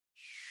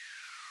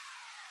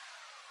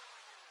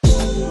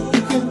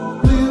You can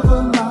live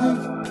a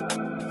life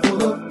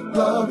full of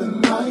love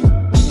and light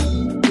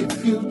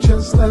if you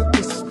just let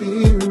the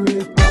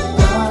Spirit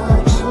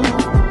guide you.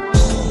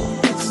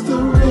 It's the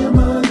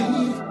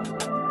remedy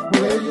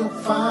where you'll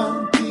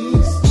find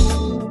peace,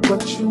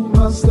 but you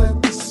must let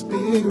the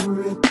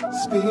Spirit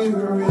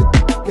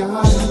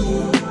guide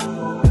you.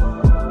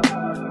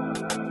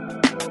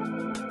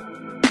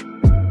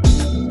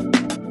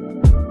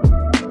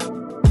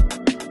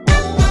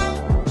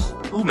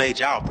 Who made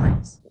y'all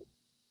praise?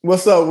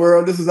 What's up,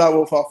 world? This is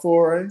our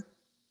Fafore.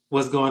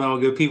 What's going on,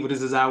 good people?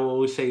 This is our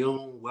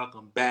Oseun.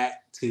 Welcome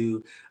back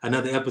to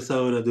another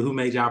episode of the Who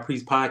Made Y'all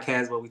Priest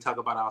podcast, where we talk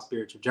about our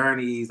spiritual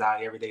journeys,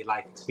 our everyday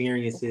life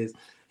experiences,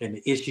 and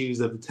the issues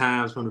of the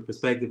times from the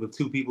perspective of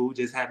two people who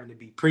just happen to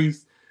be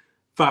priests.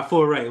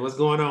 Fafore, what's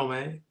going on,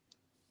 man?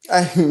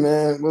 Hey,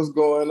 man, what's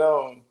going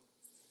on?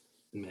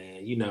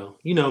 Man, you know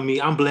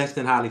me. I'm blessed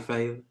and highly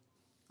favored.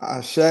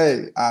 Ashe.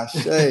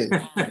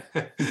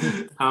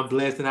 I'm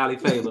blessed and highly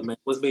favored, man.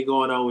 What's been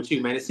going on with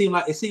you, man? It seemed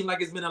like it's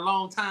been a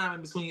long time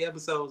in between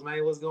episodes,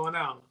 man. What's going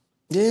on?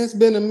 Yeah, it's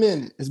been a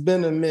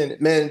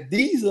minute. Man,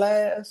 these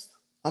last,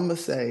 I'm going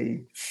to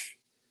say,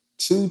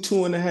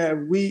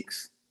 2.5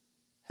 weeks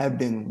have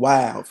been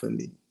wild for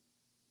me.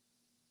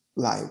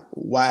 Like,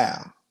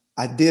 wow.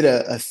 I did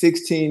a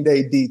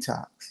 16-day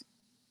detox.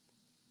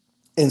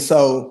 And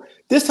so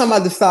this time I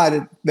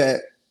decided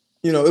that,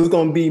 it was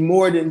going to be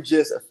more than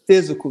just a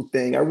physical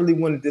thing. I really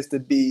wanted this to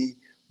be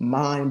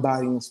mind,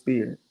 body, and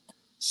spirit.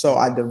 So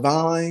I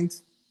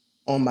divined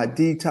on my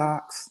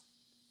detox.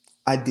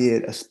 I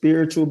did a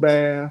spiritual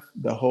bath,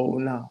 the whole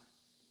nine.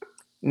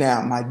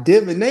 Now, my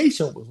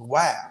divination was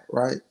wild,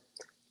 right?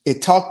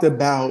 It talked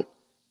about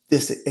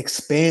this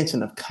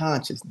expansion of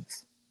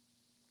consciousness,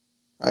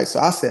 right? So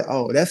I said,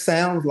 oh, that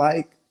sounds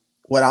like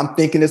what I'm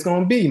thinking it's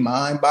going to be,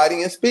 mind,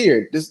 body, and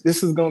spirit. This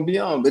is going to be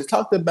on. But it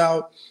talked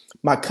about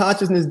my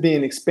consciousness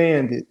being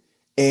expanded,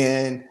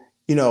 and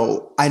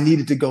I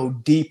needed to go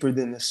deeper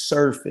than the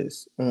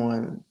surface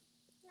on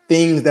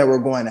things that were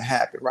going to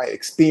happen, right?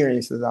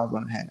 Experiences I was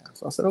going to have.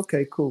 So I said,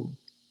 okay, cool.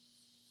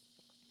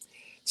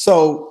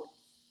 So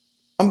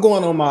I'm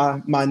going on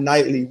my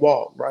nightly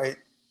walk, right?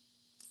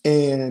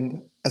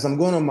 And as I'm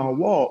going on my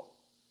walk,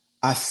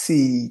 I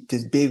see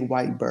this big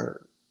white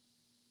bird.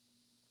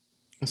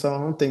 And so I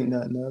don't think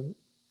nothing of it.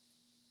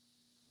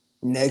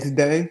 Next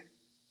day,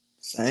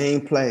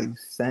 same place,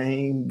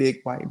 same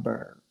big white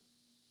bird.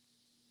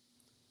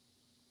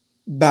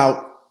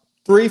 About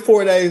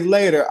 3-4 days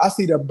later, I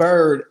see the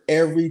bird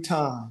every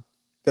time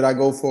that I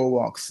go for a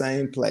walk,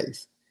 same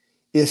place.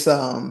 It's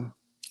an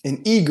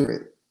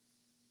egret,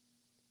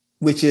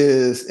 which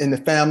is in the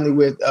family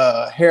with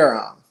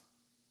herons,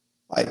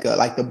 like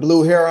the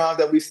blue herons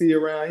that we see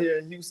around here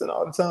in Houston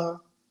all the time.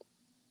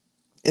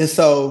 And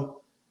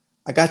so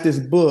I got this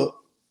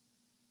book,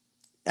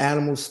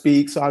 Animals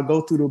Speak. So I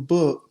go through the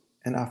book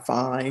and I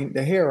find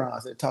the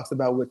herons. It talks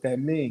about what that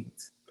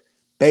means.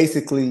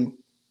 Basically,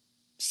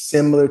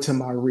 similar to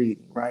my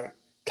reading, right?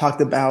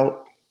 Talked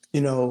about,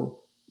 them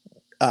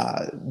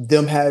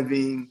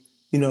having,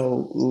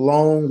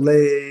 long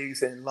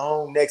legs and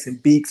long necks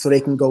and beaks so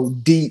they can go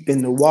deep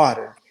in the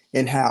water,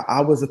 and how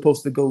I was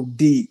supposed to go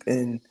deep.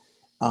 And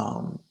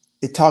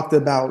it talked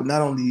about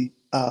not only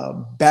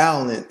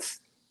balance,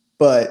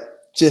 but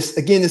just,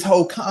 again, this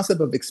whole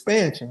concept of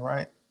expansion,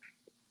 right?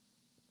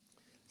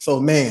 So,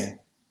 man,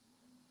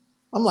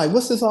 I'm like,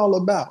 what's this all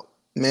about?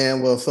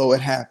 Man, well, so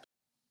it happened.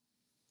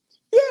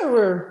 You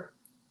ever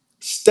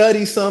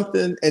study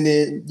something and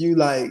then you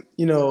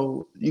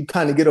you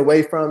kind of get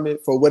away from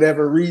it for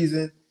whatever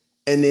reason,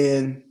 and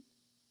then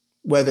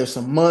whether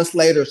some months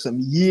later, some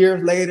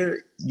years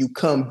later, you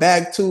come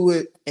back to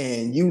it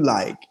and you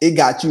it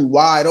got you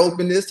wide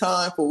open this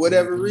time for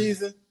whatever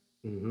reason.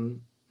 Mm-hmm.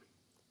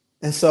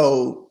 And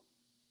so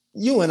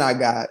you and I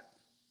got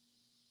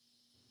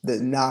the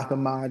Nag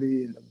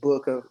Hammadi and the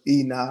Book of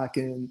Enoch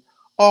and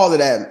all of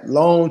that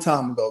long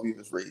time ago. We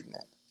was reading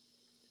that.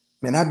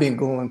 Man, I've been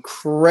going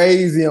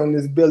crazy on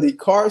this Billy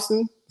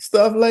Carson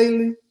stuff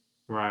lately.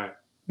 Right.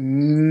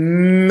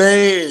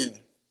 Man,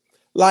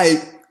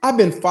 I've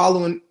been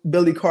following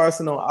Billy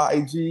Carson on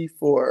IG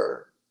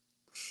for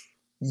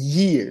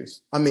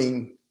years. I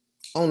mean,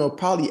 I don't know,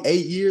 probably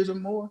 8 years or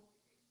more.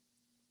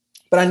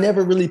 But I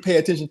never really pay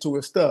attention to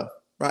his stuff,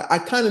 right? I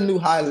kind of knew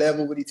high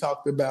level what he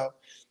talked about.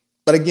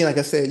 But again, like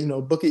I said,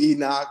 Book of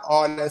Enoch,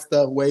 all that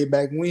stuff way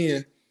back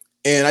when.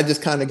 And I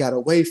just kind of got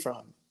away from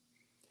it.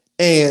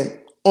 And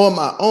on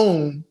my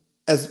own,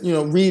 as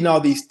reading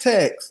all these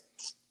texts,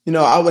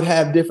 I would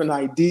have different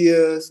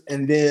ideas,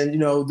 and then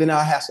then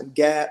I have some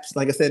gaps.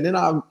 Like I said, then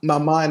my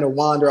mind will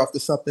wander off to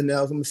something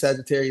else. I'm a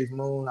Sagittarius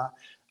moon.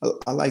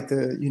 I like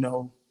to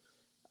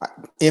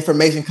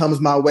information comes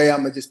my way,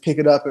 I'm gonna just pick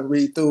it up and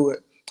read through it,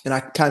 and I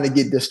kind of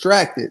get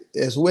distracted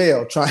as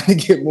well, trying to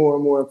get more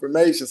and more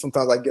information.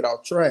 Sometimes I get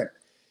off track.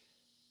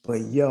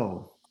 But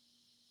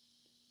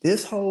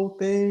this whole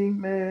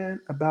thing, man,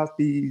 about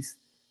these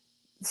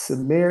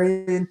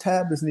Sumerian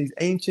tablets and these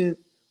ancient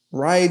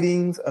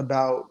writings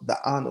about the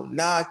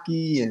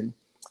Anunnaki and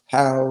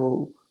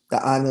how the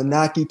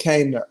Anunnaki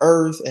came to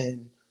Earth,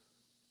 and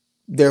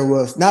there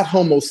was not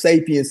Homo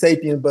sapiens,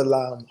 but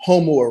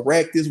Homo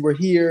erectus were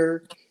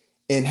here,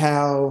 and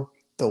how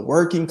the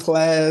working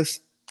class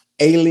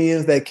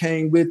aliens that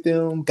came with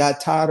them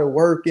got tired of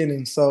working,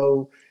 and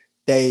so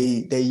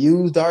they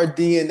used our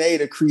DNA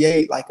to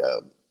create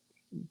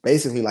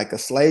basically like a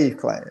slave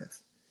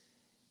class.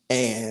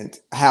 And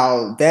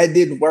how that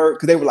didn't work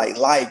because they were like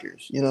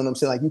ligers, you know what I'm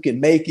saying? Like you can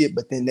make it,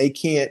 but then they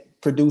can't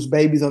produce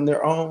babies on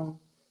their own.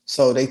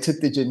 So they took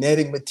the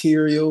genetic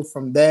material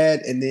from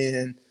that and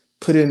then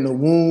put it in the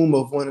womb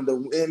of one of the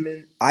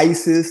women,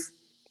 Isis,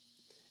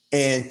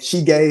 and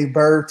she gave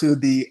birth to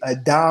the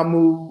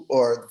Adamu,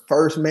 or the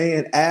first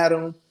man,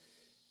 Adam,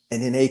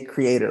 and then they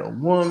created a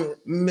woman.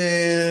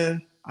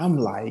 Man, I'm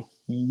like,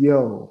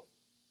 yo,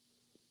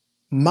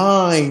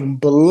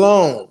 mind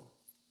blown.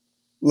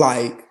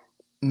 Like,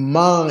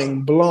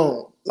 mind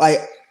blown. Like,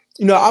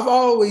 I've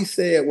always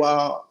said,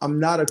 well, I'm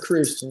not a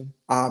Christian,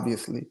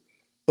 obviously,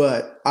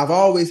 but I've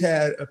always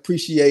had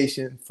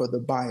appreciation for the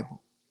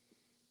Bible.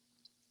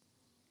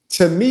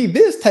 To me,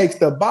 this takes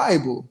the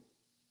Bible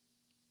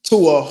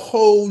to a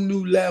whole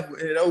new level,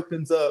 and it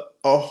opens up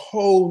a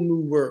whole new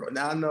world.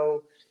 Now, I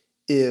know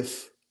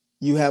if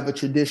you have a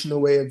traditional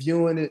way of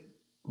viewing it,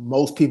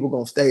 most people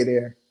gonna stay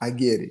there. I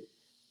get it.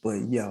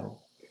 But yo,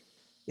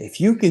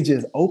 if you can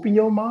just open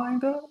your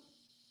mind up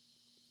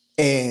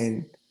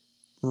and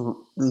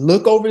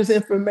look over this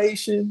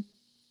information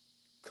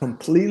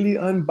completely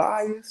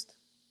unbiased,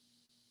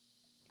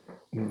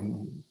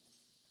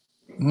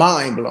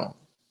 mind blown.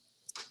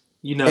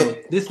 And,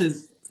 This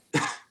is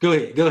go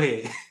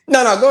ahead.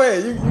 no, go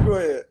ahead. You go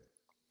ahead.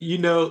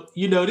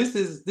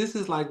 This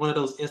is like one of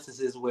those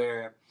instances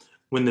where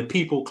when the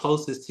people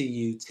closest to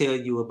you tell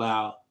you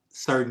about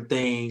certain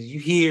things, you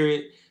hear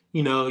it,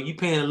 you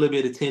paying a little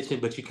bit of attention,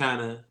 but you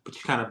kind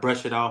of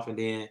brush it off, and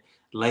then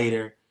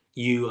later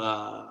you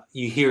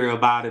hear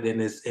about it,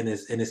 and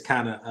it's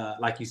kind of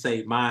like you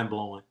say, mind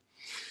blowing.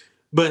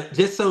 But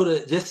just so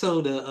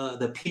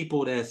the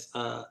people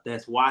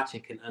that's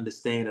watching can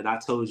understand that I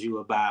told you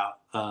about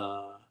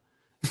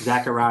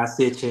Zachariah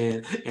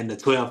Sitchin and the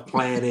 12th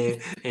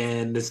planet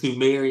and the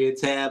Sumerian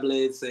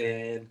tablets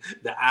and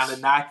the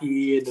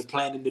Anunnaki and the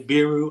planet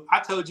Nibiru.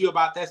 I told you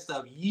about that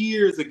stuff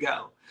years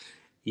ago.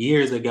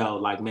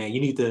 Like, man,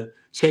 you need to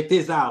check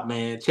this out,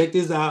 man. Check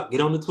this out.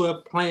 Get on the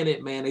 12th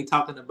planet, man. They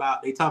talking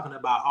about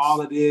all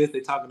of this.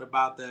 They talking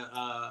about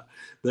the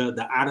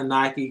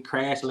Anunnaki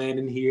crash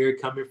landing here,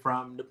 coming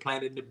from the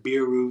planet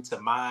Nibiru to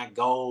mine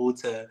gold,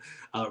 to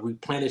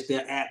replenish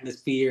their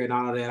atmosphere and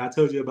all of that. I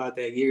told you about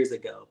that years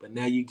ago. But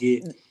now you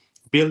get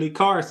Billy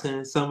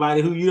Carson,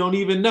 somebody who you don't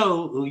even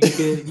know, who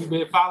you've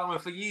been following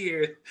for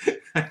years.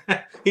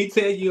 He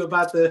tell you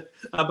about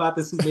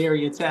the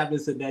Sumerian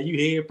tablets, and now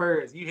you head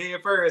first. You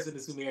head first in the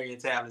Sumerian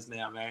tablets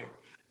now, man.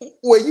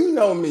 Well, you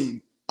know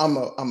me. I'm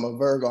a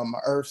Virgo. I'm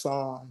an Earth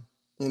sign.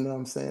 You know what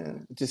I'm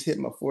saying? Just hit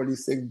my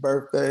 46th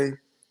birthday a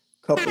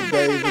couple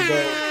days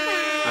ago.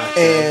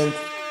 Okay. And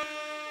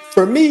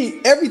for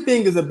me,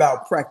 everything is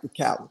about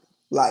practicality.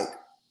 Like,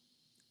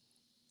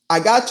 I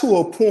got to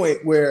a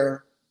point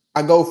where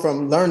I go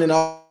from learning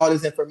all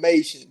this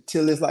information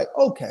till it's like,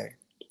 okay,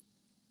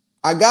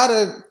 I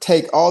gotta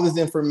take all this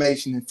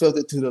information and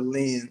filter it through the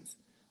lens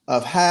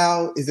of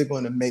how is it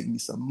going to make me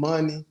some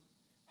money?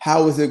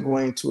 How is it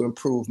going to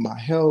improve my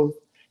health?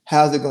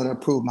 How is it going to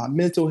improve my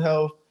mental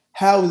health?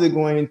 How is it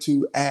going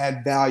to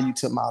add value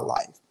to my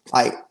life?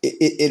 Like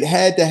it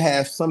had to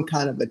have some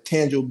kind of a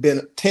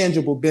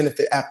tangible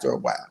benefit after a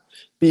while.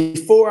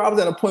 Before, I was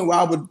at a point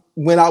where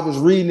when I was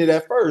reading it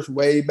at first,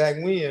 way back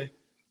when,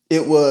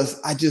 it was,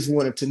 I just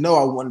wanted to know.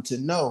 I wanted to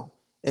know.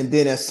 And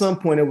then at some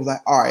point it was like,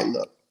 all right,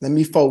 look, let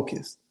me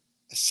focus.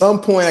 At some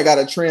point I got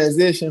to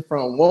transition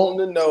from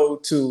wanting to know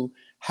to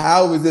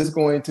how is this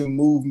going to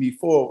move me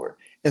forward?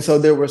 And so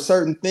there were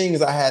certain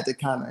things I had to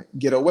kind of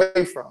get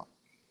away from.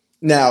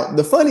 Now,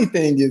 the funny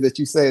thing is that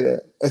you say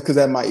that, because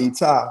at my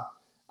Etai,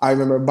 I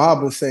remember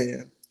Bob was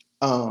saying,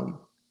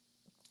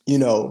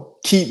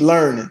 keep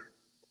learning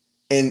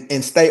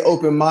and stay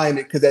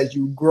open-minded, because as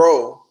you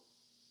grow,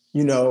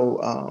 you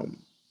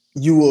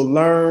will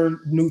learn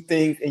new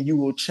things and you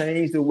will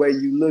change the way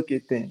you look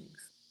at things.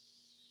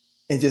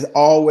 And just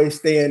always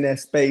stay in that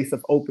space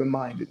of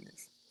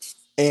open-mindedness.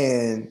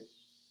 And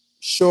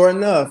sure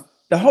enough,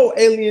 the whole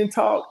alien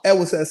talk, that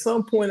was at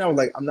some point, I was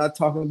like, I'm not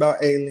talking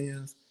about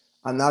aliens.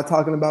 I'm not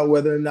talking about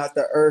whether or not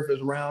the earth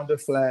is round or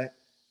flat.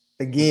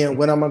 Again,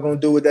 what am I going to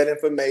do with that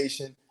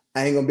information?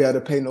 I ain't going to be able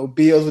to pay no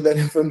bills with that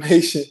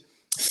information.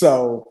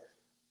 So,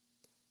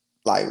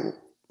 like,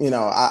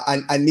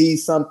 I need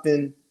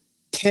something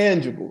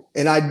tangible.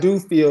 And I do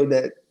feel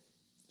that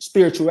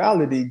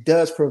spirituality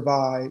does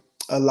provide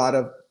a lot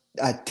of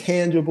a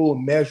tangible,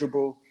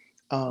 measurable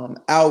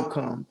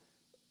outcome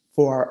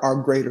for our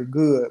greater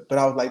good. But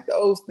I was like,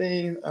 those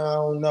things, I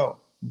don't know.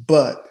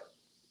 But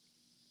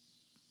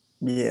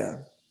yeah,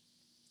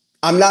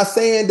 I'm not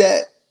saying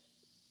that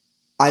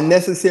I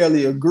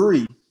necessarily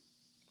agree.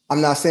 I'm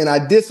not saying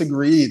I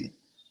disagree either.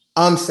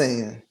 I'm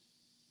saying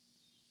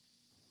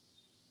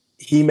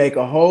he make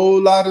a whole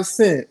lot of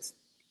sense.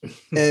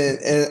 And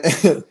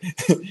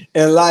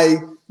and like,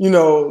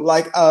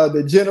 like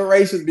the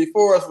generations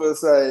before us would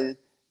say,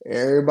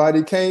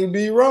 everybody can't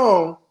be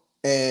wrong.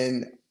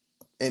 And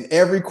in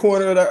every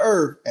corner of the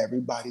earth,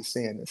 everybody's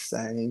saying the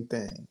same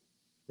thing.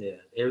 Yeah,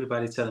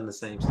 everybody's telling the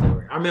same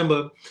story. I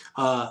remember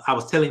I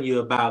was telling you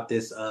about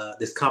this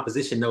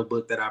composition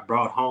notebook that I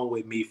brought home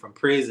with me from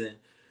prison,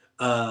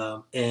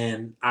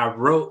 and I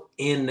wrote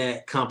in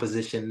that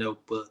composition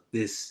notebook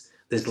this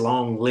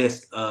long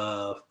list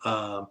of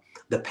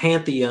the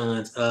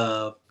pantheons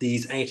of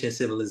these ancient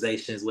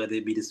civilizations, whether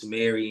it be the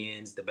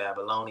Sumerians, the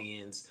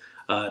Babylonians,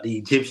 the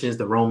Egyptians,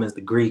 the Romans,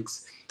 the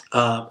Greeks,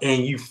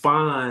 and you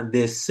find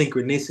this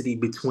synchronicity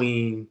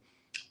between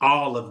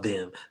all of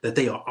them, that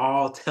they are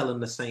all telling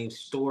the same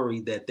story,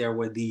 that there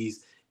were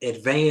these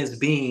advanced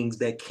beings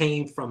that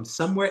came from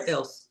somewhere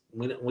else.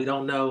 We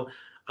don't know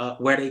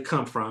where they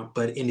come from,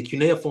 but in the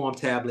cuneiform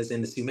tablets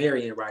and the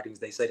Sumerian writings,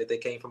 they say that they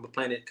came from a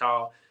planet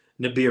called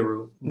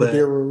Nibiru.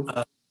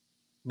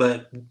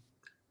 But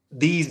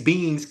these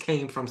beings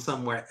came from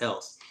somewhere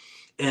else,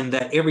 and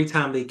that every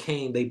time they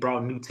came, they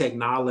brought new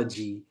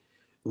technology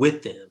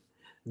with them.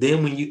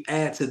 Then when you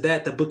add to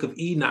that the book of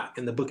Enoch,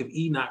 and the book of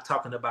Enoch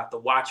talking about the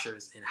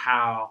Watchers and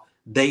how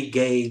they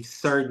gave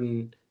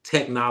certain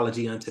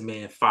technology unto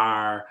man,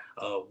 fire,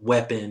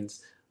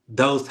 weapons,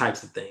 those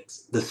types of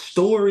things. The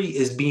story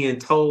is being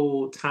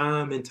told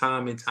time and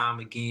time and time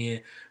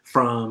again,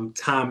 from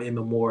time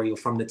immemorial,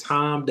 from the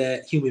time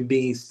that human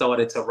beings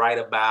started to write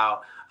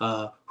about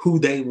who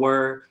they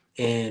were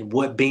and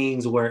what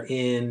beings were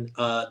in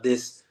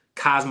this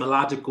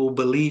cosmological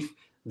belief.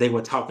 They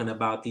were talking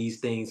about these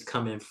things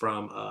coming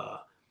from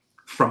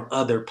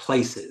other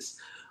places.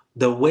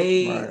 The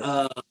way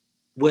Right.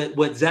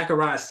 what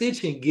Zachariah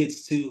Sitchin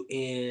gets to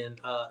in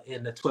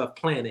the 12th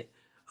planet,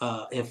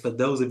 and for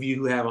those of you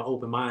who have an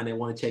open mind and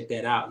want to check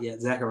that out, yeah,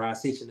 Zachariah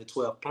Sitchin, the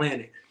 12th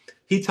planet,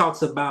 he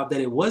talks about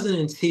that it wasn't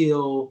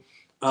until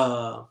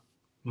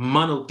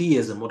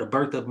monotheism, or the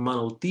birth of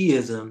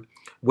monotheism,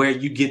 where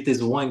you get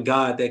this one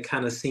God that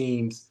kind of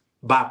seems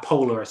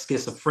bipolar or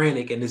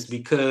schizophrenic, and it's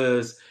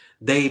because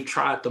they've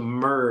tried to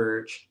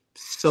merge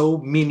so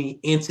many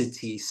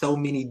entities, so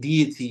many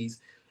deities,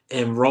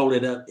 and roll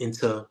it up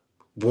into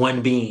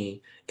one being.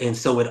 And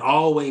so it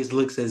always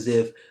looks as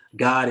if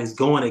God is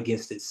going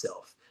against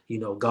itself.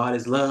 God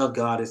is love,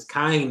 God is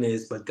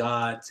kindness, but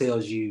God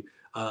tells you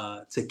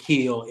to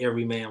kill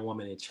every man,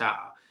 woman, and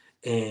child.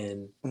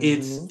 And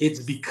it's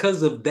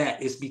because of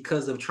that. It's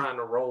because of trying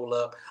to roll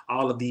up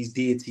all of these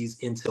deities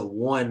into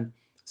one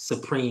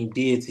supreme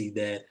deity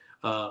that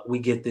we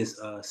get this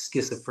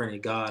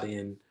schizophrenic God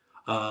in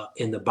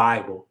the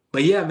Bible.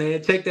 But yeah,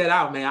 man, check that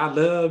out, man. I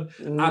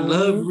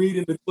love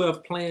reading the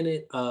 12th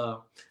planet.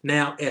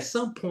 Now, at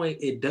some point,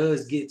 it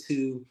does get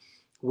to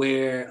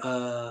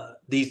where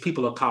these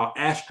people are called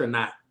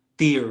astronaut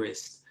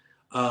theorists,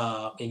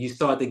 and you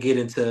start to get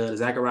into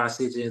Zachariah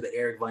Sitchin, the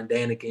Eric von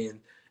Daniken,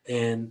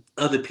 and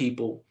other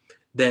people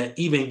that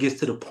even gets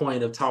to the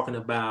point of talking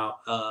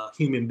about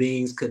human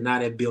beings could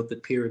not have built the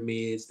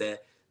pyramids,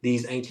 that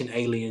these ancient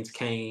aliens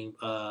came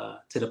to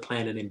the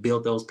planet and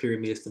built those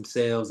pyramids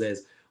themselves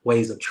as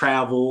ways of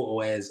travel,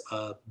 or as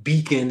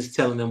beacons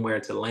telling them where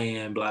to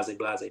land, blase,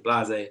 blase,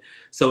 blase.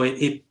 So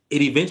it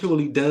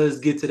eventually does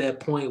get to that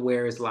point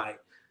where it's like,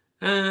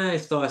 it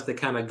starts to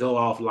kind of go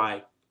off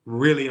like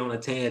really on a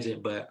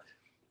tangent. But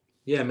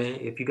yeah, man,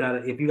 if you got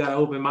an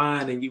open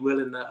mind and you're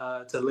willing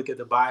to look at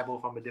the Bible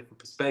from a different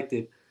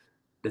perspective,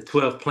 the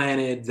 12th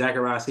planet,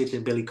 Zachariah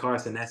Sitchin, Billy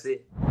Carson, that's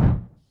it.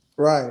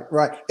 Right.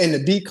 And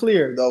to be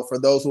clear, though, for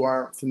those who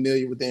aren't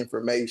familiar with the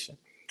information,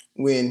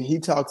 when he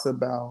talks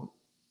about,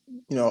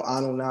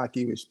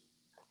 Anunnaki, which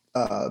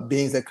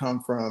beings that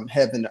come from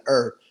heaven to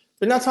earth,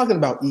 they're not talking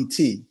about ET.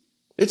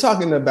 They're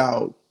talking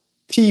about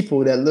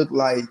people that look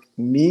like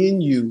me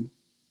and you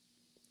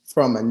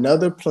from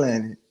another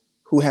planet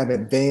who have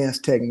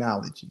advanced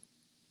technology.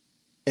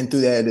 And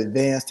through that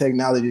advanced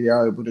technology, they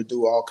are able to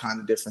do all kinds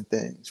of different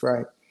things,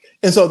 right?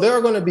 And so there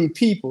are going to be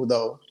people,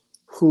 though,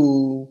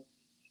 who,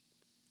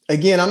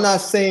 again, I'm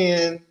not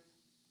saying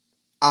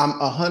I'm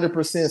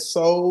 100%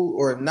 sold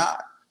or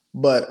not,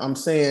 but I'm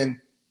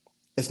saying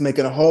it's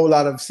making a whole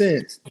lot of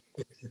sense.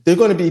 There are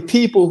going to be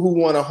people who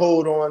want to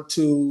hold on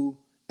to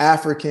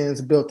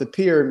Africans built the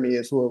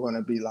pyramids, who are going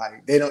to be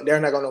like, they're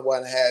not going to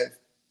want to have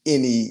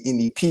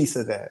any piece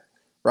of that,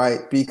 right?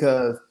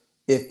 Because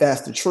if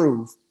that's the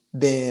truth,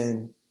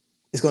 then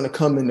it's going to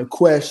come into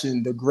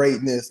question the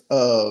greatness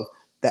of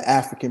the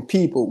African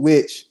people,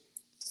 which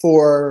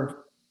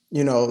for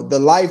the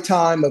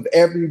lifetime of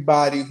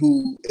everybody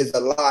who is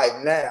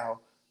alive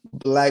now,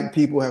 Black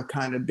people have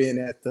kind of been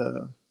at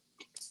the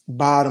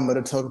bottom of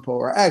the totem pole,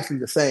 or actually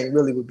the same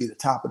really would be the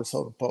top of the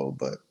totem pole.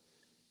 But,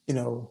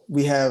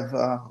 we have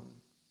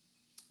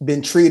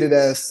been treated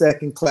as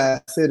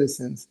second-class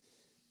citizens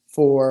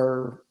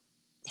for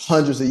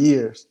hundreds of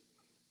years.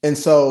 And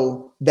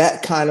so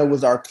that kind of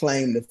was our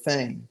claim to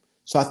fame.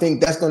 So I think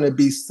that's going to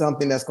be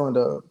something that's going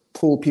to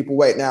pull people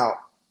away. Now,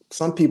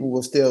 some people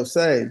will still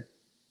say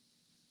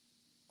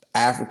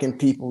African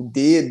people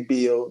did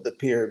build the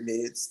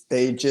pyramids.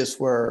 They just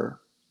were,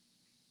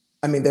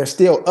 I mean, they're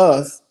still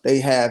us. They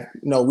have,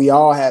 we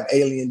all have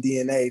alien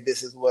DNA.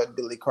 This is what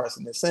Billy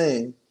Carson is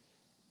saying.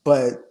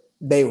 But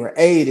they were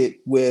aided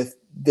with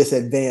this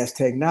advanced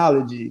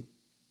technology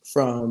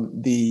from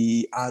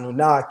the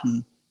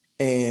Anunnaki,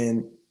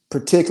 and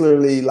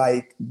particularly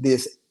like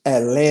this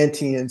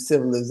Atlantean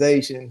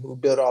civilization who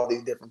built all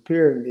these different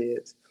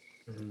pyramids.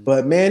 Mm-hmm.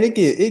 But man,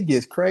 it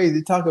gets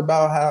crazy. Talk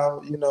about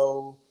how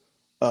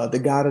the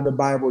God of the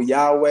Bible,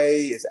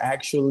 Yahweh, is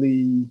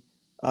actually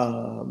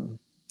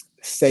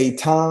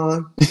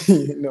Satan,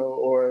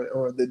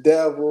 or the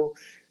devil.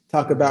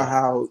 Talk about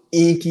how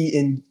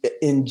Inky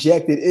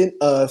injected in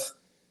us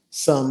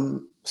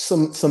some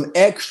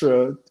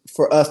extra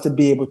for us to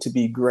be able to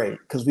be great,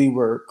 because we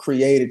were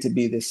created to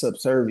be this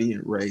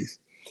subservient race,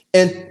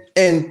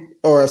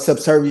 or a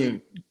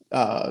subservient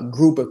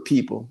group of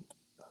people.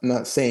 I'm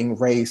not saying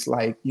race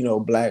like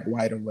black,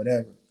 white, or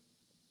whatever,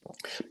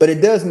 but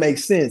it does make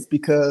sense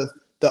because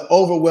the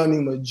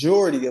overwhelming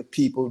majority of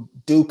people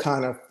do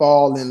kind of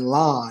fall in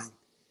line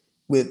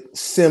with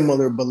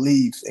similar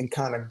beliefs and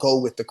kind of go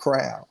with the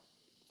crowd,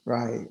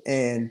 right?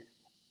 And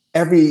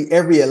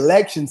every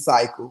election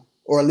cycle,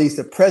 or at least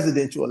a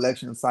presidential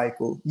election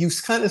cycle, you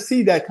kind of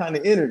see that kind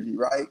of energy,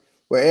 right?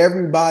 Where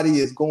everybody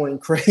is going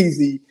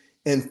crazy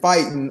and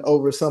fighting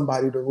over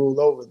somebody to rule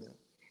over them,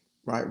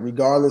 right?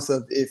 Regardless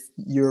of if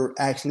you're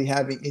actually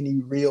having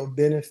any real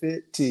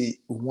benefit to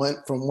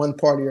from one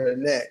party or the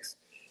next.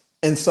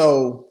 And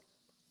so,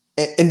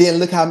 and then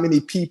look how many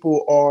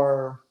people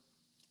are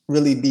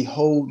really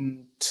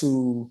beholden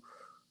to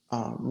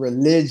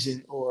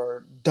religion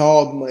or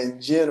dogma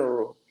in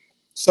general.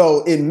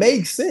 So it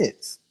makes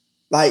sense.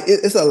 Like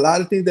it's a lot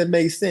of things that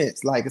make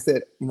sense. Like I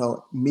said,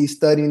 me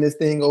studying this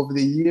thing over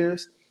the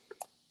years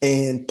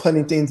and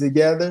putting things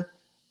together,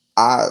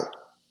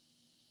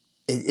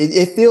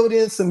 it filled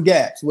in some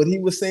gaps. What he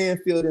was saying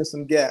filled in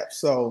some gaps.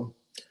 So,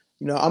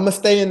 I'm gonna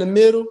stay in the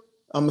middle.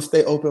 I'm gonna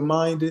stay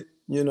open-minded.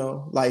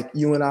 Like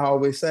you and I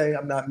always say,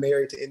 I'm not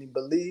married to any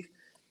belief.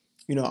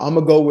 I'm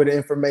gonna go where the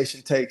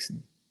information takes me.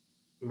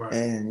 Right.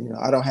 And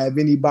I don't have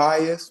any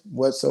bias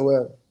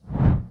whatsoever.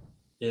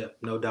 Yeah,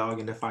 no dog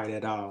in the fight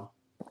at all.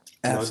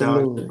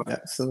 Absolutely,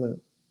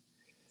 absolutely.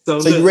 So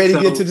You ready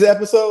to get to this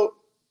episode?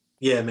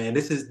 Yeah, man.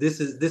 This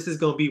is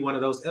gonna be one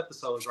of those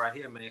episodes right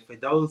here, man.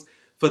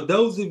 For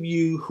those of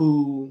you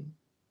who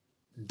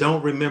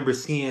don't remember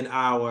seeing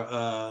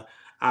our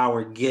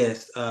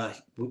guest,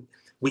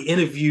 we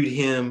interviewed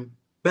him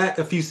back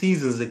a few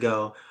seasons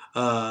ago,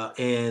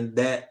 and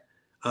that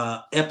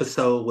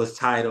episode was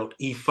titled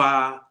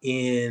 "Ifa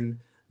in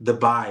the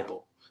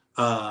Bible."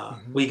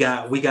 We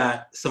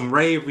got some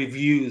rave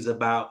reviews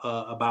about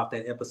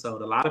that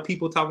episode. A lot of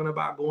people talking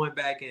about going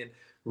back and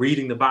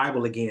reading the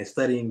Bible again,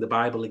 studying the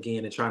Bible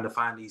again, and trying to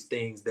find these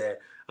things that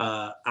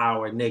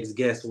our next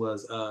guest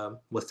was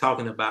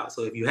talking about.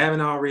 So if you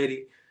haven't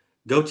already,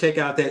 go check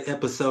out that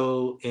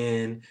episode,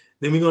 and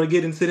then we're gonna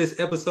get into this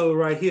episode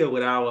right here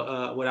with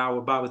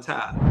our Baba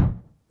Todd.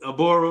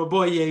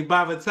 Boy,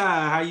 Baba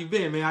Todd, how you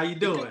been, man? How you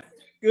doing?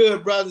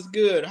 Good, brothers.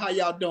 Good. How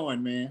y'all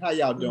doing, man? How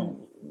y'all doing?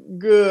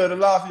 Good.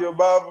 Lafayette,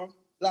 Baba.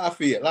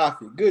 Lafayette.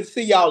 Good to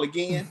see y'all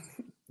again.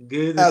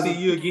 Good to see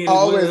you again.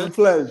 Always a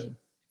pleasure.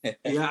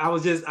 Yeah, I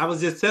was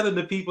just telling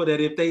the people that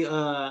if they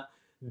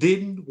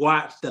didn't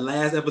watch the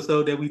last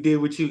episode that we did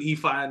with you,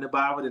 Ifa in the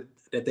Bible,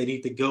 that they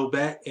need to go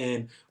back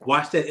and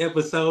watch that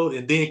episode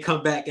and then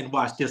come back and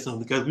watch this one,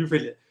 because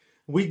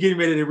we getting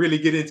ready to really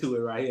get into it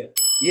right here.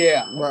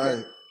 Yeah.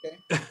 Right.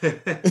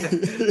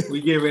 Okay. We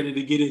get ready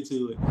to get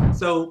into it.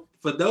 So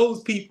for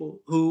those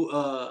people who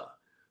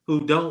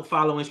don't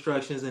follow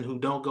instructions and who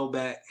don't go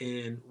back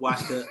and watch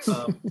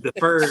the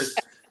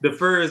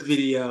first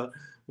video,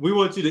 we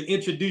want you to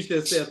introduce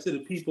yourself to the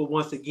people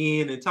once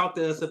again and talk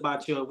to us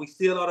about we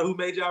still are the Who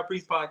Made Y'all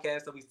Priest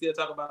podcast, and we still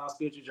talk about our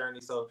spiritual journey.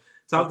 So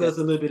talk to us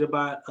a little bit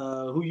about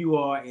who you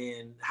are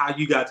and how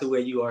you got to where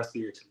you are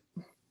spiritually.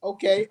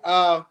 Okay.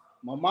 My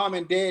mom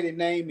and daddy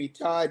named me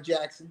Todd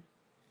Jackson.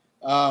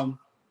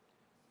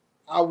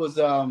 I was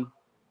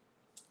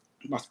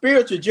my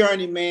spiritual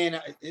journey, man.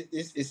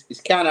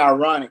 It's kind of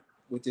ironic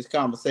with this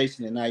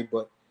conversation tonight,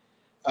 but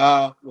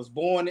was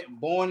born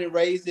and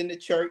raised in the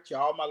church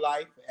all my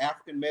life,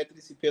 African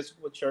Methodist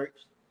Episcopal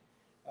Church.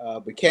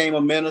 Became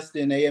a minister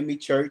in AME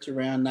Church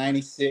around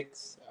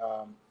 96.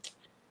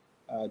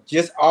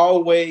 Just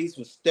always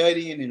was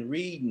studying and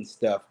reading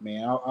stuff,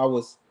 man. I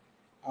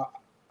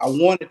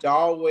wanted to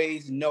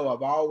always know.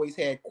 I've always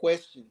had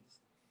questions,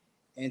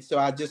 and so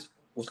I just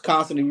was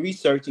constantly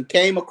researching.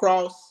 Came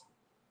across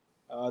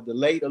the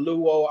late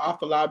Oluo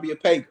Afolabi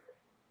Apega.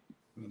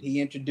 He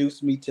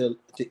introduced me to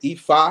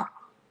Ifa.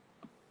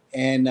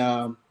 And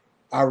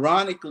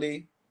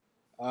ironically,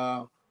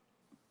 the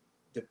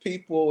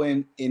people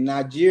in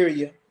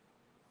Nigeria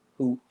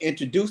who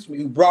introduced me,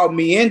 who brought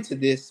me into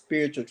this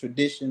spiritual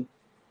tradition,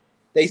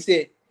 they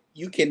said,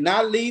 you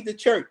cannot leave the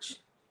church.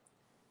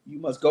 You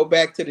must go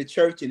back to the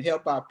church and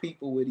help our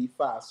people with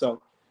Ifa.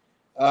 So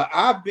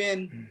I've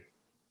been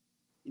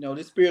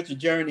this spiritual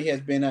journey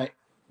has been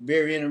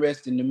very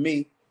interesting to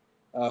me.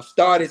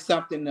 Started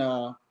something,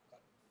 I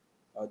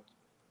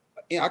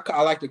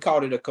like to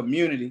call it a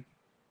community.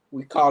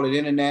 We call it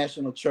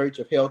International Church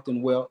of Health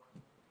and Wealth.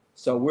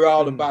 So we're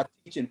all about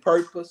teaching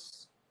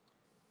purpose,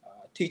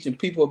 teaching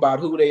people about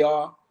who they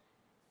are,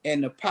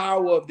 and the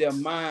power of their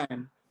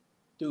mind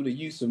through the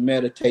use of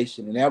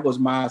meditation. And that was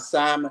my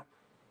assignment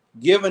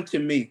given to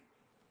me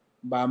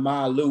by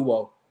my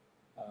Luo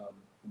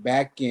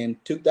back in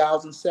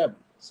 2007.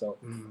 So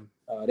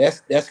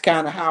that's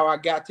kind of how I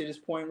got to this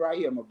point right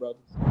here, my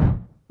brothers.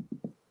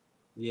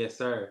 Yes,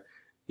 sir.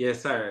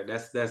 Yes, sir.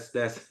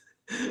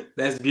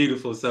 That's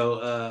beautiful.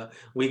 So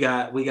we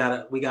got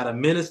a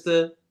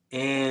minister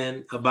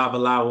and a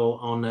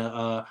Babalawo on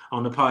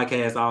the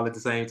podcast all at the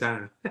same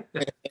time.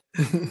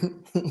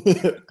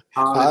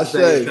 All at the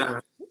same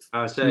time.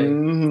 I'll say.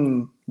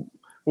 Mm-hmm.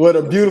 What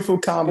a beautiful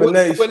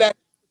combination. Will that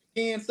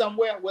in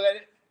somewhere?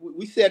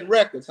 We set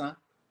records, huh?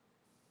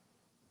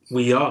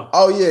 We are.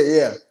 Oh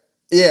yeah.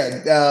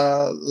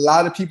 A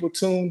lot of people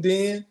tuned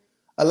in.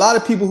 A lot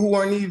of people who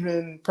weren't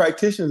even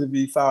practitioners of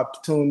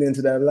E5 tuned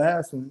into that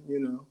last one.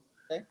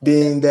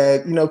 Being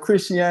that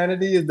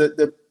Christianity is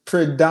the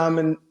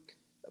predominant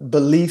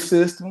belief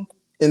system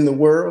in the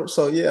world.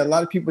 So yeah, a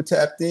lot of people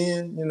tapped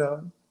in.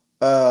 You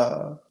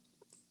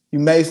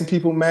made some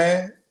people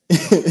mad.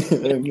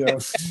 And, you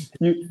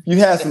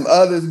had some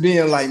others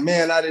being like,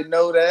 man, I didn't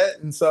know that.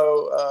 And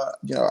so,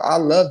 I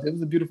loved it. It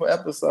was a beautiful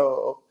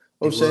episode.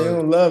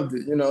 Oseun loved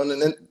it,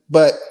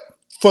 but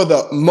for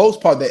the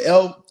most part,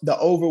 the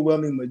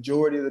overwhelming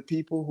majority of the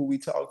people who we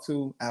talked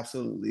to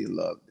absolutely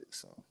loved it.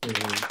 So good.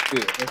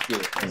 That's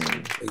good.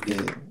 They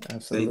did.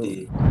 Absolutely.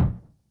 They did.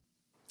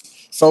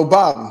 So,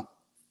 Bob,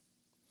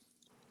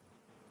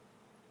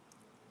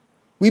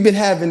 we've been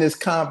having this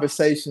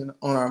conversation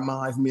on our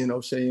minds, me and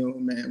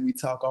Oseun, man. We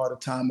talk all the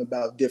time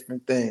about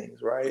different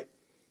things, right?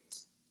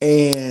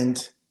 And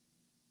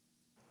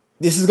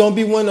this is going to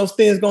be one of those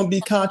things going to be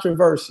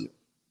controversial.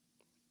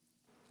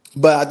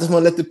 But I just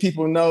want to let the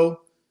people know,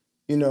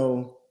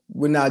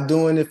 we're not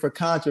doing it for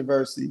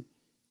controversy.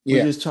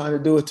 We're just trying to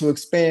do it to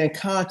expand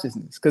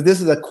consciousness. Because this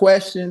is a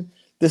question,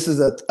 this is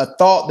a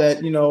thought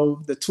that,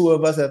 the two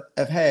of us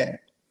have had.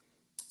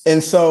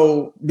 And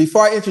so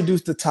before I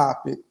introduce the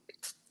topic,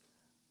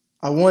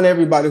 I want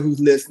everybody who's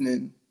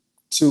listening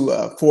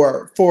to,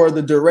 for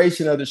the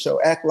duration of the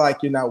show, act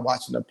like you're not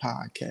watching a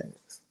podcast.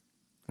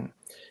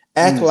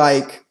 Act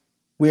like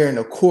we're in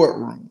a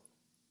courtroom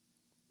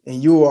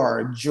and you are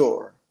a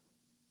juror.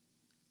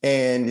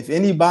 And if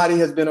anybody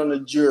has been on a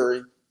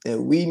jury,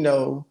 then we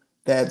know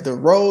that the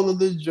role of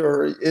the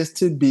jury is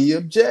to be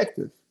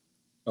objective,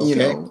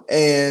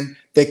 and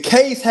the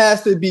case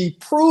has to be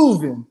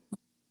proven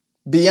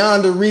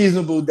beyond a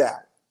reasonable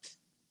doubt.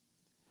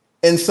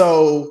 And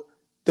so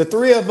the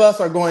three of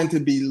us are going to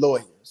be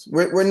lawyers.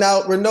 We're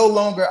no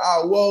longer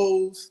our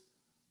woes.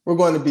 We're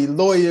going to be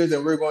lawyers,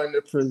 and we're going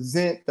to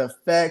present the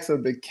facts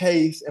of the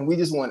case. And we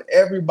just want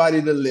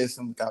everybody to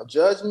listen without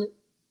judgment.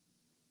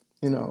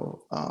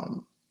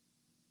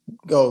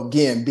 Go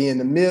again, be in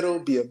the middle,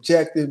 be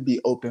objective, be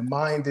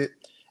open-minded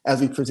as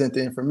we present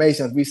the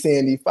information. As we say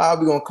in E5,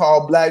 we're going to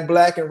call black,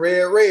 black, and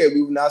red, red.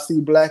 We will not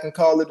see black and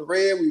call it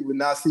red. We will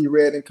not see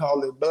red and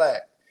call it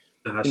black.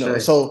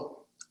 So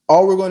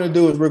all we're going to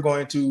do is we're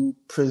going to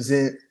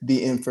present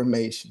the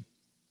information.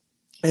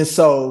 And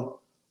so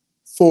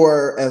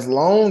for as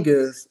long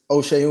as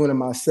Oseun and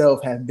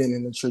myself have been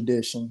in the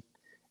tradition,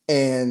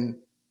 and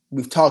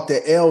we've talked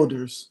to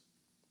elders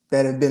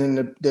that have been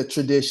in the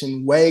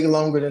tradition way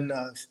longer than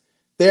us,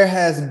 there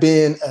has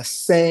been a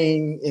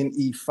saying in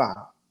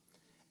E5.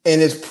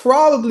 And it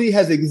probably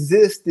has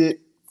existed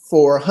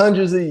for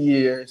hundreds of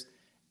years,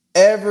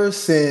 ever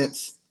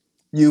since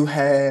you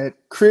had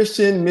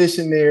Christian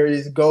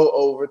missionaries go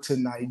over to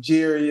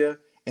Nigeria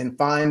and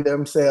find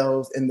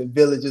themselves in the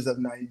villages of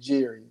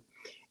Nigeria.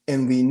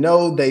 And we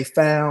know they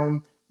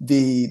found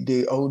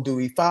the Odu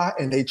Ifa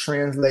and they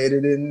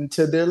translated it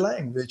into their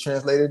language. They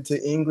translated it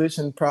to English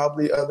and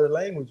probably other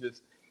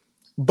languages.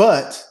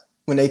 But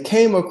when they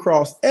came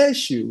across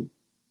Esu,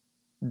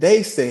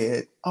 they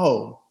said,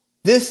 oh,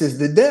 this is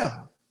the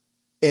devil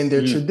in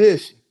their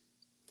tradition.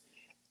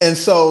 And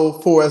so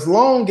for as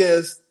long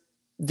as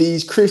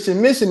these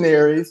Christian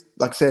missionaries,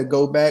 like I said,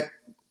 go back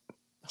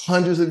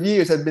hundreds of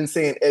years, have been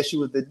saying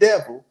Esu is the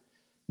devil,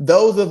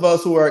 those of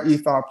us who are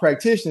Ifa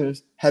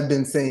practitioners have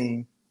been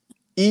saying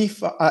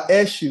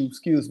Esu,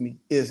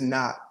 is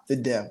not the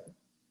devil.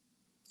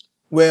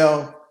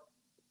 Well, a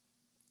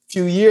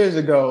few years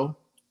ago,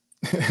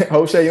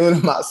 Oseun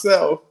and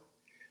myself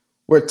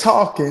were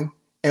talking,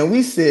 and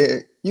we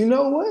said, you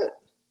know what?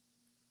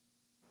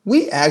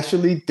 We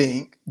actually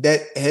think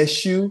that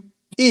Esu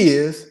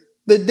is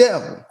the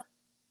devil.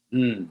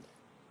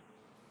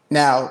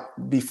 Now,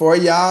 before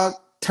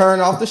y'all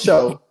turn off the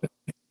show,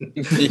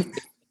 we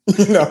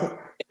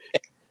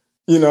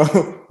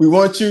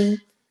want you,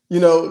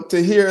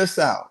 to hear us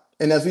out.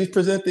 And as we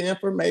present the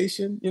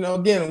information,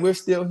 again, we're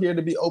still here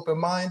to be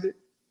open-minded.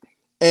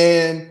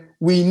 And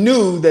we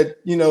knew that,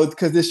 you know,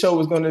 because this show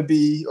was going to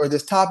be, or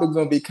this topic was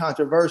going to be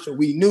controversial,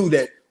 we knew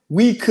that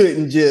we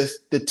couldn't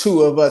just, the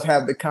two of us,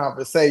 have the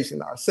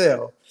conversation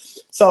ourselves.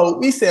 So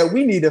we said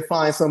we need to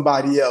find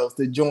somebody else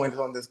to join us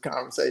on this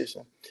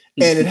conversation.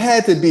 And it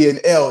had to be an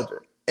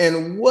elder.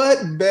 And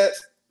what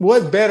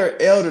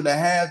better elder to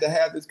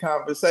have this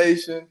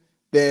conversation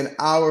than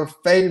our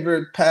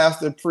favorite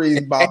pastor,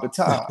 priest, Baba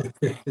Todd.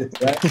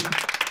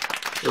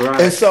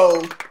 Right. And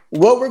so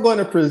what we're going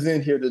to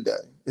present here today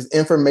is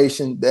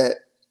information that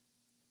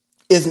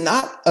is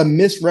not a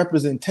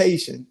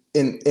misrepresentation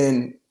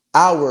in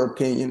our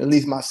opinion, at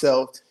least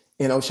myself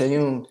and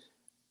Oseun.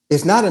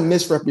 It's not a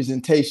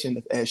misrepresentation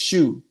of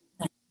Esu.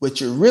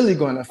 What you're really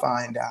going to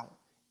find out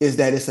is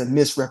that it's a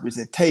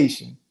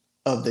misrepresentation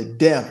of the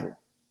devil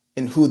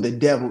and who the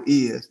devil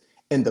is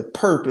and the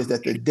purpose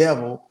that the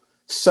devil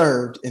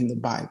served in the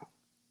Bible.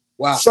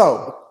 Wow.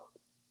 So,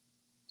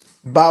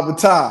 Baba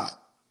Todd,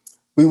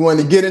 we want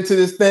to get into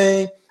this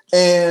thing.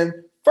 And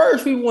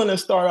first, we want to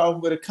start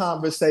off with a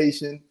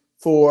conversation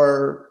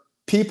for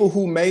people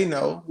who may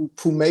know,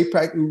 who may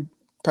practice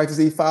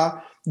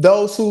E5,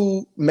 those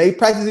who may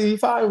practice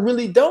E5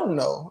 really don't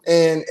know,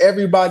 and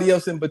everybody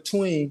else in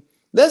between.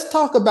 Let's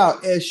talk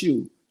about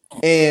Esu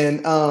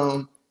and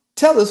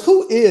tell us,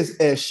 who is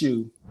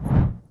Esu?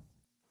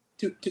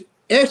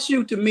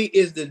 Esu to me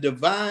is the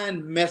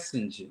divine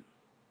messenger.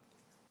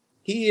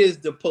 He is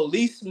the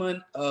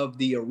policeman of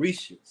the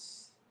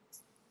Orishas.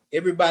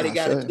 Everybody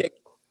got to check.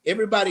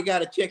 Everybody got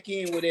to check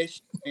in with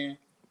Esu, man.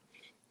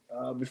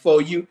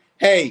 Before you,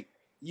 hey,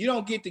 you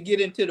don't get to get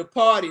into the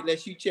party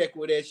unless you check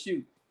with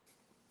Esu.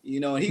 You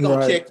know, and he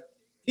gonna check.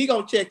 He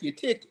gonna check your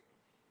ticket.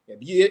 If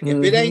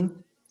it ain't,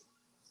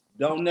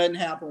 don't nothing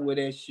happen with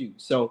Esu.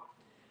 So,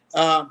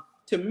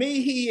 to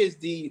me, he is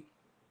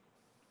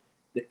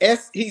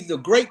he's the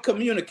great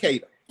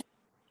communicator.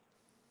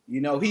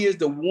 You know, he is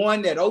the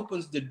one that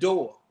opens the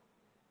door.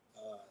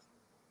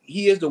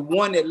 He is the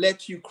one that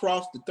lets you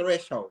cross the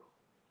threshold.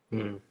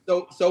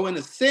 So in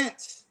a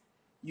sense,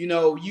 you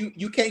know,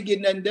 you can't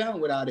get nothing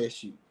done without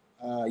Esu.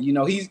 You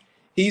know, he's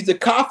the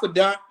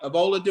confidant of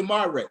Ola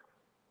Demare.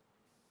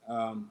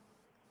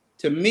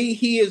 To me,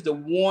 he is the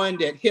one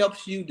that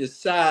helps you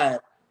decide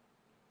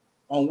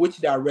on which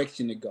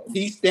direction to go.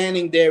 He's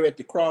standing there at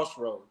the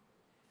crossroad.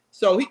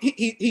 So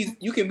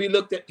you can be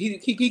looked at.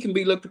 He can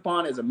be looked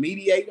upon as a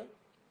mediator,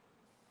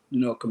 you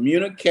know,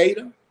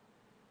 communicator.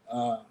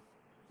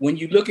 When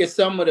you look at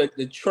some of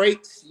the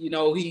traits, you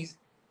know, he's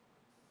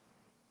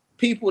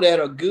people that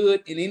are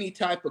good in any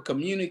type of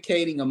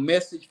communicating a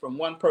message from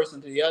one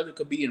person to the other.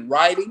 Could be in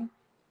writing,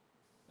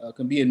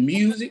 could be in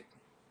music,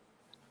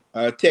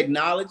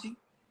 technology.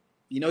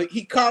 You know,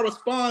 he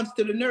corresponds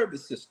to the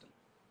nervous system.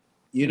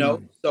 You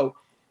know, so,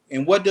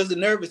 and what does the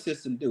nervous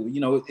system do? You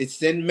know, it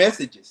sends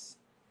messages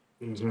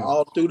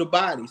all through the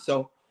body.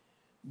 So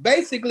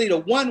basically, the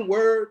one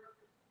word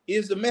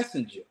is the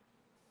messenger.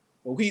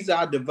 Well, he's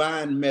our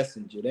divine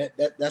messenger.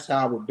 That's how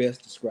I would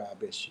best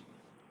describe Esu.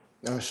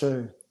 Oh,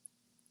 sure.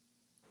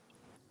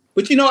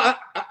 But you know,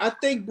 I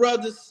think,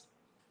 brothers.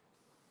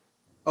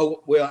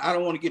 Oh well, I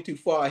don't want to get too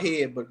far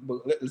ahead, but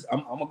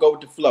I'm gonna go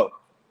with the flow,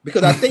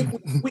 because I think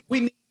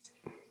we need,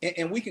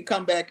 and we can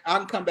come back. I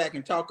can come back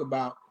and talk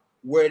about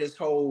where this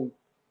whole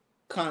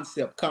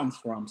concept comes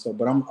from. So,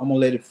 but I'm gonna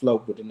let it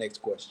flow with the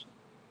next question.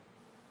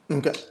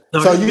 Okay.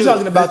 No, so you're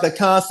talking about the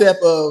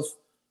concept of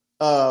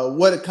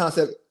what a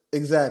concept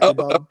exactly,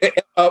 Bob?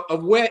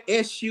 Of where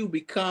Esu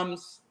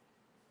becomes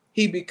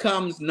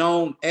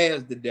known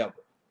as the devil.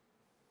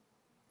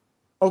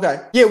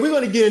 Okay. Yeah, we're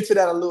going to get into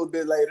that a little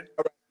bit later.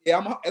 All right.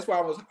 Yeah, that's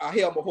why I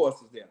held my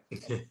horses there.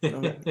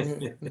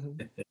 Okay.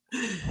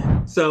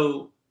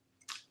 So,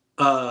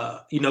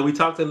 you know, we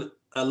talked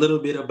a little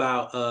bit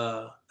about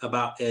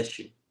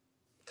Esu.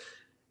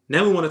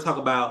 Now we want to talk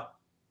about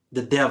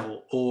the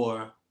devil,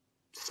 or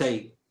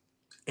Satan,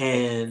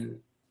 and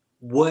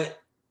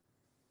what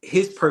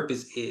his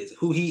purpose is,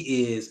 who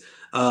he is,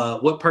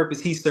 what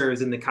purpose he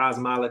serves in the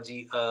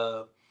cosmology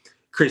of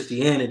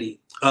Christianity.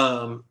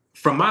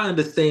 From my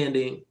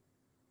understanding,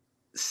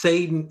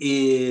 Satan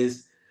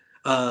is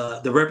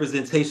the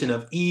representation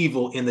of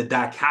evil in the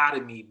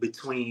dichotomy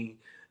between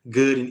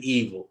good and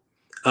evil.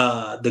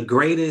 The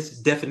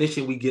greatest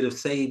definition we get of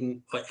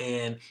Satan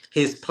and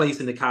his place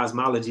in the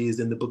cosmology is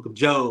in the book of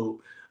Job,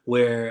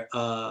 where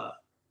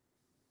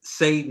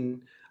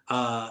Satan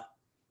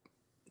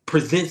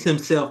presents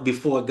himself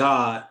before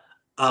God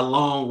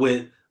along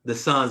with the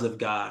sons of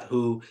God,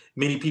 who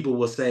many people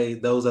will say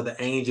those are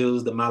the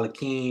angels, the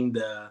Malachim,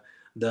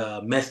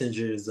 the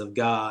messengers of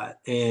God.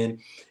 And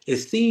it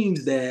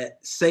seems that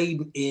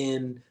Satan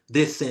in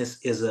this sense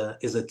is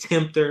a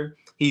tempter.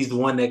 He's the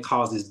one that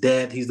causes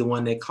death. He's the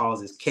one that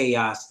causes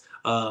chaos,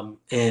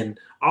 and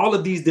all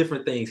of these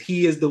different things.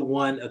 He is the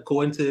one,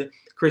 according to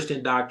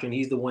Christian doctrine,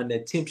 he's the one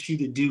that tempts you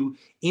to do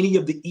any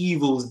of the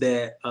evils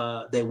that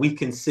we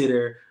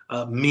consider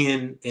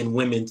men and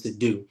women to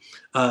do.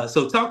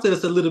 So talk to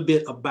us a little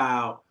bit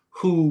about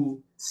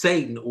who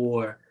Satan,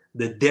 or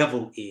the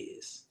devil,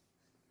 is.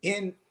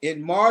 in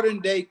modern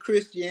day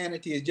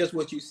Christianity is just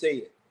what you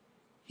said.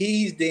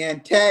 He's the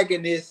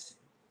antagonist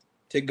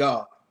to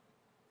God.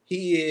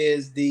 He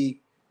is the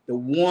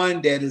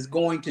one that is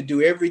going to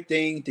do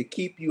everything to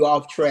keep you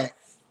off track,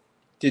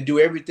 to do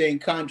everything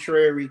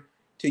contrary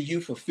to you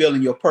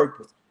fulfilling your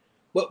purpose.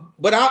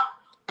 But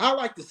I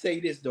like to say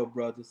this though,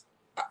 brothers.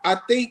 I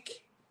think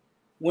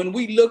when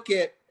we look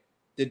at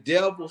the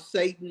devil,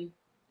 Satan,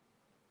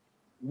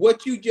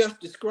 what you just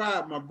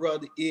described, my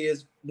brother,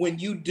 is when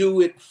you do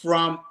it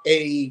from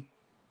a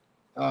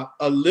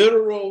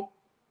literal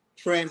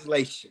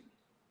translation.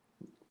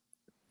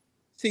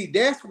 See,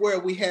 that's where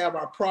we have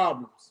our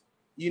problems.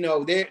 You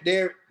know,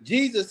 there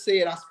Jesus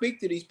said, I speak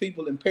to these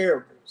people in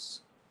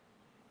parables.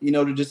 You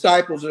know, the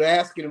disciples are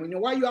asking him, you know,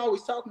 why are you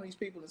always talking to these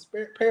people in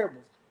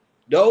parables?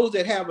 Those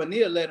that have an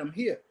ear, let them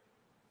hear.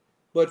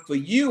 But for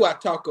you, I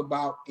talk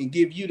about and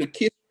give you the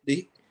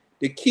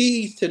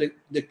keys to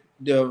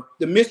the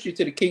mystery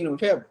to the kingdom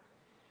of heaven.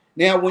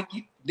 Now,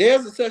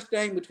 there's a such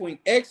thing between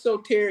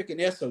exoteric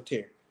and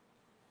esoteric.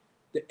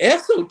 The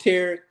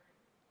esoteric,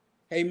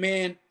 hey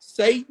man,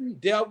 Satan,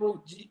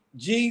 devil,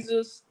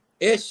 Jesus,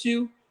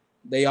 Esu,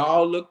 they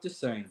all look the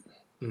same.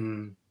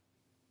 Mm.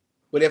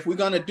 But if we're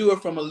going to do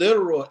it from a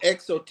literal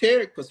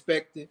exoteric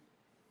perspective,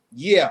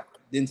 yeah,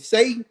 then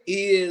Satan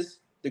is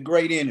the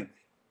great enemy.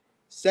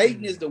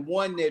 Satan is the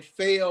one that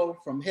fell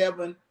from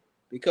heaven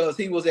because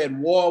he was at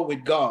war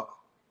with God.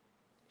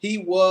 He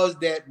was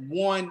that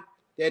one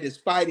that is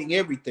fighting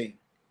everything.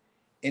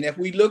 And if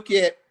we look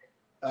at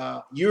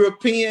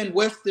European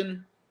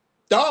Western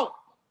thought,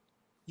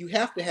 you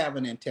have to have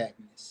an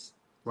antagonist.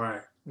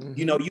 Right. Mm-hmm.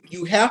 You know,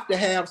 you have to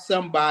have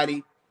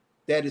somebody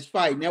that is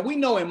fighting. Now, we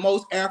know in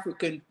most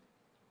African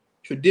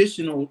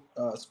traditional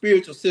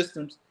spiritual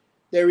systems,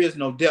 there is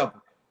no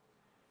devil.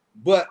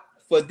 But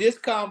for this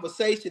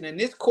conversation and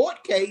this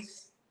court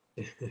case,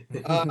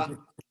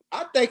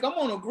 I think I'm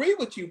going to agree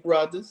with you,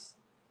 brothers.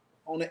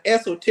 On an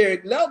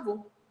esoteric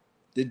level,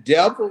 the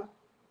devil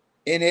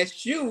and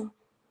Esu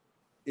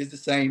is the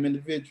same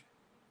individual.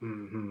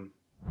 Mm-hmm.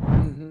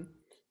 Mm-hmm.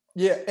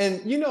 Yeah,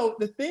 and you know,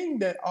 the thing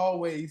that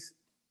always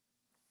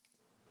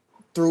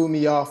threw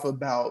me off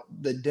about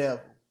the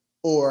devil,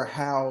 or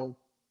how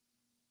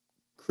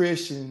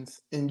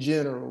Christians in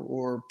general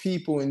or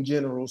people in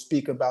general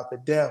speak about the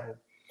devil,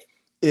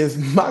 is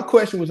my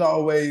question was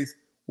always,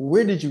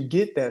 where did you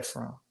get that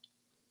from?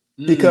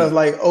 Because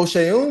like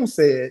Oseun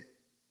said,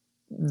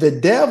 the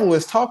devil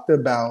is talked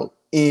about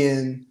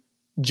in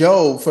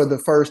Job for the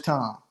first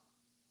time,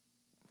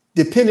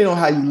 depending on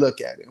how you look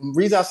at it. And the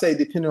reason I say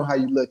depending on how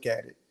you look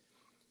at it,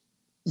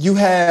 you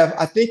have,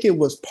 I think it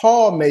was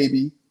Paul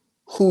maybe,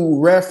 who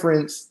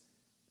referenced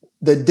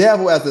the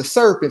devil as a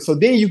serpent. So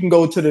then you can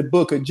go to the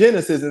book of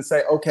Genesis and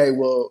say, okay,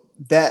 well,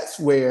 that's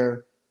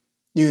where,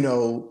 you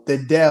know, the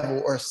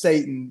devil or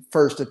Satan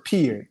first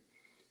appeared.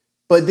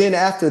 But then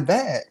after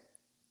that,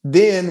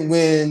 then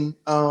when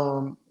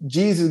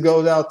Jesus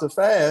goes out to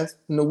fast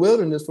in the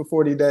wilderness for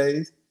 40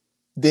 days,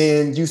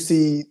 then you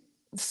see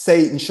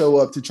Satan show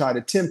up to try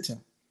to tempt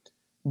him.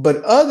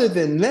 But other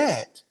than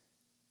that,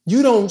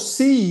 you don't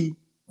see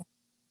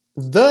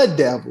the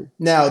devil.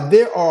 Now,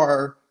 there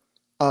are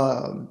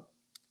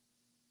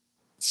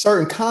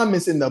certain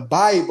comments in the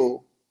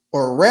Bible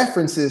or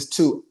references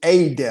to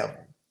a devil.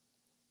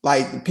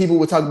 Like people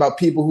would talk about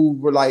people who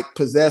were like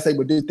possessed, they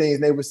would do things,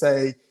 and they would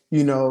say,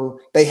 you know,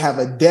 they have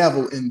a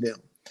devil in them.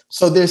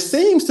 So there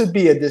seems to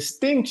be a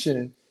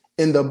distinction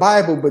in the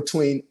Bible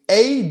between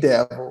a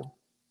devil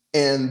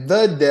and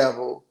the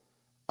devil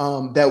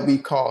that we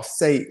call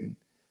Satan.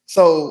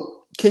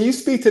 So can you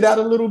speak to that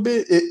a little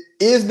bit?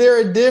 Is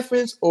there a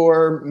difference,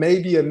 or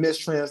maybe a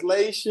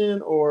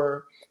mistranslation,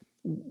 or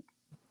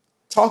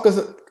talk us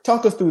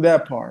through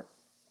that part?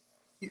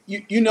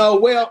 You know,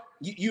 well,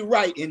 you're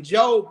right. And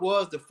Job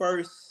was the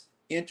first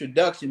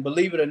introduction.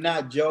 Believe it or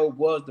not, Job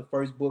was the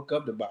first book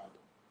of the Bible.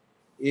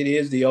 It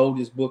is the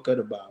oldest book of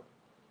the Bible.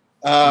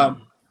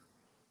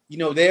 You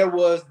know, there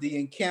was the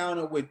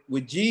encounter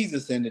with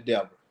Jesus and the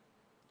devil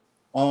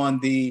on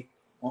the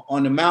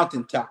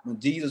mountaintop when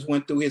Jesus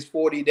went through his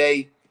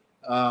 40-day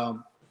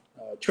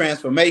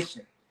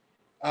transformation.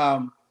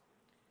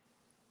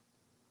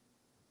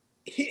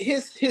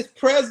 His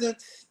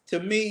presence to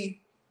me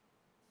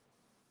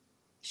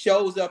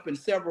shows up in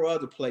several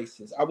other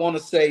places. I want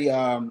to say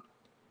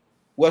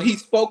what he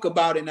spoke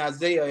about in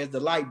Isaiah as the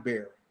light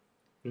bearer.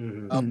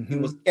 He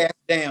was cast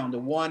down, the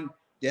one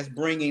that's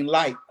bringing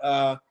light.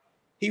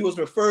 He was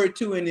referred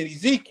to in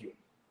Ezekiel.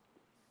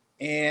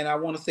 And I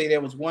want to say there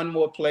was one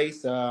more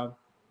place that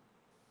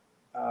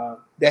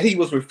he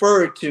was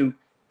referred to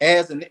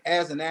as an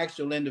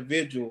actual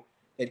individual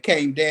that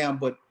came down.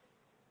 But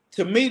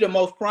to me, the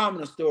most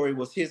prominent story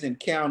was his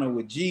encounter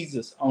with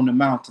Jesus on the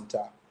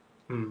mountaintop.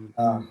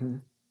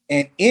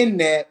 And in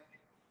that,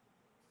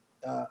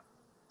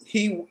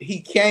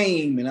 he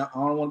came, and I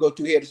don't want to go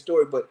through here the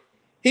story, but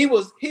he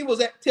was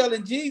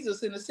telling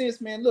Jesus in a sense,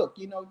 man, look,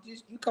 you know,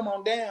 you come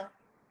on down,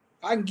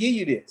 I can give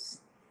you this.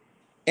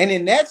 And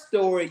in that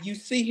story, you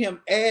see him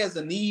as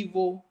an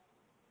evil,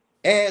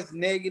 as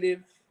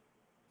negative,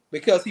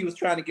 because he was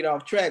trying to get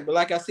off track. But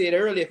like I said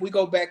earlier, if we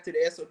go back to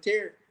the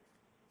esoteric,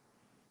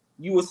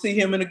 you will see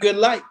him in a good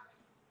light.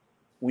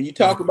 When you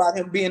talk about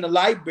him being a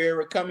light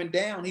bearer coming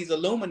down, he's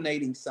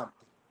illuminating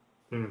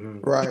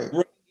something. Right.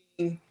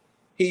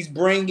 He's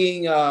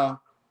bringing a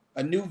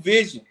new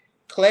vision,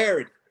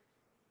 clarity,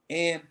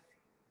 and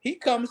he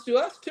comes to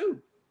us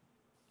too.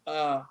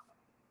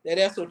 That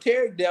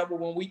esoteric devil,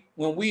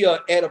 when we are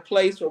at a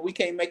place where we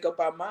can't make up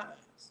our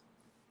minds,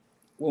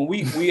 when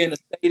we in a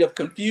state of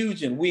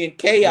confusion, we in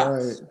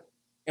chaos. Right.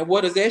 And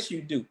what does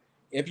Esu do?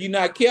 If you're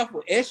not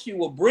careful, Esu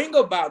will bring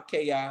about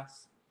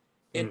chaos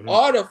in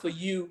order for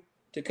you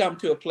to come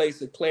to a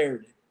place of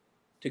clarity,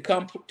 to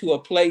come to a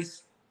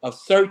place of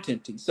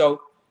certainty.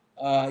 So,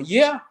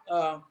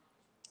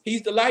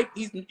 he's the light.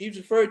 He's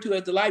referred to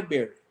as the light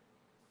bearer.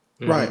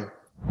 Right.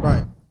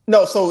 Right.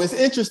 No, so it's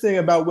interesting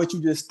about what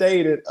you just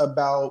stated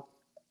about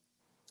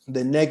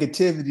the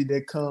negativity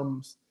that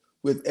comes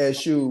with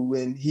Esu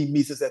when he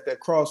meets us at that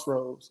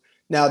crossroads.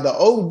 Now, the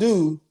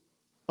Odu,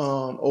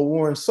 or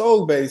Warren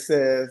Solbay,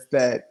 says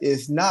that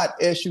it's not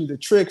Esu the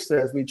trickster,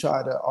 as we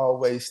try to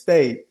always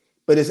state,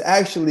 but it's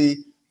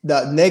actually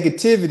the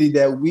negativity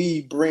that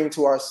we bring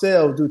to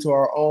ourselves due to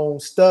our own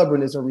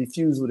stubbornness and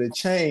refusal to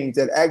change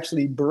that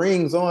actually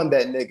brings on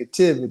that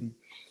negativity.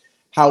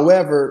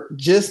 However,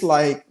 just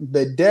like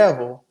the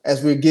devil,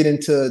 as we get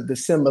into the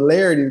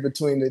similarities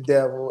between the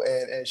devil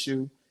and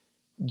Esu,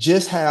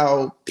 just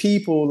how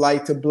people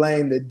like to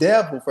blame the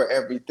devil for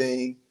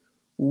everything,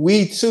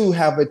 we too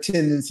have a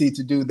tendency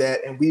to do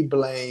that, and we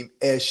blame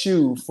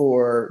Esu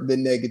for the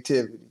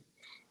negativity.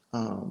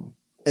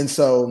 And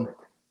so,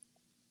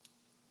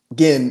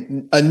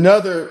 again,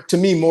 another, to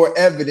me, more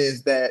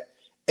evidence that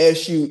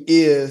Esu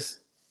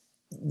is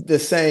the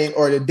same,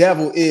 or the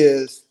devil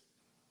is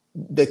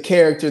the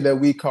character that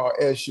we call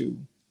Esu.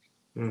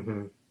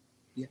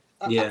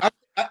 Yeah.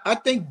 I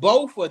think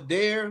both are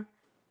there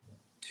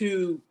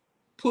to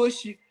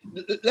push you.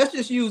 Let's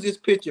just use this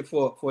picture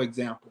for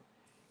example.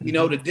 You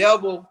know, the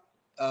devil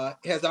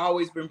has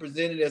always been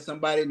presented as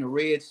somebody in a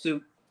red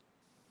suit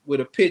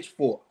with a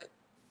pitchfork.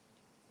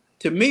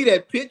 To me,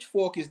 that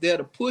pitchfork is there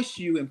to push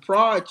you and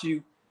prod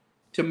you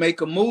to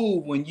make a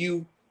move when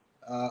you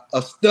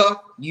are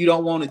stuck. You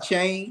don't want to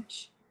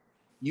change.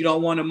 You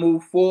don't want to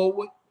move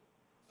forward.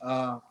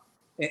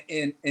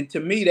 And to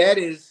me, that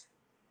is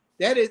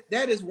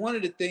one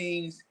of the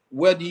things.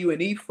 Whether you in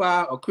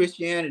E5 or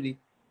Christianity,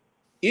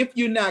 if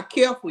you're not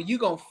careful, you're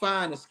gonna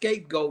find a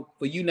scapegoat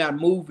for you not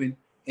moving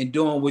and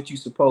doing what you're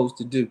supposed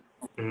to do.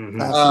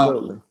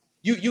 Absolutely.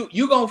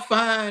 You gonna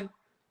find.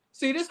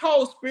 See, this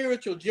whole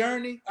spiritual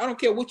journey, I don't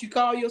care what you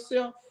call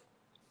yourself,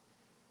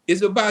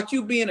 is about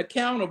you being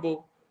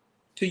accountable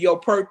to your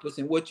purpose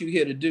and what you're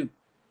here to do.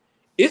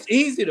 It's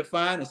easy to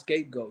find a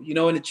scapegoat. You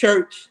know, in the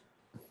church,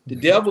 the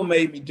devil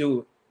made me do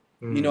it.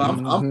 You know,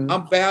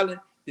 I'm battling.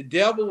 The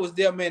devil was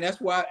there, man.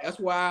 That's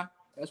why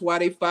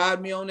they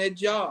fired me on that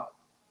job.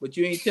 But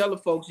you ain't telling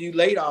folks you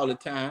late all the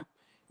time.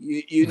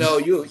 You know,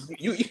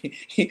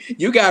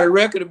 you got a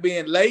record of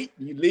being late.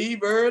 You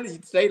leave early. You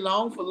stay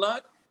long for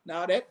lunch.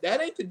 No,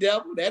 that ain't the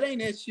devil. That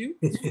ain't you.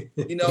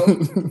 You know,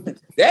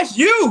 that's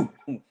you.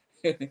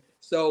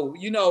 So,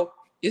 you know,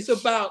 it's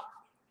about,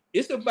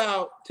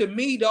 to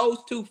me, those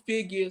two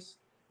figures,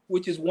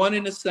 which is one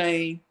and the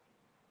same.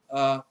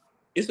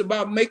 It's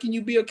about making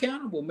you be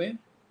accountable, man.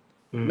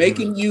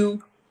 Making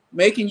you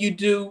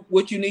do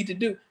what you need to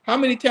do. How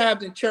many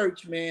times in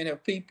church, man,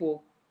 have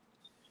people,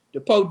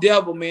 the poor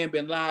devil, man,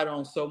 been lied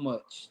on so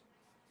much?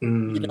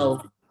 You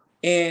know,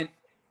 and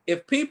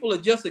if people are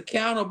just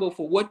accountable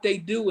for what they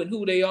do and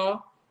who they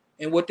are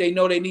and what they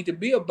know they need to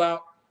be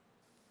about,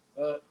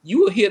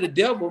 you will hear the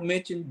devil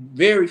mentioned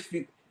very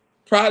few.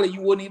 Probably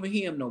you wouldn't even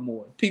hear him no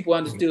more. People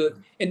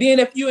understood. And then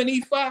if you're an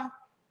E5,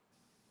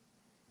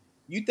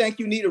 you think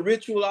you need a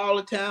ritual all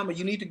the time, or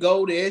you need to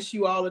go to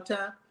Esu all the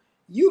time,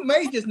 you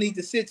may just need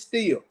to sit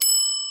still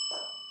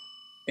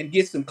and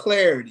get some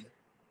clarity.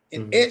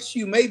 And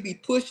Esu may be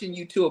pushing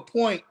you to a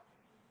point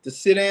to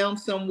sit down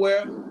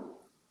somewhere,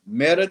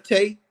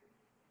 meditate,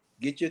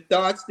 get your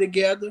thoughts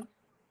together,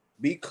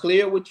 be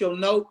clear with your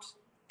notes,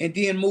 and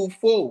then move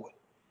forward.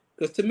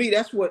 Because to me,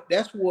 that's what,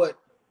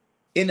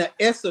 in an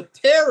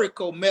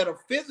esoterical,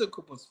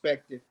 metaphysical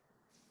perspective,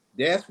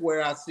 that's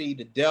where I see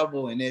the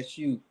devil and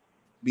Esu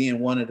being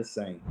one of the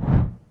same.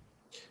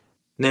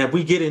 Now, if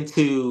we get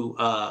into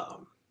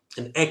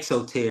an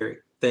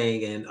exoteric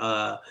thing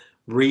and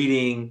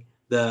reading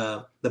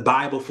the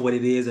Bible for what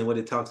it is and what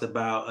it talks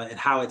about, and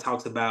how it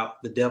talks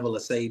about the devil or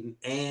Satan,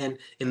 and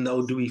in the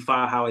Odu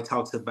 5 how it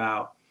talks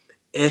about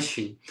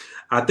Esu,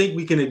 I think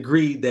we can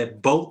agree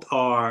that both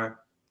are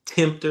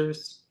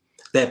tempters,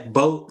 that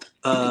both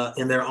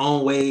in their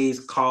own ways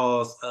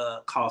cause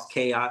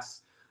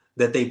chaos,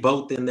 that they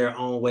both in their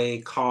own way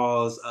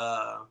cause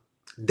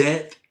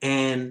death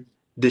and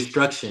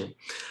destruction.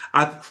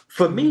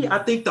 For me, I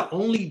think the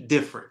only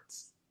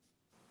difference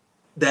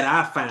that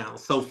I found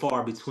so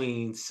far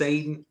between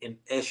Satan and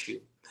Esu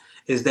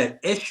is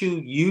that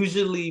Esu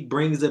usually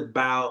brings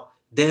about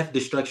death,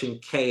 destruction,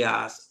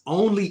 chaos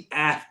only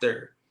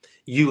after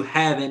you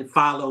haven't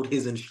followed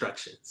his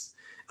instructions.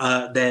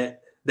 That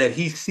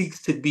he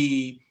seeks to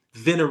be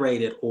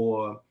venerated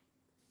or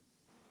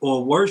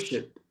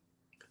worshipped.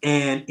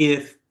 And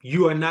if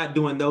you are not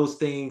doing those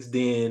things,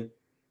 then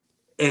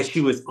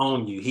Esu is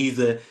on you.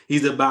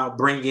 He's about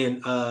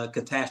bringing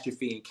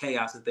catastrophe and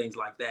chaos and things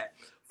like that.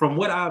 From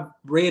what I've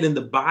read in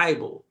the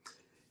Bible,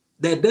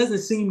 that doesn't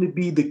seem to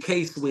be the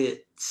case with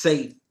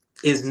Satan.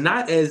 It's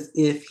not as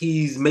if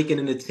he's making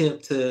an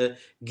attempt to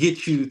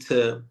get you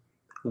to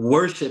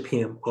worship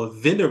him or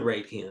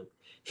venerate him.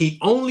 He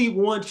only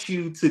wants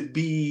you to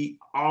be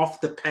off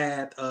the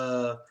path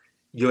of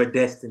your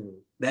destiny.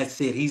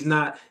 That's it. He's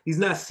not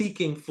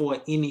seeking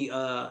for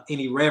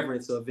any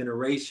reverence or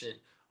veneration,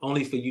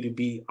 only for you to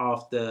be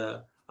off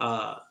the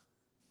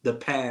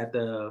path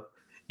of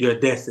your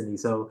destiny.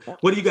 So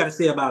what do you got to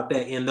say about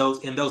that in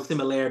those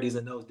similarities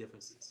and those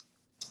differences?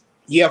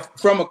 Yeah,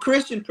 from a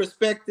Christian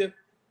perspective,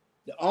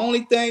 the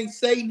only thing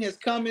Satan has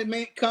come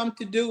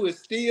to do is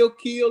steal,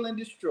 kill, and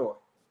destroy.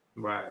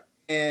 Right.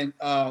 And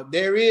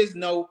there is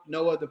no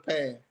other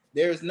path.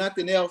 There is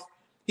nothing else.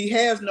 He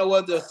has no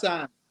other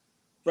assignment.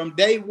 From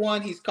day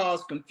one, he's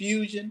caused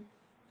confusion.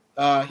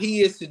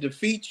 He is to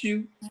defeat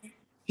you.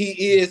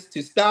 He is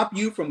to stop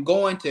you from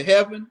going to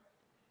heaven.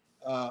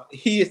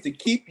 He is to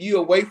keep you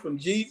away from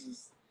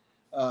Jesus.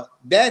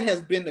 That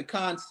has been the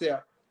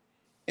concept.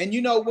 And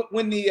you know,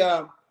 when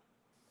the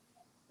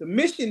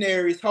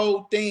missionaries'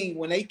 whole thing,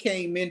 when they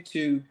came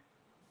into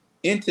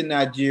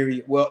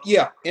Nigeria,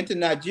 into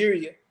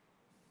Nigeria,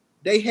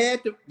 they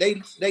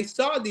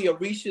saw the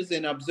Orishas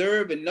and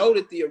observed and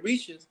noted the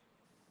Orishas,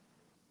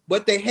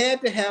 but they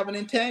had to have an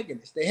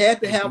antagonist. They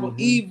had to have an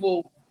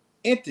evil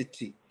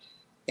entity.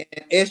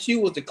 And Esu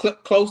was the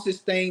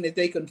closest thing that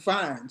they could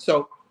find.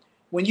 So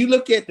when you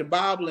look at the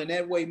Bible in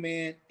that way,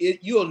 man,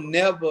 you're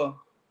gonna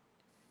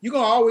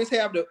always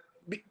have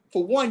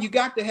for one, you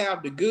got to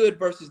have the good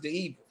versus the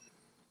evil.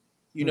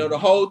 You know, the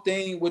whole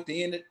thing with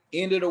the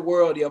end of the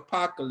world, the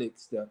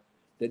apocalypse,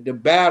 the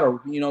battle,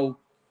 you know,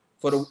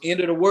 for the end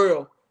of the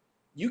world,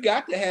 you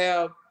got to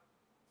have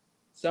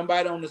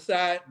somebody on the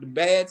side, the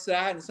bad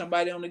side, and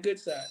somebody on the good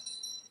side.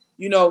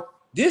 You know,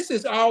 this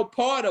is all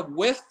part of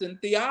Western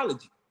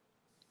theology.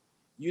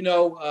 You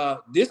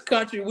know, this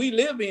country we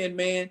live in,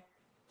 man,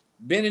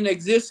 been in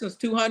existence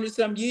 200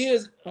 some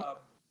years,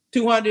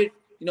 200,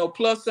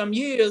 plus some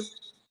years,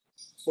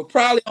 but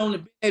probably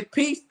only at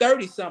peace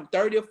 30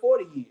 or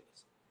 40 years.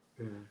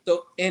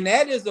 So, and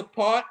that is a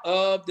part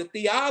of the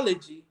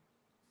theology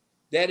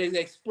that is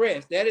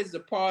expressed. That is a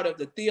part of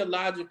the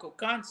theological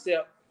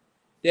concept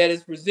that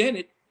is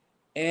presented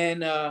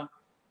and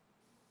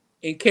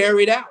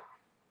carried out.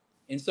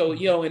 And so,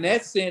 in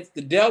that sense,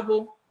 the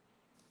devil,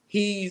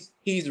 he's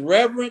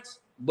reverenced,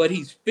 but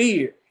he's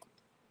feared.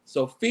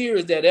 So fear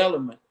is that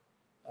element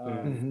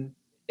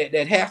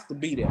that has to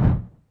be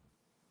there.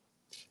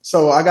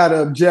 So I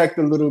gotta object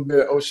a little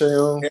bit,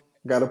 Oseun.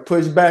 Gotta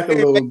push back a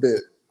little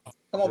bit.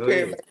 Come on,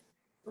 Perry.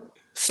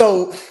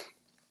 So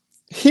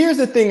here's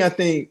the thing I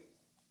think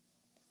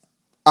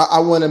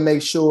I want to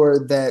make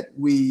sure that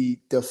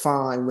we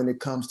define when it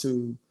comes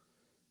to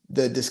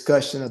the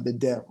discussion of the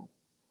devil.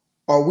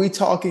 Are we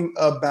talking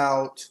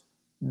about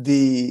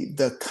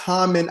the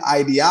common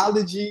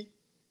ideology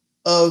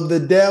of the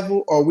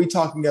devil, or are we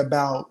talking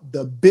about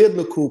the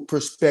biblical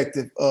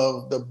perspective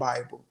of the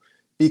Bible?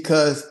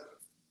 Because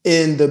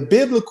in the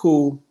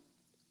biblical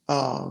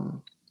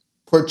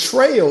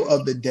portrayal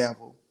of the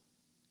devil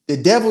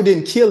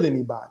didn't kill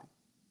anybody.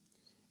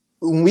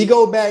 When we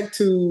go back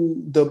to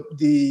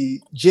the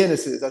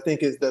Genesis, I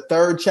think it's the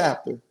 3rd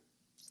chapter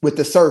with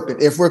the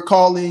serpent. If we're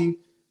calling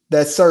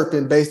that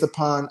serpent based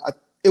upon,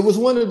 it was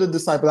one of the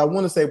disciples, I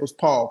want to say it was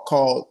Paul,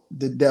 called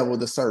the devil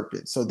the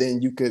serpent. So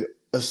then you could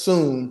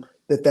assume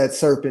that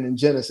serpent in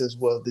Genesis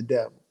was the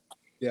devil.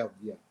 Yeah.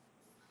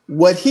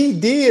 What he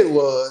did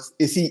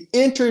is he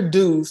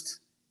introduced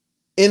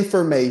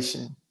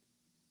information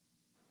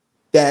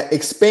that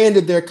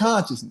expanded their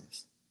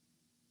consciousness.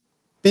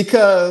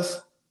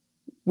 Because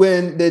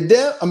when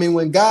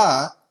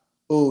God,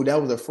 that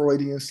was a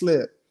Freudian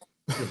slip.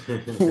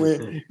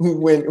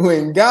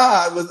 when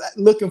God was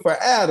looking for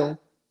Adam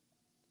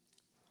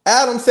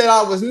said,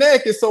 I was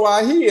naked, so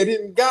I hid.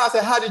 And God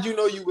said, how did you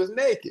know you was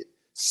naked?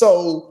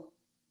 So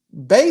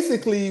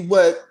basically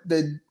what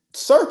the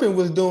serpent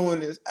was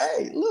doing is,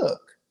 hey,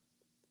 look,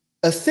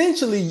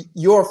 essentially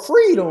your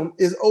freedom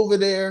is over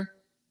there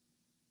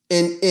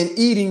in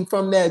eating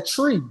from that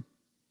tree,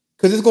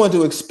 because it's going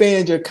to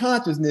expand your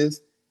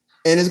consciousness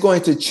and it's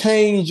going to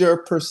change your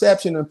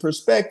perception and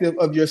perspective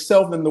of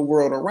yourself and the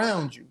world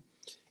around you.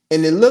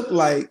 And it looked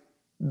like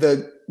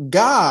the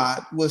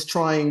God was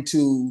trying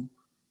to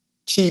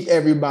keep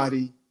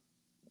everybody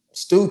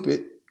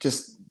stupid,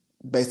 just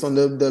based on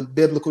the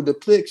biblical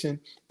depiction,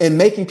 and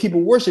making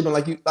people worship him.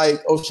 Like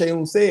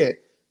Oseun said,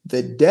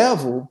 the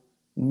devil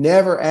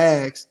never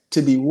asks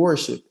to be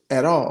worshipped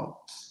at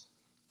all.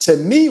 To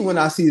me, when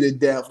I see the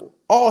devil,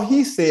 all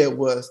he said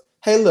was,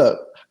 hey, look,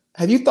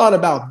 have you thought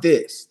about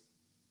this?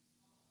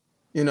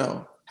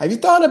 Have you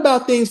thought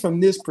about things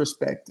from this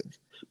perspective?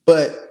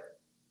 But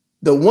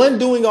the one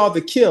doing all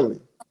the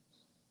killing,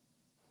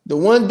 the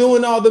one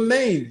doing all the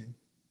maiming,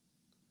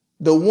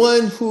 the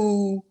one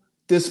who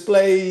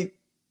displayed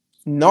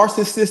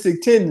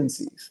narcissistic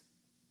tendencies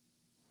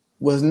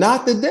was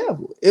not the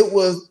devil. It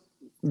was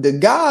the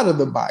God of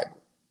the Bible.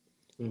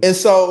 And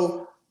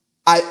so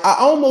I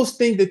almost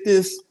think that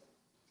this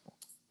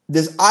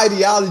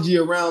ideology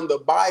around the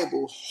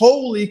Bible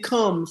wholly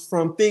comes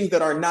from things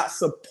that are not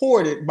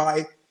supported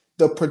by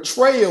the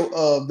portrayal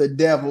of the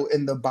devil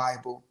in the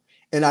Bible.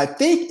 And I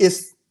think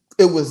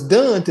it was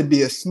done to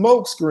be a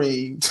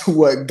smokescreen to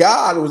what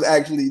God was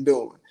actually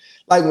doing.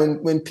 Like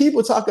when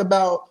people talk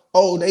about,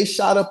 oh, they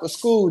shot up a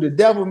school, the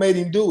devil made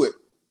him do it.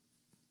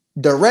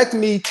 Direct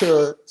me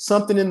to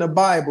something in the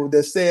Bible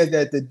that says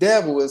that the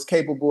devil is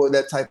capable of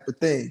that type of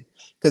thing.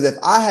 Because if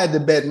I had to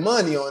bet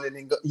money on it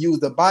and use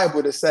the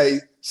Bible to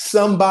say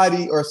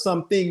somebody or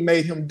something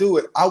made him do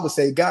it, I would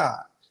say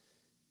God.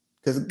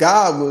 Because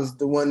God was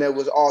the one that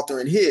was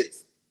authoring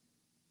his.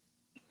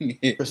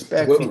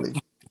 Respectfully.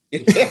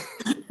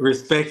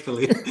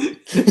 Respectfully.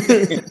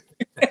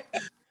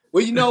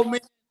 Well, you know, man,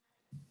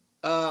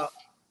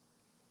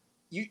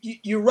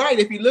 you're right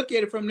if you look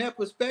at it from that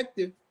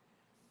perspective.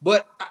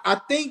 But I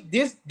think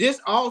this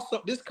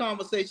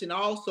conversation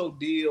also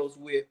deals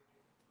with,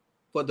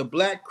 for the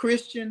Black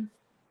Christian,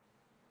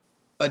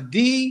 a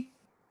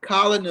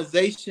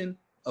decolonization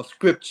of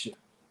Scripture,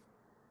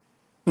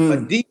 a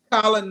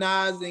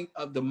decolonizing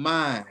of the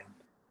mind.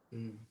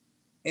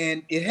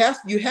 And you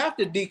have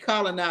to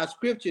decolonize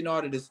Scripture in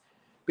order to,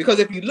 because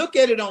if you look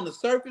at it on the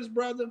surface,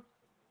 brother,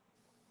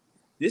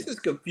 this is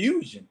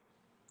confusion.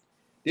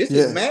 This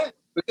is mad,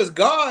 because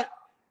God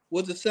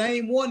was the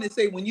same one that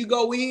say, when you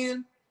go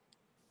in,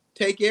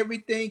 take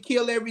everything,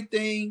 kill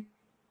everything,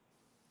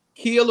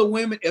 kill the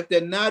women. If they're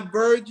not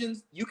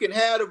virgins, you can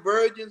have the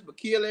virgins, but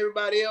kill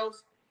everybody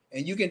else,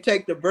 and you can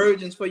take the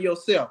virgins for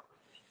yourself.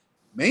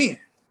 Man.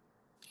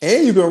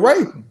 And you can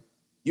rape them.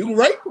 You can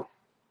rape them.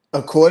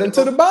 According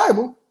to the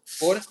Bible.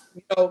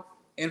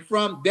 And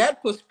from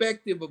that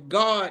perspective of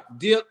God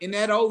dealt in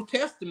that Old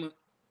Testament,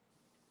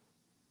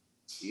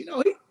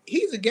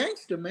 he's a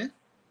gangster, man.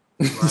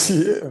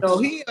 Right.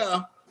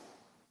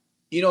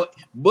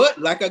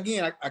 But like,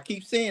 again, I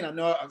keep saying, I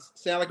know I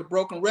sound like a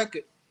broken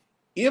record.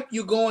 If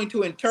you're going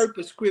to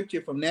interpret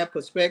Scripture from that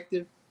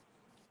perspective,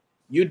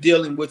 you're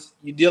dealing with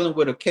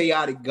a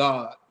chaotic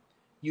God.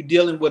 You're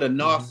dealing with a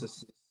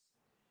narcissist.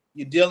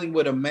 You're dealing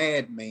with a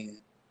madman.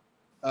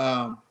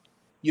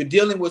 You're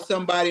dealing with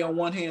somebody on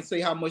one hand say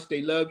how much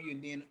they love you,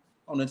 and then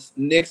on the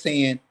next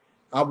hand,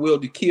 I will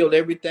to kill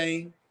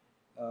everything.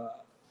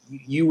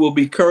 You will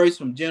be cursed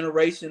from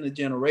generation to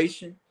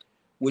generation,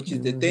 which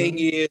is the thing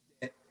is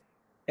that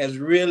has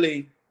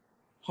really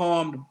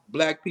harmed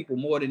Black people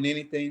more than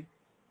anything,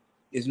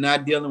 is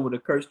not dealing with a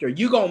curse.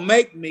 You're going to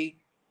make me,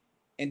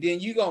 and then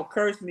you're going to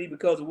curse me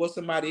because of what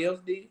somebody else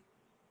did.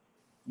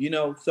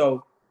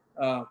 So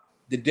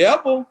the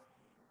devil,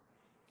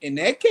 in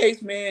that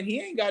case, man,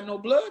 he ain't got no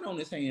blood on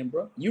his hand,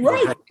 bro. You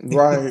right.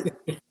 Right.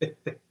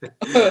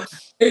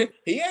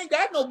 He ain't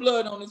got no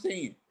blood on his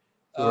hand.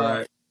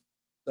 Right.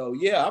 So,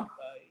 yeah,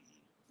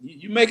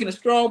 you're making a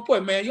strong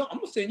point, man. I'm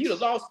going to send you to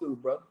law school,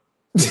 bro.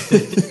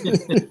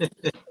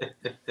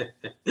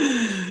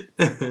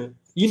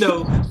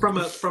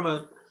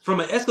 From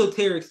an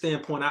esoteric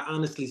standpoint, I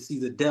honestly see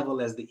the devil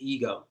as the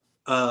ego.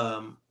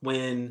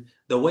 When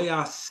the way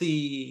I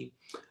see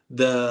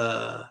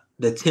the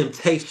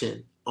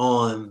temptation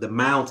on the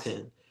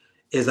mountain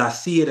is, I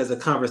see it as a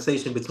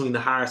conversation between the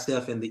higher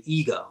self and the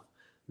ego.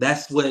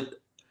 That's what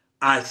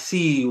I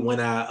see when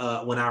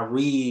I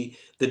read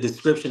the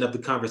description of the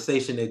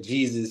conversation that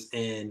Jesus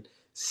and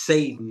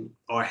Satan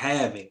are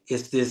having.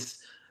 It's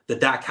the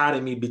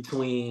dichotomy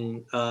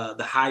between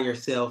the higher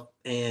self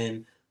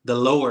and the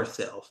lower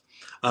self.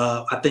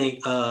 I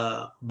think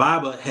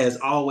Baba has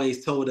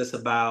always told us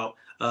about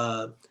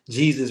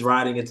Jesus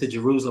riding into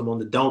Jerusalem on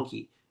the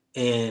donkey,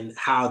 and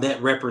how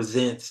that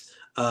represents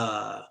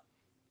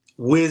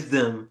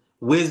wisdom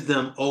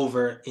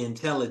over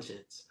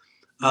intelligence.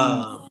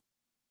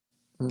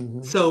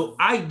 So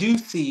I do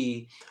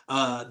see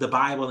the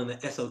Bible in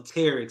the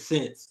esoteric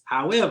sense.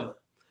 However,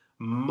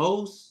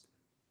 most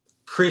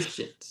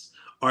Christians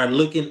are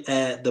looking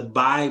at the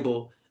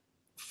Bible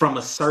from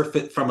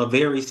a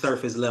very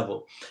surface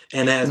level.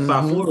 And as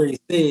Fafore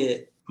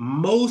said,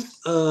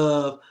 most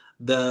of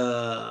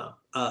the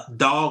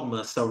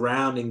dogma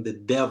surrounding the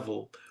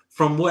devil,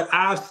 from what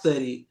I've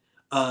studied,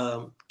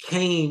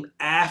 came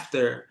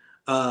after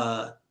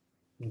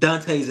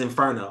Dante's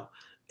Inferno.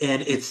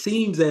 And it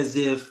seems as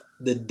if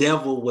the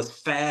devil was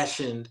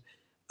fashioned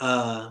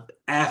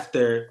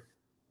after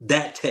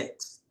that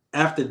text.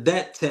 After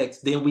that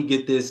text, then we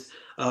get this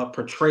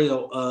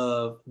portrayal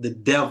of the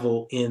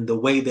devil in the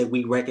way that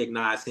we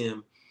recognize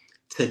him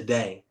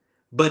today.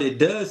 But it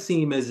does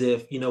seem as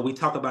if, we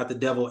talk about the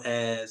devil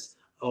as,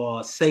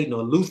 or Satan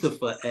or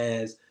Lucifer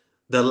as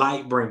the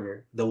light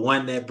bringer, the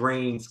one that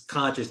brings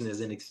consciousness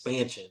and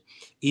expansion.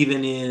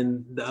 Even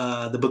in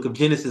the book of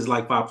Genesis,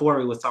 like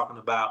Fafore was talking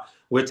about,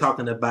 we're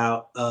talking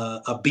about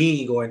a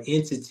being or an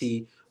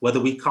entity whether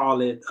we call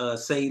it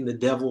Satan, the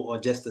devil, or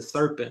just the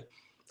serpent,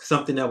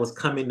 something that was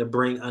coming to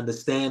bring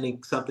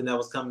understanding, something that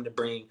was coming to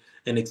bring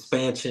an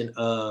expansion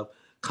of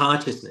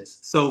consciousness.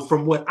 So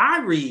from what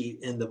I read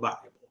in the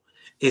Bible,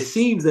 it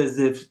seems as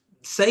if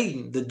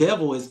Satan, the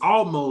devil, is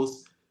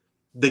almost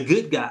the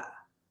good guy.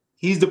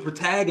 He's the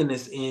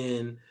protagonist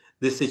in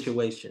this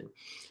situation.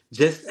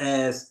 Just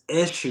as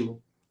Eshu,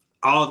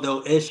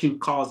 although Eshu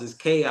causes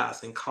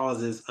chaos and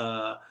causes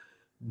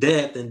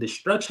death and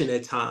destruction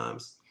at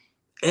times,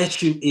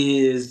 Eshu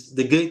is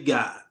the good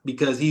guy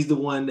because he's the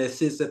one that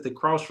sits at the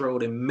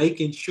crossroad and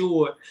making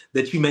sure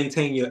that you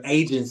maintain your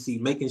agency,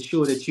 making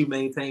sure that you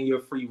maintain your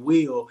free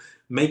will,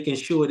 making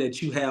sure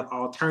that you have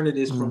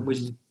alternatives from which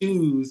to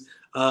choose,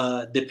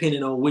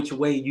 depending on which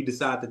way you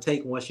decide to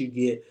take once you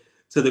get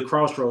to the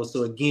crossroads.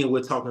 So again,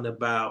 we're talking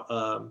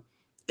about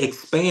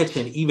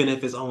expansion, even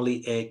if it's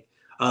only a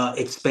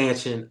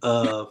expansion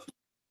of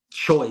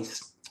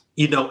choice.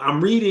 You know,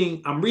 I'm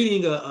reading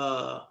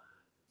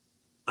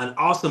an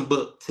awesome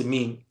book to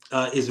me.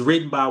 Is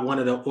written by one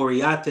of the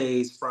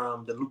Oriates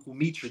from the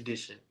Lukumi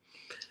tradition.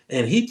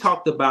 And he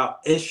talked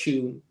about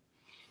Eshu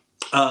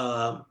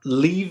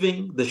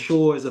leaving the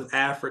shores of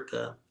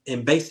Africa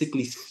and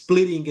basically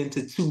splitting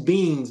into two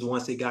beings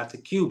once it got to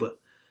Cuba.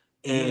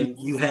 And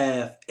you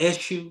have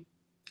Eshu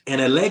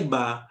and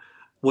Elegba,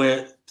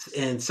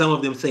 and some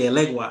of them say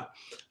Elegwa.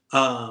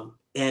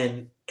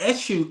 And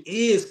Eshu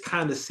is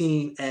kind of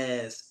seen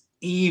as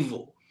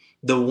evil,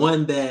 the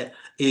one that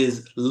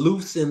is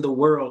loose in the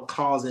world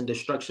causing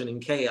destruction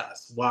and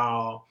chaos,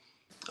 while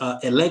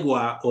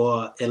Elegwa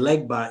or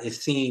Elegba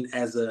is seen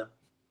as a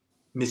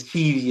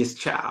mischievous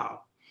child.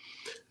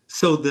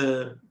 So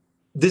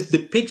this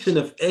depiction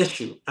of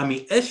Eshu, I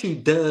mean,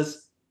 Eshu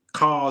does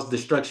cause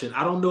destruction.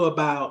 I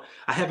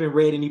haven't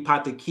read any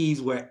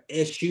Keys where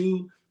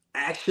Eshu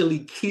actually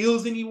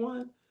kills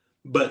anyone,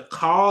 but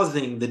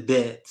causing the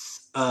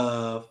deaths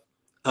of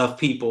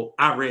people.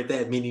 I read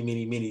that many,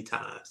 many, many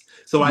times.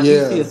 So I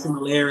do see a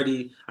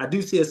similarity. I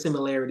do see a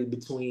similarity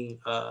between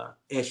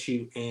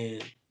Eshu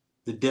and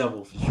the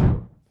devil for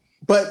sure.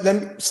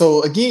 But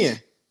so again,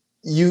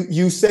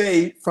 you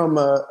say from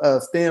a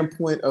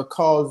standpoint of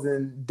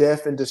causing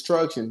death and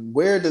destruction.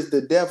 Where does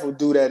the devil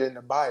do that in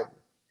the Bible?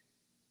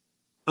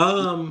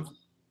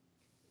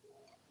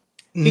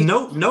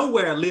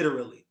 Nowhere,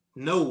 literally.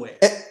 Nowhere.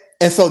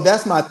 And so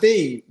that's my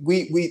thing.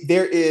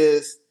 There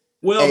is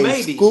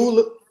maybe school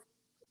of,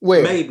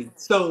 where? Maybe.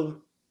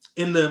 So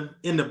in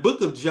the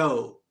book of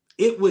Job,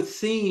 it would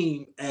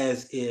seem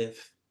as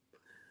if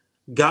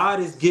God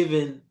is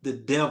giving the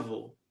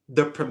devil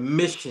the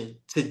permission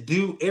to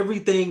do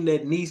everything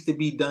that needs to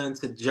be done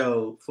to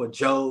Job for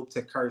Job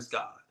to curse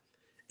God.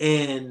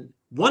 And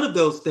one of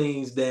those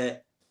things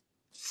that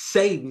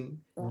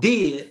Satan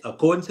did,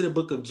 according to the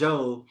book of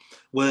Job,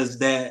 was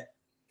that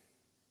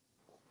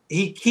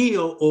he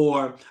killed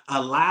or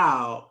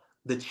allowed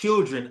the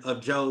children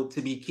of Job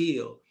to be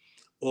killed,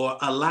 or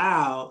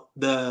allowed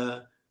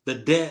the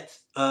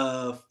death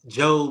of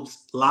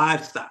Job's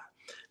livestock.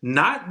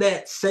 Not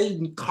that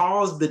Satan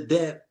caused the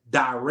death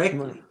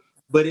directly,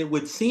 but it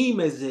would seem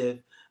as if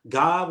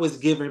God was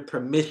giving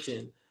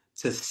permission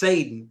to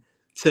Satan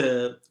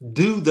to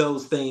do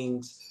those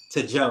things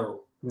to Job.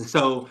 And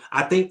so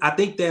I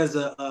think there's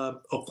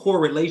a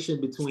correlation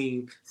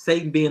between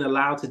Satan being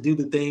allowed to do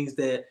the things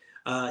that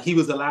he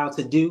was allowed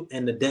to do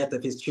and the death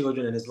of his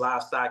children and his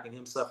livestock and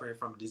him suffering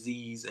from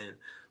disease and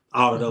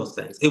all of those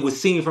things. It was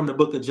seen from the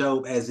book of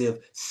Job as if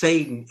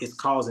Satan is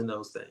causing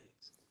those things.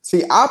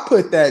 See, I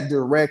put that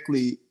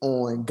directly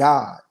on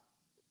God,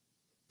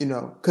 you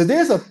know, because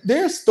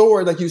there's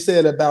story, like you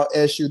said, about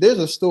Eshu. There's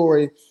a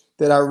story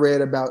that I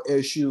read about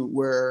Eshu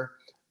where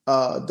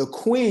the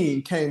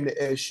queen came to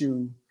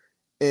Eshu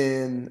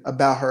and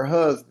about her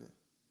husband.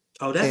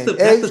 Oh, that's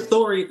the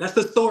story. That's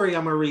the story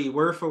I'm gonna read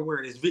word for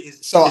word.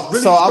 So I'm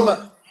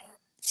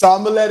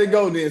gonna let it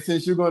go then,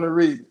 since you're gonna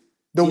read it.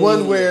 The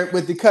one where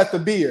with the cut the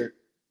beard.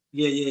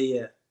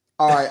 Yeah.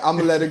 All right, I'm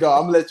gonna let it go.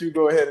 I'm gonna let you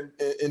go ahead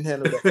and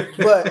handle that.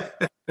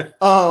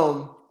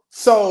 But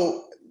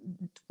so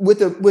with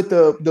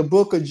the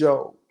book of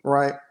Job,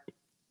 right?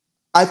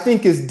 I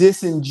think it's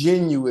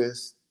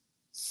disingenuous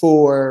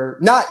for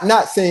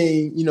not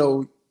saying, you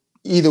know,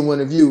 either one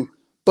of you,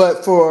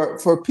 but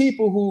for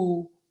people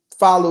who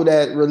follow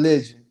that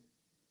religion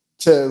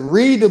to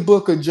read the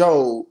book of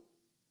Job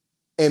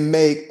and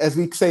make, as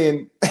we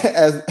saying,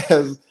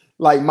 as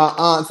like my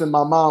aunts and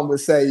my mom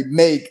would say,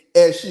 make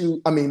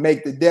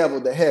the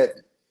devil the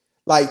heaven.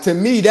 Like, to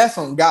me, that's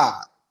on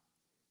God.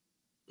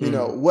 You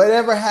know,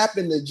 whatever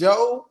happened to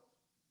Job,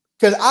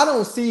 because I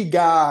don't see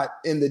God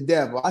and the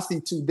devil. I see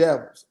two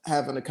devils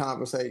having a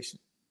conversation,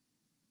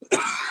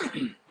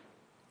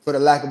 for the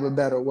lack of a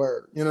better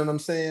word. You know what I'm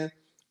saying?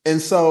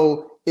 And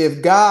so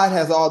if God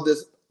has all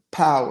this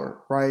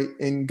power, right,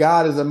 and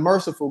God is a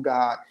merciful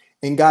God,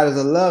 and God is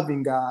a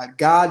loving God,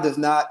 God does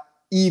not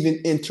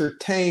even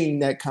entertain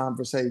that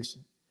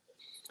conversation.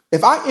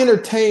 If I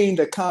entertained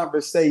a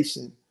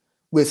conversation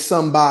with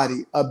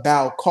somebody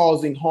about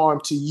causing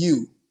harm to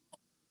you,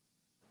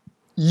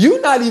 you're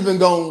not even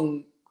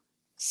going to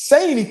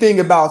say anything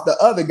about the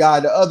other guy,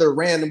 the other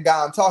random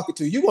guy I'm talking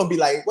to, you're gonna be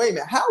like, wait a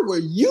minute, how were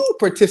you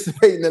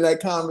participating in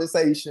that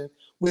conversation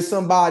with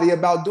somebody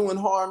about doing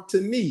harm to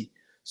me?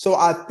 So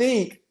I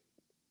think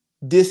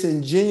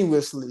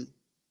disingenuously,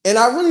 and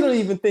I really don't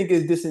even think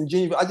it's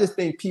disingenuous. I just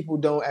think people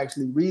don't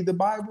actually read the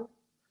Bible.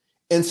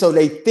 And so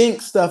they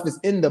think stuff is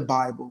in the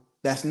Bible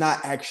that's not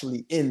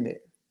actually in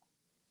there.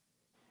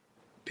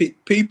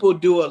 People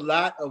do a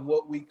lot of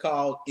what we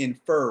call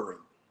inferring.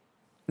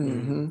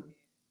 Mm-hmm.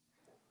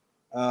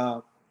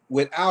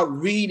 Without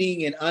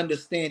reading and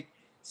understand.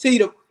 See,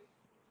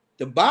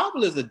 the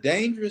Bible is a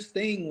dangerous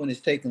thing when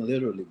it's taken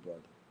literally, brother.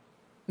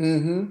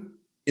 Mm-hmm.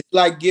 It's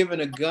like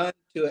giving a gun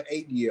to an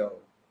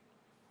 8-year-old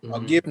or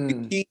giving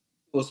the key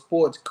to a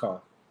sports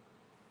car.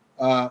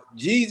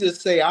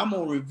 Jesus say, I'm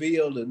going to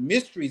reveal the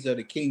mysteries of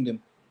the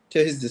kingdom to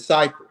his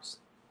disciples.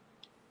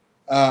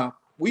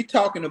 We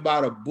talking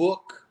about a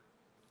book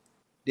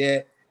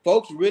that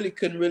folks really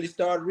couldn't really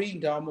start reading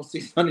to almost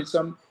 600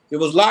 something. It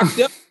was locked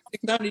up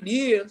 600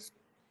 years.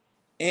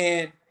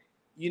 And,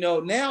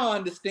 now I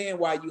understand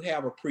why you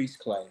have a priest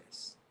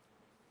class.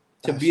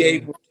 To be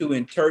able to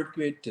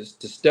interpret, to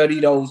study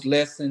those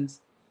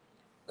lessons.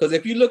 Because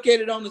if you look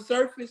at it on the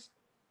surface,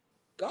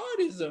 God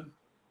is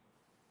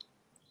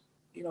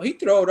he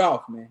throw it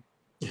off, man.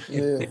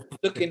 Yeah.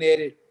 Looking at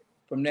it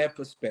from that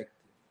perspective,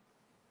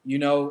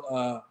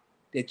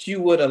 that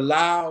you would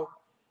allow.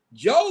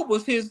 Job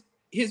was his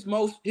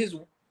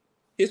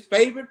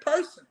favorite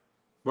person,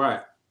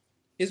 Right.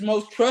 his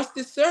most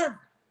trusted servant,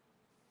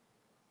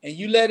 and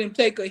you let him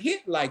take a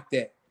hit like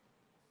that.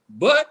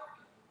 But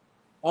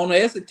on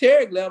an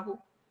esoteric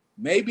level,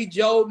 maybe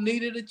Job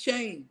needed a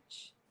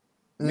change.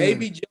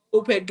 Maybe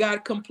Job had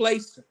got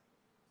complacent.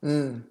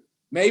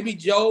 Maybe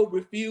Job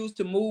refused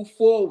to move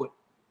forward,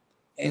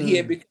 and he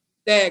had become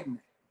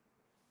stagnant.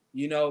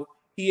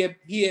 He had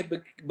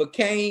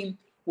became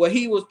where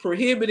he was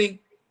prohibiting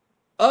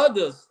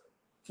others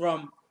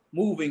from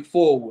moving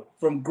forward,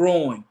 from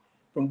growing,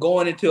 from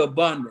going into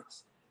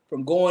abundance,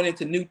 from going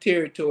into new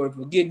territory,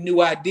 from getting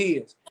new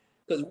ideas.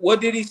 Because what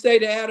did he say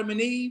to Adam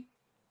and Eve?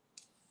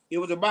 It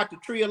was about the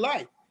tree of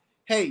life.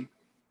 Hey,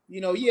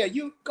 you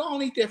go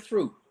on eat that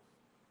fruit.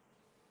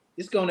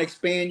 It's going to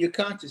expand your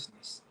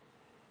consciousness.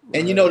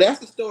 Right. And that's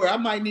the story.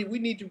 We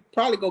need to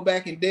probably go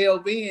back and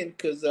delve in,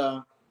 because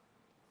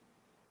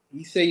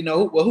he said,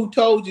 who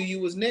told you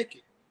was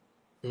naked?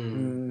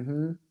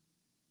 Mm-hmm.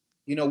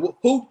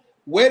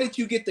 Where did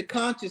you get the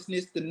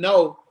consciousness to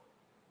know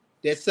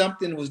that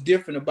something was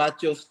different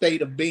about your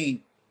state of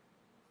being?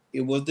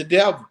 It was the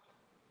devil.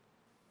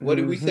 What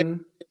did we say?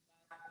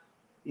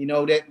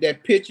 That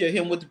picture of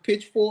him with the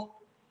pitchfork.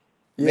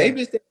 Yeah.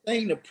 Maybe it's that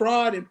thing to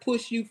prod and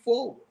push you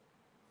forward.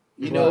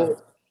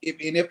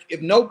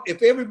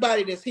 If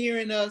everybody that's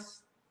hearing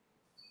us,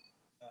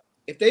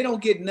 if they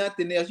don't get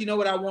nothing else,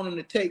 what I want them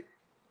to take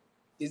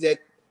is that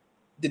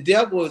the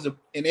devil is an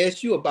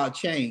issue about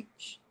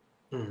change.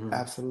 Mm-hmm.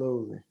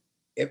 Absolutely.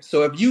 If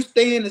you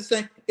stay in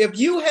if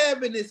you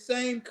having the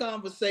same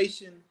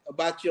conversation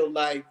about your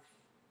life,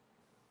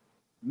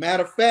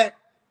 matter of fact,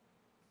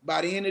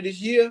 by the end of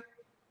this year,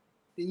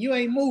 then you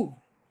ain't moving.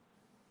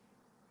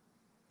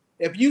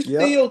 If you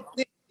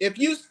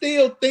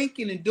still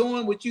thinking and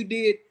doing what you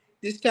did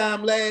this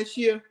time last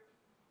year,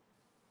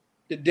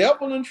 the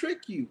devil done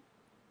trick you.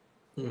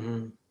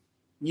 Mm-hmm.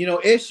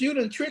 Esu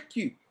done trick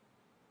you.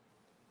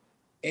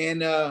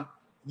 And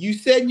you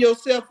setting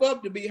yourself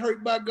up to be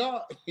hurt by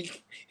God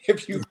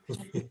if you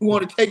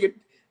want to take it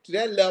to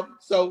that level.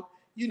 So,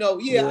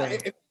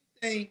 if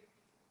anything,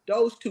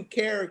 those two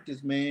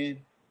characters, man,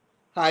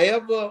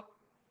 however,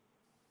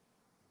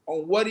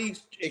 on what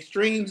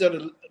extremes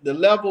of the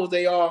levels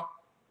they are,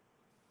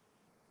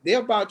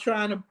 they're about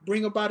trying to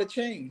bring about a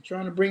change,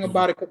 trying to bring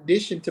about a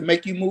condition to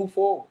make you move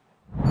forward.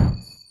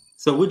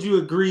 So would you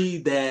agree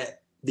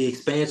that the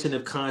expansion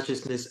of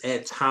consciousness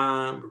at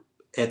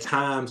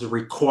times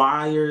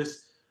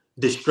requires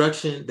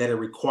destruction, that it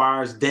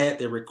requires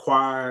death, it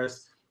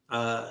requires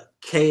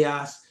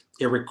chaos,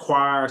 it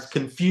requires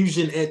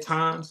confusion at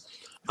times?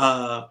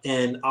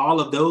 And all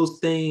of those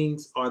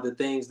things are the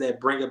things that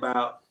bring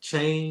about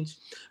change,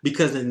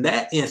 because in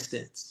that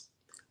instance,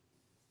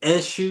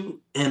 Esu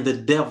and the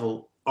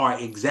devil are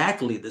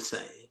exactly the same.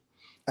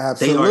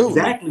 Absolutely. They are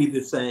exactly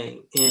the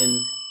same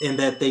in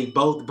that they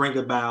both bring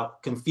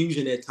about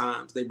confusion at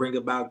times. They bring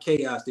about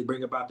chaos. They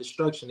bring about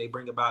destruction. They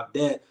bring about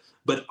death,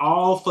 but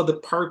all for the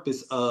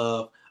purpose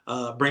of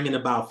bringing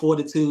about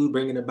fortitude,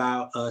 bringing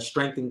about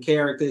strengthened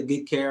character,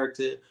 good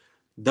character,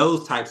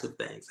 those types of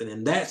things. And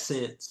in that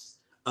sense,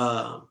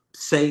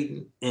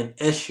 Satan and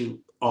Esu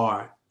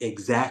are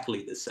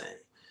exactly the same.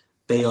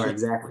 They are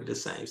exactly the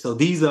same. So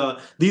these are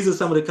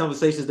some of the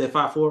conversations that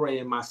Fafore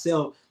and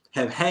myself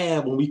have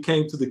had when we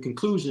came to the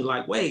conclusion,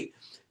 like, wait,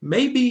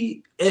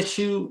 maybe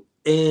Esu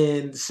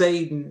and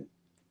Satan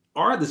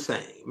are the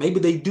same. Maybe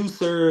they do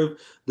serve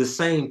the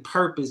same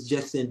purpose,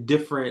 just in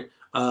different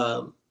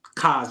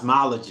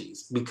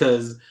cosmologies.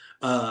 Because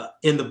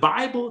in the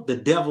Bible, the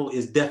devil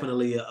is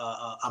definitely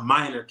a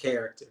minor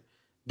character.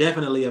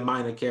 definitely a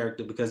minor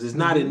character because it's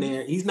not in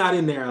there. He's not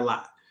in there a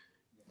lot.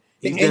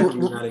 He's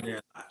definitely not in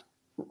there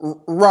a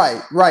lot.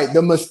 Right.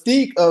 The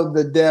mystique of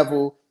the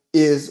devil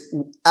is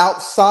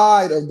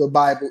outside of the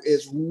Bible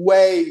is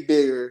way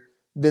bigger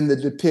than the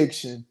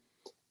depiction.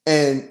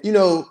 And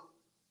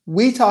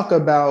we talk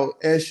about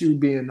Esu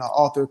being the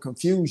author of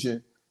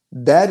confusion.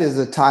 That is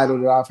a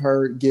title that I've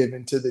heard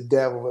given to the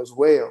devil as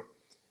well.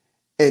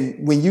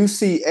 And when you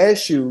see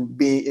Esu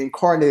being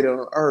incarnated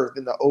on earth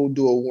in the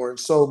Odu of Warren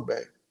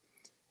Sobe,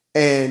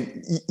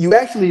 and you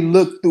actually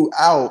look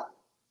throughout,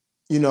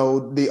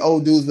 the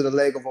Odus with the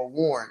leg of a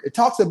Warren, it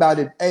talks about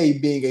it,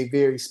 being a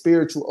very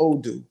spiritual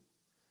Odu.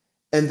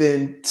 And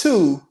then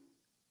two,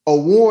 a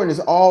Warren is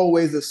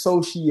always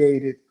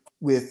associated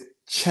with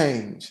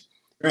change.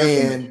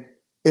 And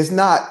it's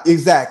not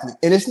exactly,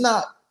 and it's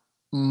not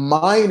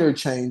minor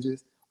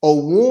changes. A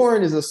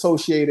Warren is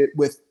associated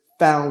with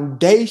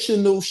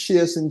foundational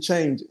shifts and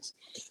changes.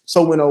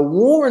 So when a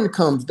Warren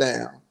comes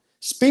down,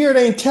 Spirit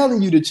ain't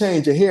telling you to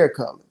change your hair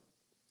color.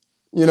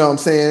 You know what I'm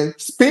saying?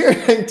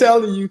 Spirit ain't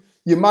telling you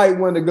might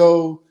want to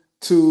go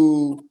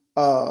to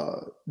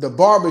the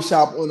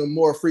barbershop on a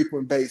more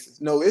frequent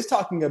basis. No, it's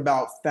talking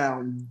about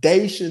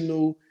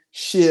foundational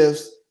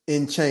shifts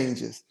and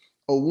changes.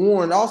 A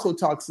Warren also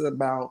talks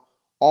about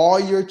all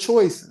your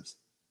choices,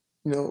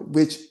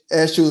 which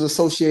Esu is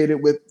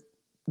associated with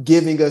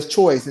giving us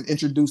choice and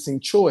introducing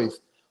choice.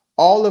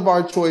 All of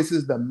our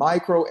choices, the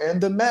micro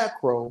and the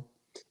macro,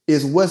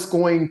 is what's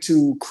going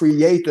to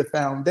create the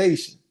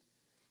foundation.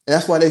 And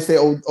that's why they say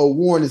a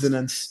Warren is an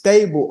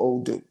unstable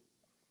Odu.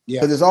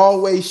 Because it's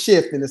always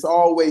shifting, it's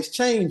always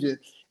changing.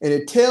 And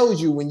it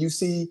tells you when you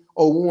see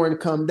a Warren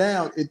come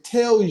down, it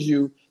tells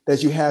you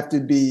that you have to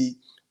be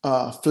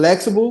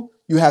flexible,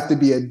 you have to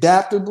be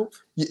adaptable,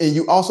 and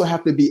you also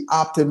have to be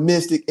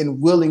optimistic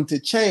and willing to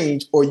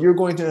change, or you're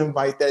going to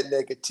invite that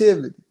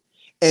negativity.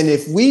 And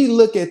if we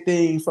look at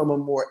things from a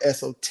more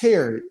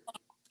esoteric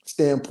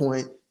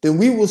standpoint, then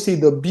we will see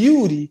the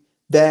beauty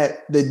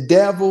that the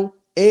devil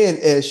and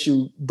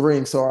Esu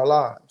brings to our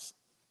lives.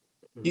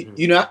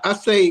 I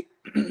say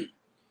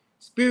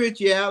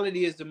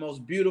spirituality is the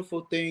most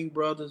beautiful thing,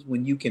 brothers,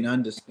 when you can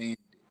understand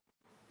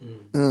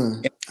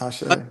it.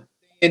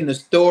 And the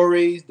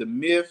stories, the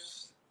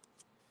myths,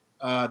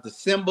 the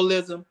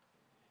symbolism.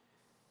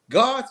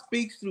 God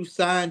speaks through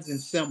signs and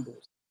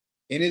symbols,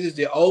 and it is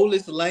the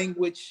oldest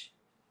language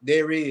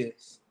there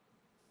is.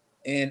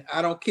 And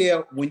I don't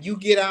care when you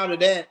get out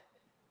of that,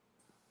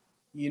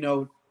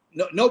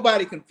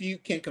 nobody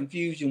can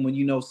confuse you when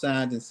you know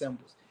signs and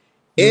symbols.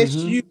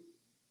 Esu,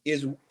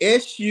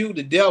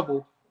 the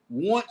devil,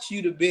 wants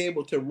you to be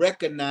able to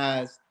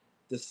recognize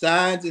the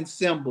signs and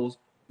symbols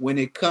when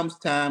it comes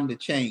time to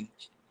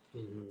change.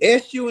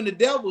 Esu and the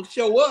devil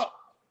show up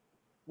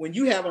when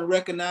you haven't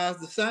recognized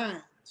the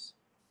signs.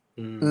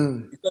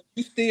 Because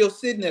you still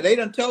sitting there. They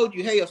done told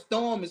you, hey, a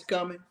storm is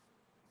coming.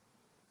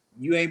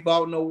 You ain't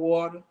bought no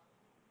water.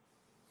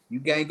 You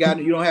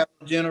don't have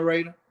no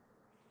generator.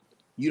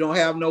 You don't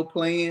have no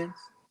plans.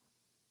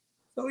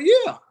 So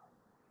yeah,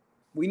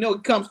 we know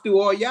it comes through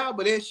all y'all,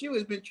 but Esu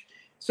has been.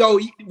 So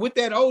with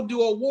that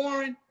Odu or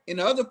Warren, and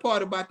the other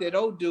part about that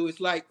Odu is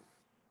like,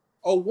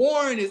 a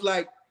Warren is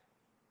like,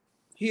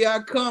 here I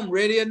come,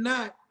 ready or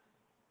not.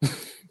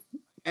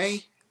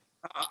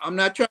 I'm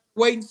not trying to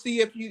wait and see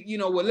if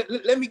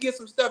let me get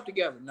some stuff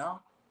together. No.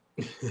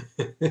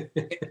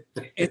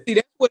 and see,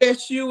 that's what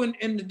Esu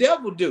and the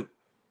devil do.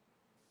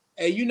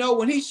 And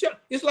when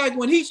it's like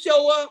when he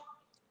show up,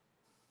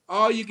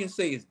 all you can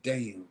say is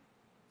damn.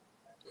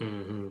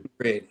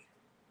 Ready.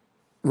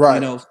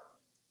 Right.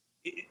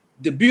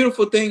 The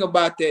beautiful thing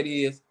about that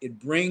is it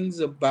brings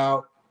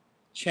about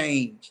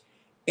change.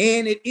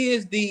 And it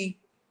is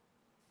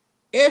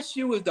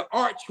Esu is the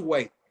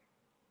archway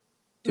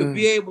to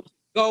be able to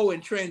go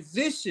and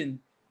transition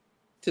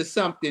to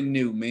something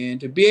new, man.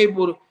 To be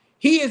able to,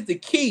 he is the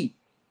key.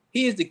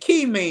 He is the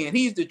key man.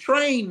 He's the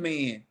trained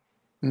man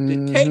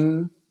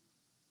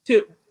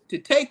to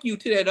take you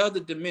to that other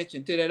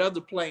dimension, to that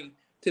other plane,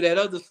 to that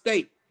other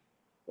state.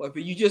 Or if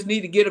you just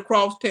need to get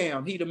across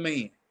town, he the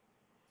man.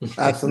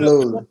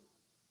 Absolutely.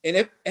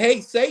 And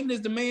Satan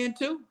is the man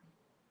too.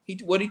 He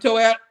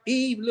told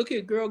Eve, look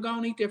here, girl, go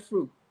and eat that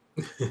fruit.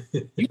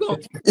 You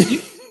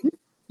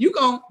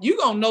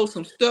gonna know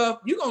some stuff.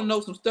 You gonna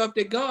know some stuff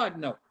that God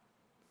knows.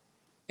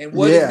 And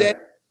what is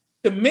that?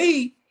 To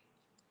me,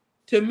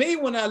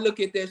 when I look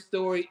at that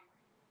story,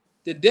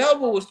 the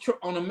devil was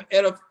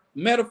at a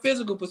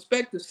metaphysical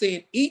perspective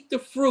saying, eat the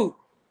fruit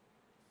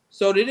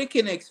so that it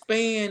can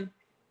expand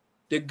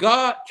the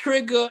God,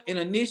 trigger and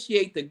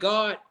initiate the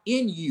God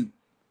in you.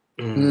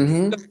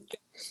 And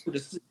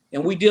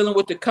we dealing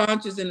with the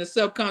conscious and the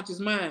subconscious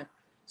mind.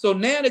 So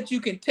now that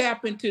you can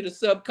tap into the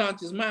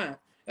subconscious mind,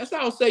 that's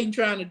all Satan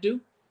trying to do.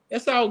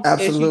 That's all.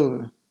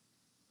 Absolutely.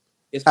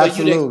 It's for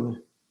you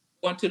to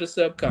go into the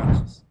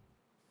subconscious.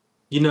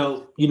 We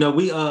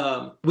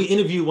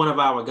interviewed one of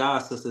our god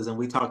sisters and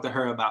we talked to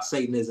her about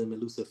Satanism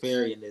and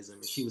Luciferianism,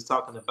 and she was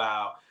talking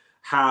about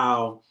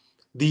how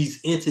these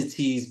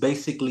entities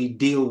basically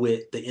deal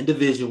with the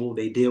individual,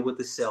 they deal with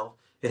the self.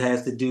 It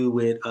has to do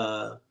with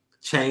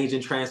change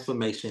and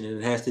transformation, and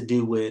it has to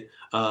do with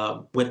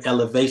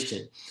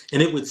elevation.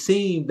 And it would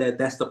seem that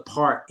that's the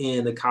part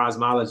in the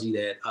cosmology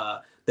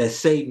that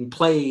Satan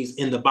plays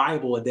in the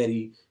Bible, and that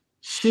he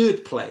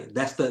should play.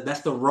 That's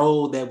the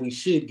role that we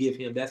should give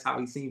him. That's how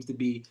he seems to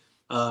be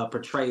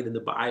portrayed in the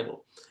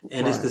Bible.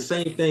 And it's the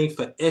Right. same thing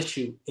for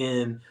Eshu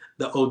in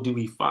the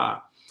Odui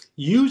 5.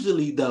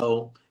 Usually,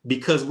 though,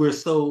 because we're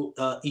so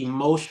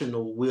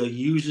emotional, we're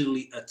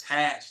usually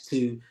attached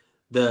to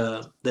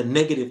the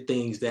negative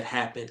things that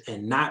happen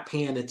and not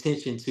paying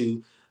attention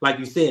to, like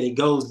you said, it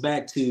goes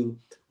back to,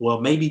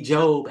 well, maybe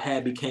Job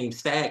had became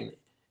stagnant.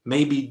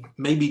 Maybe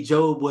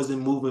Job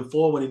wasn't moving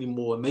forward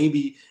anymore.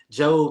 Maybe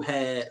Job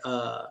had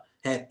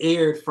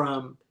erred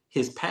from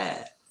his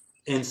path.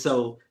 And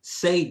so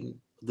Satan,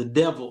 the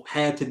devil,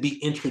 had to be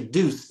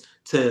introduced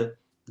to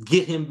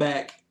get him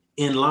back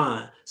in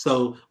line.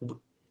 So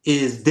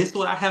is this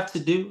what I have to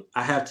do?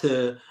 I have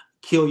to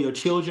kill your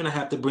children. I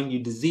have to bring you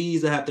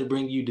disease. I have to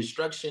bring you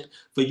destruction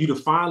for you to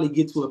finally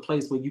get to a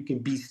place where you can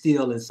be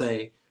still and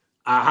say,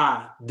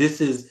 aha,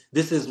 this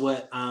is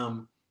what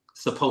I'm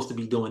supposed to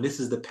be doing. This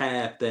is the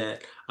path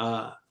that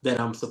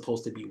I'm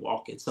supposed to be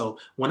walking. So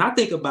when I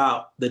think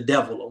about the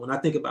devil, or when I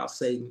think about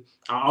Satan,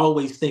 I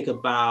always think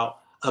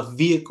about a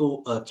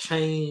vehicle of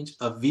change,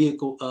 a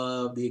vehicle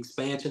of the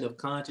expansion of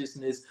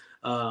consciousness,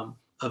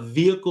 a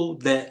vehicle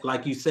that,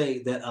 like you say,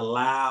 that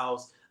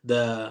allows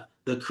the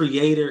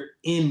creator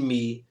in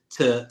me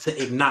to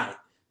ignite.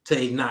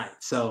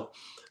 So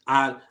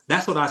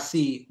that's what I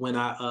see when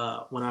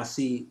I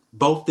see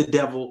both the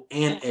devil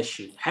and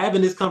Eshu.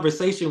 Having this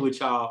conversation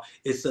with y'all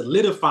is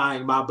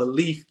solidifying my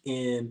belief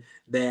in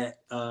that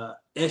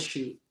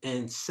Eshu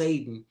and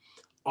Satan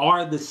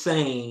are the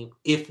same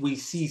if we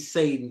see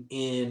Satan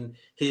in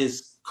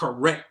his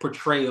correct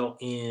portrayal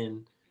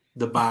in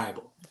the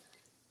Bible.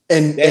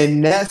 That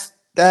And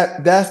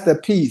that's the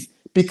piece,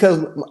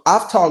 because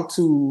I've talked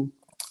to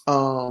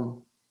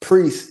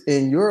priests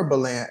in Yoruba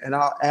land, and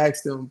I'll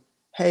ask them,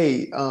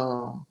 "Hey,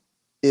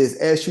 is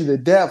Esu the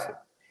devil?"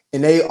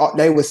 And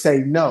they would say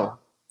no.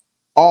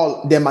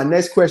 All then my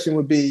next question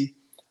would be,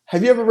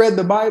 "Have you ever read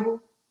the Bible?"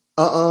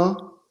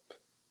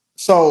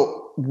 So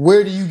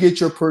where do you get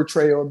your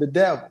portrayal of the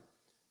devil?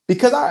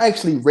 Because I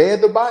actually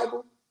read the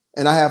Bible,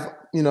 and I have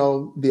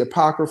the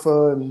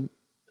Apocrypha and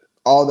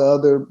all the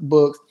other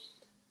books.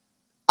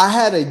 I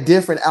had a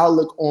different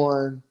outlook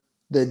on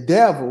the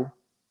devil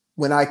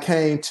when I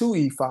came to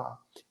E5.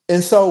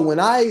 And so when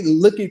I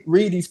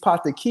read these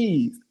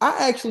Keys,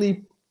 I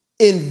actually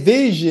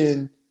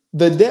envision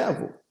the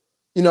devil.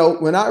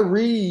 When I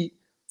read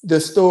the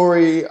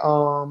story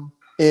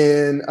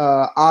in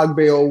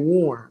Ogbe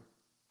Warren,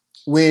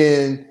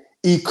 when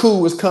Iku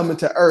was coming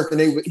to Earth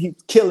and he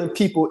killing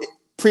people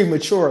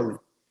prematurely,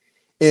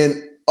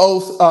 and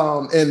Arumala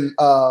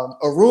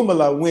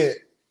went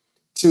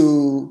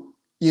to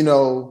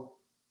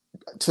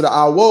to the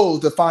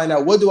Awos to find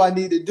out, what do I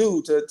need to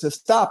do to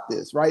stop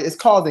this, right? It's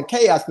causing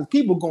chaos because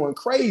people going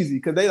crazy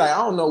because they like, I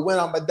don't know when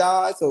I'm gonna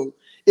die. So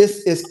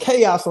it's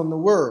chaos on the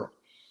world.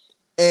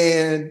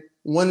 And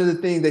one of the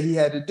things that he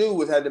had to do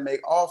was had to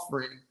make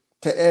offering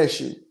to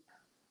Eshu.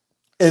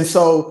 And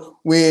so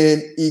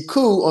when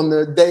Iku on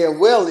the day of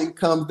wailing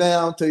comes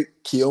down to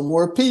kill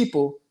more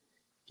people,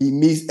 he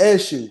meets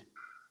Eshu.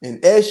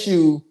 And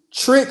Eshu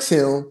tricks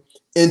him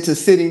into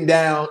sitting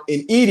down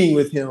and eating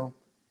with him.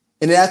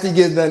 And then after he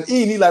gets done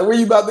eating, he's like, where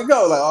you about to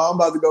go? Like, oh, I'm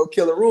about to go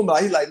kill a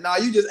Roomba. He's like, nah,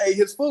 you just ate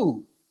his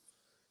food.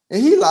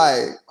 And he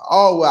like,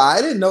 oh, well,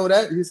 I didn't know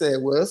that. He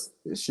said, well,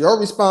 it's your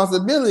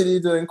responsibility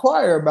to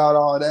inquire about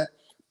all that.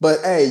 But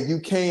hey, you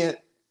can't,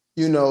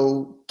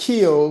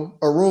 kill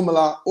a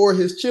Roomba or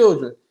his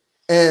children.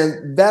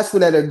 And that's where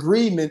that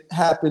agreement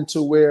happened,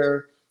 to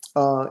where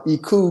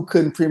Iku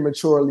couldn't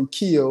prematurely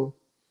kill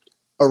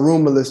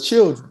Arumala's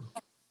children.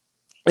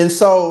 And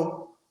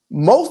so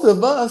most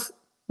of us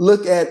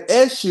look at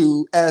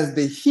Eshu as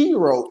the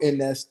hero in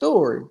that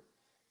story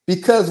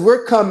because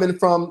we're coming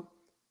from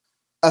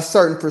a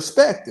certain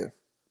perspective.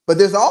 But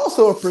there's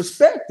also a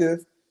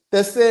perspective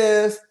that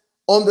says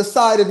on the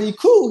side of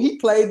Iku, he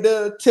played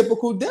the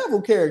typical devil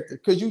character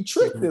because you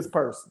tricked this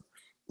person.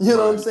 You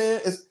know what I'm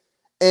Right.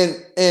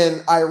 saying?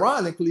 And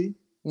ironically,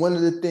 one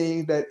of the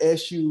things that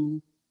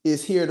Eshu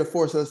is here to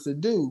force us to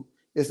do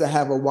is to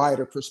have a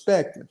wider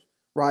perspective,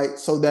 right?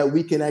 So that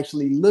we can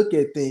actually look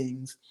at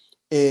things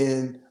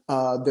in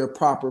their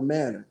proper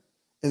manner.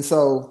 And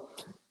so,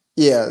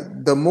 yeah,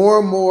 the more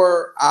and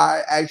more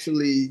I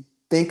actually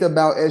think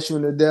about Eshu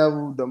and the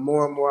devil, the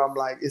more and more I'm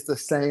like, it's the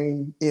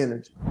same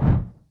energy.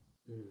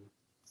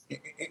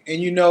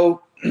 and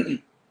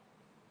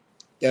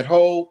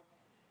that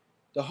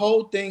the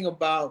whole thing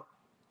about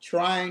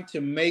trying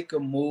to make a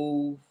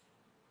move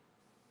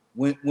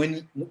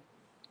when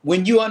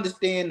you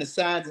understand the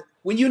signs,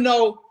 when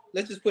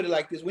let's just put it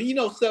like this, when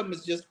something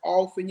is just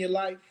off in your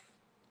life,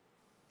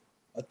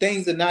 or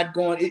things are not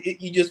going,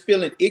 you just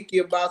feeling icky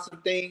about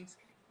some things,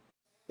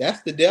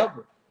 that's the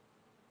devil.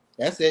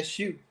 That's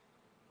Eshu.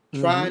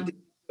 trying to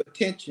get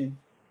attention.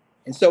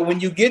 And so when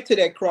you get to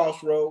that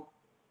crossroad,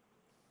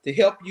 to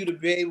help you to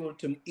be able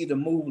to either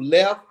move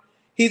left,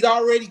 he's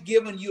already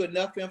given you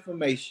enough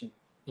information.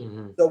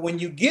 So when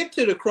you get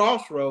to the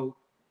crossroad,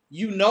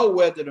 you know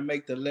whether to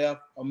make the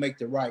left or make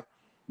the right.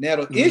 Now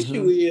the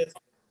issue is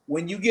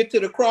when you get to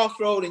the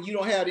crossroad and you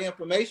don't have the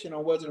information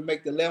on whether to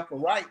make the left or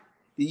right,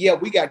 then yeah,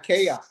 we got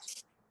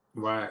chaos.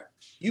 Right.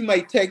 You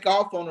may take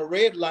off on a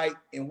red light,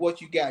 and what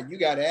you got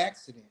an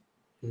accident.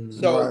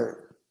 So,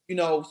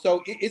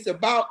 so it's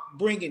about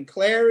bringing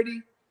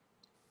clarity.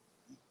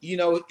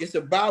 It's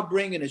about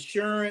bringing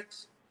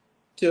assurance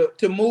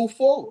to move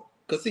forward.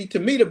 Because see, to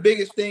me, the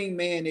biggest thing,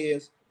 man,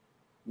 is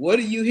what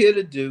are you here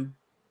to do?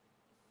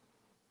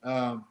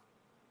 How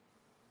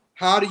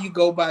do you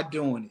go by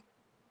doing it?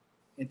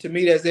 And to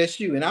me, that's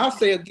Esu. And I'll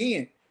say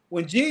again,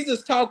 when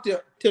Jesus talked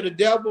to the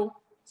devil,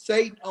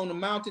 Satan, on the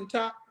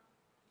mountaintop,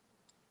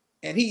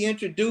 and he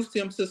introduced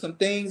him to some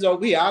things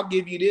over here. I'll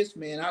give you this,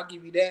 man. I'll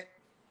give you that.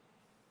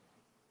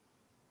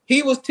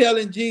 He was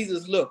telling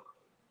Jesus, look,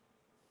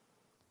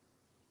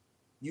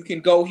 you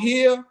can go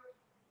here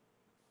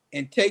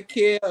and take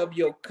care of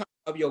your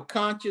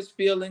conscious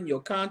feeling,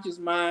 your conscious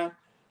mind,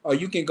 or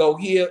you can go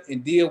here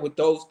and deal with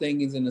those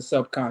things in the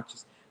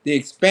subconscious. The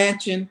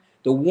expansion,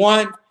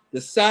 the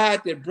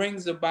side that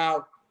brings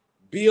about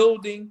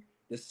building,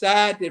 the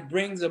side that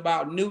brings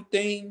about new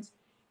things.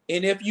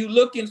 And if you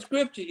look in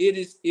scripture,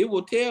 it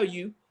will tell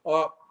you,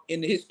 or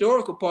in the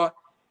historical part,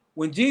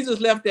 when Jesus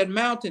left that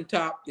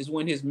mountaintop is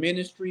when his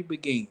ministry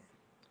began.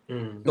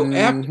 So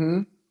after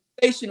the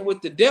conversation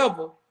with the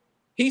devil,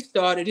 he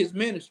started his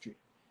ministry.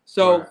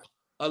 So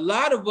a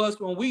lot of us,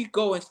 when we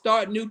go and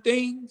start new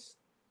things,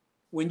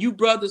 when you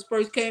brothers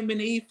first came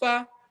into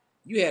E5,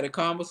 you had a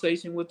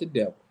conversation with the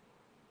devil.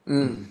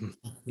 And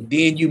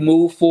then you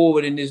move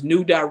forward in this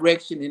new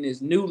direction, in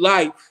this new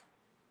life,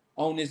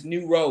 on this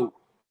new road.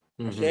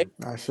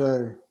 I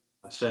say.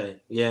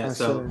 Yeah.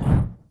 So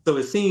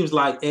it seems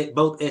like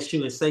both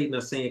Esu and Satan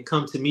are saying,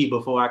 "Come to me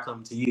before I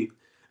come to you."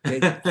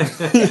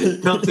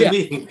 Come to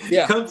me.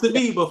 Yeah. Come to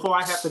me before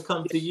I have to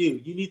come to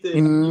you. You need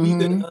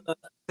to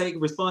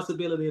take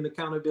responsibility and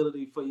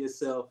accountability for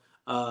yourself.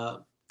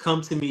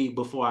 Come to me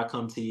before I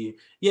come to you.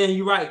 Yeah,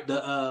 you're right.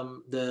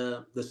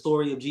 The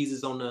story of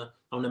Jesus on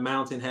the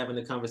mountain having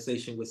a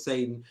conversation with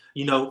Satan.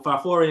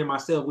 Fafore and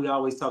myself, we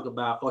always talk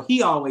about, or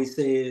he always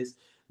says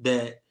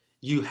that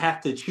you have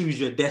to choose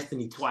your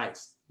destiny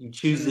twice. You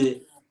choose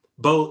it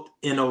both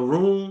in a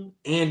room,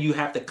 and you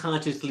have to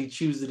consciously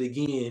choose it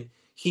again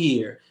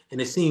here. And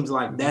it seems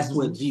like that's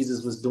what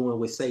Jesus was doing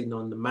with Satan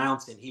on the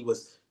mountain. He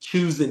was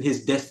choosing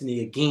his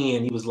destiny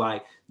again. He was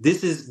like,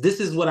 this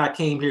is what I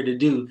came here to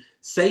do.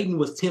 Satan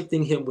was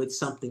tempting him with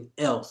something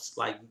else.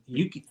 Like,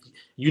 you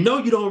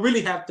don't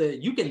really have to,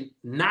 you can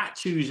not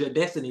choose your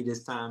destiny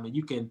this time, and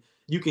you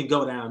can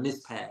go down this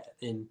path.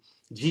 And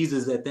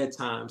Jesus at that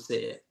time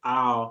said,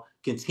 I'll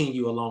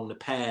continue along the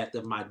path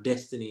of my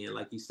destiny. And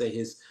like you say,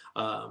 his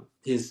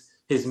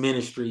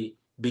ministry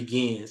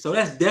begin. So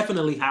that's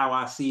definitely how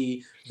I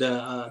see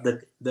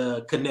the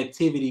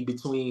connectivity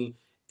between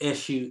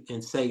Esu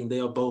and Satan. They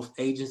are both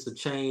agents of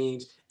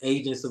change,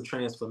 agents of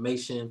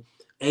transformation,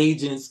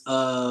 agents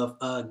of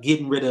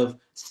getting rid of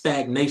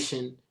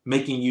stagnation,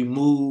 making you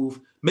move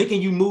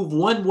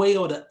one way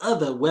or the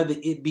other, whether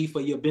it be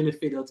for your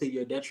benefit or to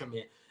your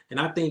detriment. And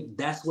I think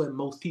that's what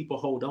most people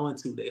hold on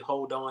to. They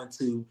hold on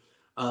to,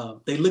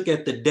 they look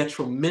at the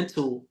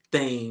detrimental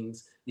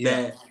things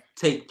that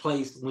take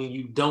place when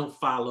you don't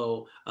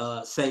follow,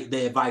 say,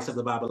 the advice of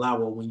the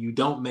Babalawo, when you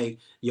don't make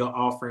your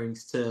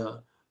offerings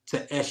to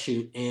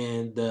Esu,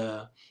 and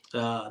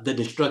the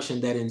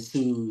destruction that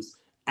ensues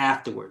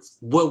afterwards.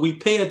 What we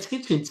pay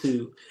attention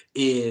to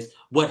is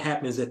what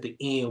happens at the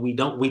end. We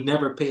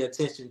never pay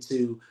attention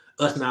to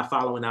us not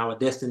following our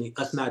destiny,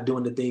 us not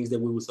doing the things that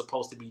we were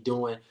supposed to be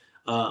doing.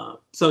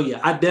 So yeah,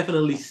 I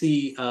definitely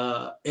see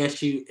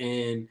Esu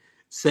and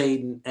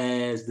Satan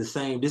as the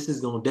same. This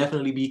is going to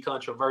definitely be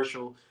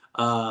controversial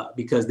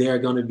because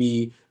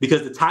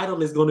the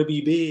title is going to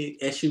be big.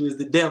 Esu is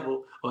the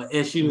devil, or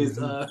Esu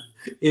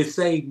is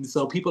Satan.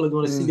 So people are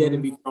going to see that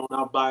and be thrown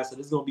out by it. So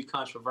this is going to be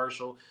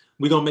controversial.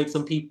 We're going to make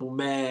some people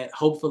mad.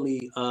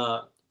 Hopefully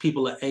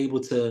people are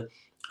able to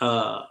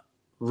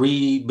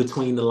read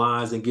between the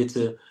lines and get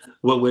to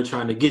what we're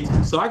trying to get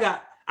to. So I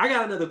got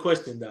another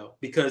question though,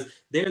 because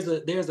there's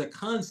a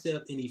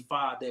concept in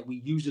Ifa that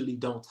we usually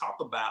don't talk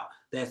about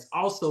that's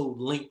also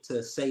linked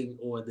to Satan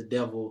or the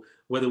devil,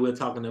 whether we're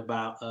talking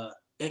about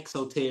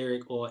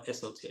exoteric or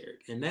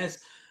esoteric, and that's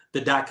the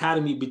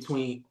dichotomy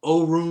between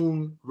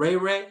Orun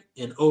Rere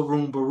and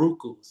Orun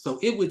Baruku. So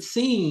it would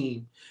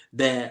seem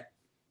that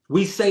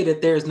we say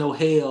that there's no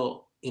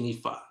hell in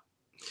Ifa,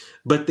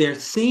 but there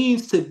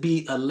seems to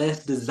be a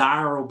less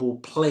desirable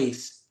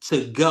place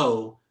to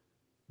go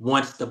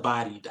once the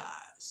body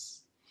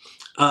dies.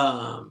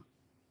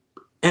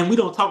 And we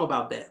don't talk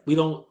about that. We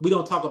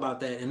don't talk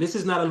about that. And this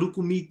is not a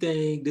Lukumi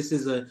thing. This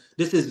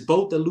is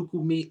both a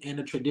Lukumi and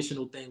a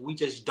traditional thing. We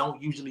just don't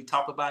usually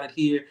talk about it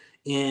here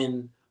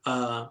in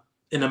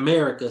in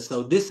America.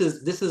 So this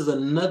is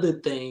another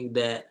thing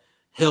that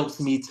helps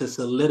me to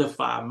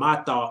solidify my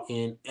thought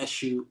in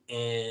Eshu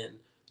and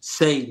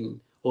Satan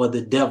or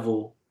the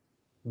devil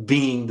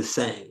being the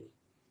same.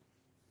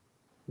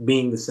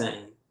 Being the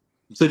same.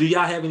 So do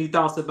y'all have any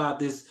thoughts about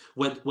this?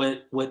 What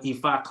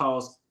Ifa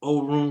calls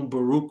Orun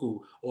Baruku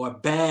or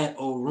bad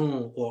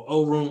Orun or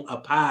Orun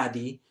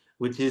Apadi,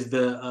 which is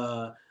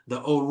the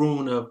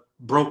Orun of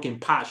broken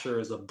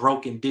potsherds or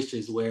broken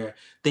dishes where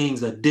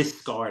things are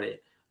discarded.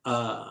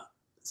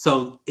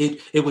 So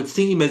it would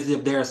seem as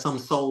if there are some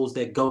souls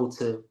that go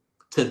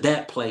to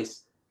that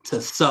place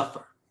to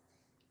suffer.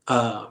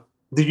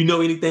 Do you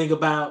know anything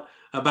about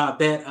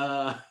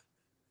that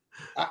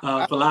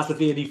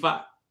philosophy in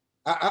Ifa?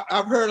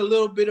 I've heard a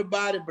little bit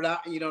about it,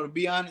 but to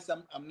be honest,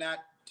 I'm not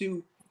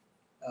too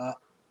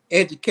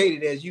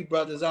educated as you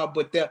brothers are.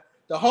 But the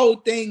whole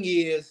thing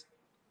is,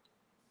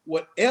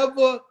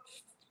 whatever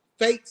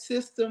fake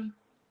system,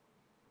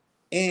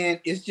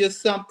 and it's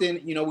just something.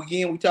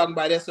 Again, we're talking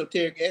about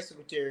esoteric.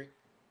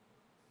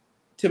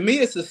 To me,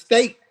 it's a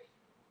state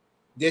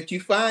that you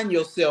find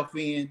yourself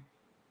in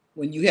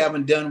when you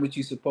haven't done what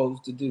you're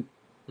supposed to do.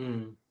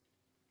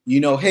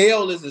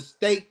 Hell is a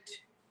state,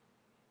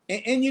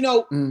 and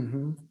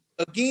Mm-hmm.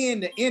 again,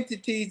 the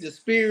entities, the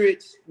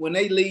spirits, when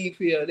they leave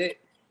here, that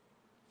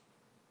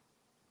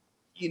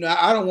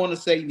I don't want to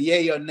say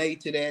yay or nay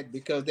to that,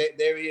 because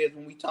there is,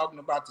 when we're talking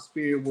about the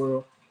spirit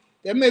world,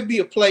 there may be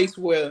a place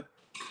where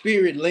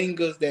spirit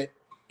lingers that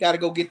got to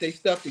go get their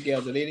stuff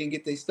together. They didn't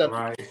get their stuff.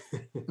 Right.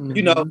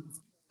 You know,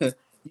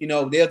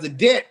 Mm-hmm. there's a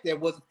debt that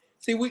was.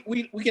 See,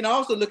 we can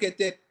also look at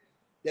that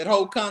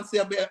whole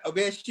concept of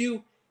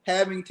SU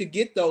having to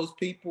get those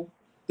people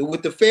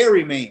with the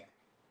ferryman.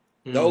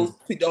 Those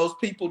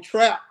people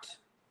trapped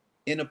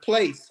in a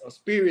place, or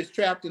spirits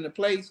trapped in a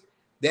place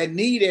that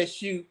need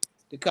SU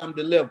to come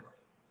deliver.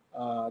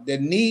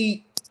 That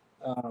need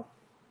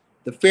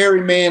the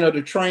ferryman or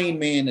the train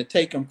man to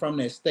take them from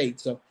that state.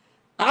 So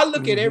I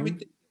look at Mm-hmm.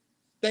 everything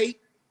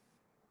state.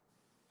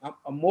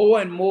 I'm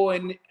more and more,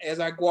 and as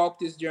I go off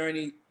this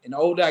journey, and the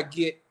older I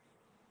get,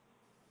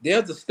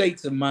 there's the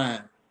states of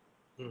mind.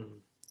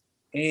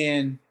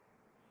 And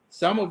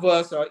some of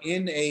us are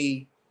in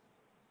a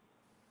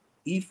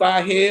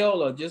E5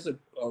 hell or just a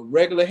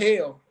regular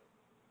hell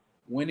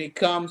when it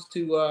comes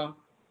to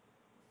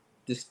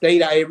the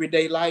state of our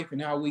everyday life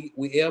and how we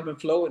ebb and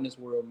flow in this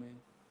world,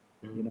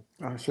 man.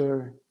 I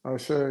sure.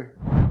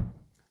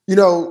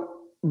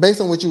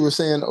 Based on what you were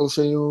saying,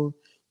 Oseun,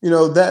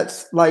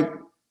 that's like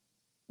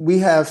we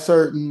have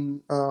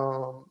certain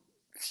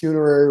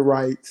funerary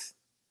rites.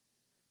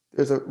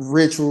 There's a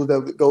ritual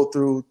that we go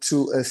through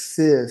to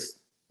assist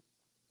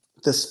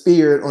the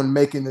spirit on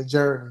making the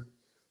journey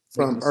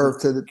from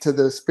earth to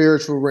the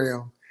spiritual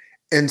realm.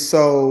 And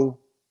so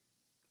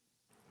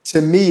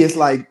to me, it's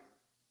like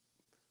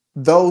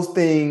those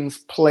things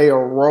play a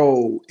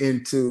role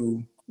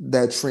into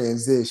that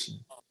transition.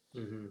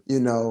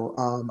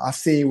 I've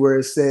seen where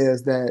it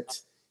says that,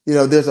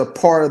 there's a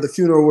part of the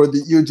funeral where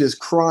you're just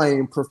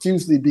crying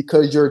profusely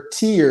because your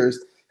tears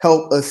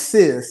help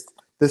assist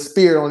the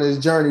spirit on his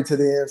journey to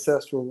the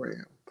ancestral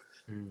realm.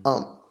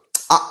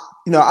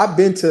 I've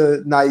been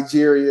to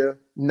Nigeria,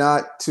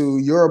 not to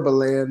Yoruba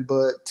land,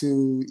 but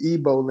to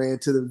Igbo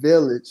land, to the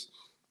village.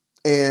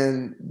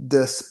 And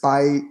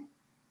despite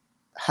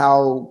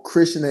how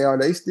Christian they are,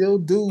 they still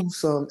do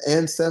some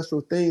ancestral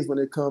things when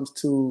it comes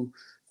to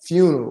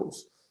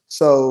funerals.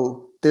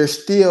 So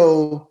there's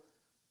still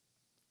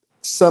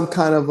some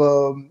kind of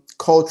a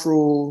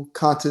cultural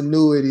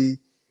continuity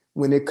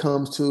when it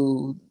comes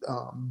to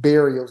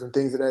burials and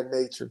things of that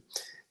nature.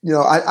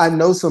 I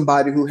know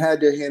somebody who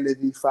had their hand in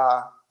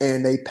V5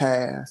 and they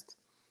passed.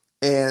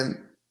 And,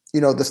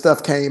 the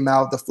stuff came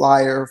out, the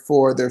flyer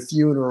for their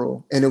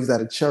funeral, and it was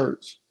at a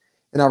church.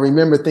 And I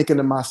remember thinking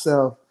to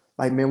myself,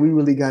 like, man, we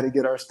really got to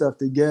get our stuff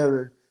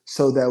together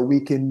so that we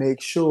can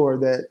make sure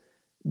that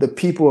the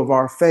people of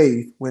our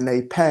faith, when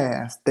they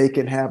pass, they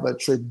can have a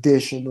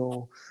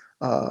traditional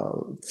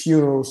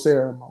funeral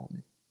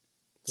ceremony.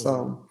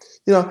 So,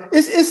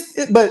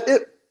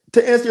 to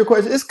answer your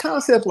question, it's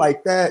concept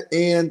like that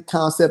and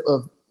concept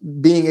of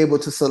being able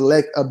to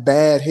select a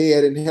bad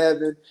head in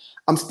heaven.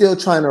 I'm still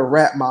trying to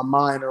wrap my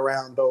mind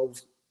around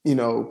those,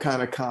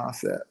 kind of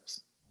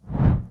concepts.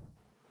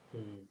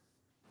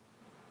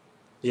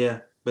 Yeah,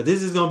 but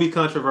this is gonna be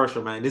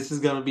controversial, man. This is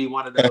gonna be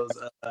one of those.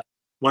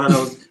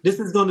 This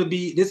is gonna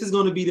be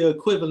the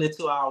equivalent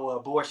to our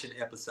abortion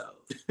episode.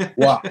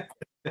 Wow.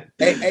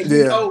 Hey,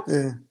 yeah.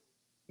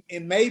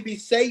 And maybe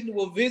Satan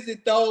will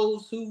visit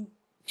those who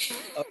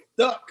are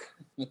stuck.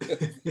 Let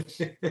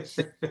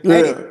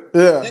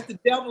the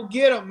devil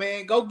get them,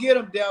 man. Go get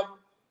them, devil.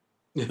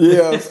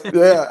 Yes,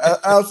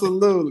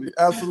 absolutely.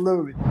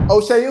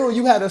 Oseun,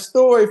 you had a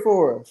story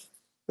for us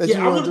that you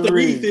I wanted wanted to to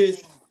read read.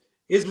 this.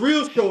 It's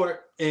real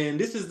short, and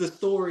this is the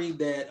story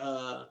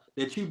that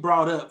you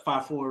brought up,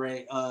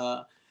 Fafore.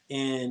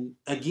 And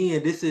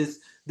again,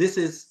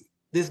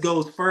 this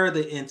goes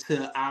further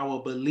into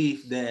our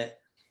belief that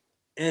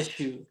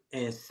Eshu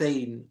and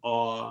Satan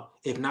are,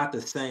 if not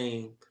the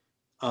same,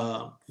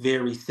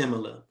 very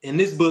similar. In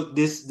this book,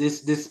 this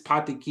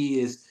patiki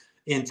is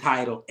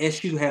entitled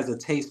 "Esu Has a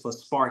Taste for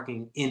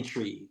Sparking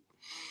Intrigue."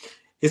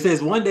 It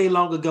says, one day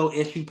long ago,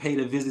 Esu paid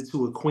a visit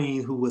to a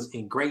queen who was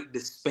in great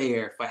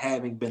despair for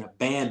having been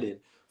abandoned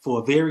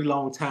for a very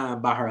long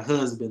time by her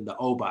husband, the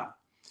Oba.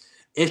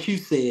 Esu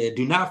said,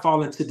 do not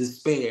fall into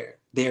despair.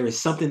 There is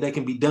something that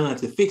can be done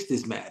to fix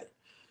this matter.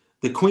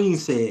 The queen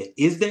said,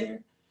 is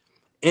there?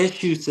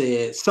 Esu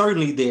said,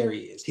 certainly there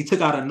is. He took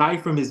out a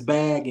knife from his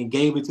bag and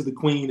gave it to the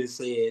queen and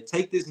said,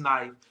 take this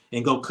knife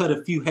and go cut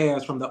a few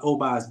hairs from the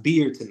Oba's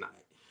beard tonight.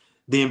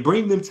 Then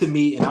bring them to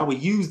me, and I will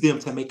use them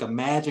to make a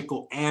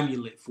magical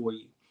amulet for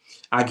you.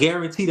 I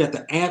guarantee that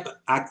the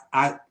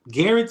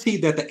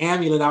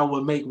amulet I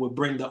will make will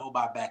bring the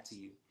Oba back to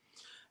you.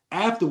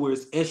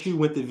 Afterwards, Esu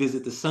went to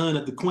visit the son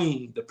of the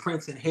queen, the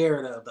prince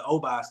inheritor of the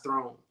Oba's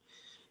throne.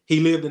 He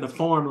lived in a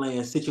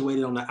farmland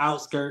situated on the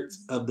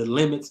outskirts of the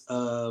limits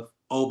of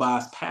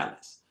Oba's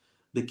palace.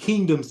 The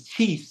kingdom's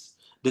chiefs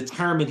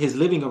determined his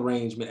living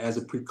arrangement as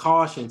a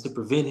precaution to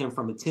prevent him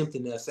from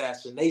attempting the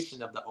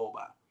assassination of the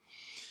Oba.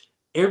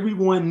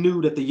 Everyone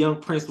knew that the young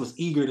prince was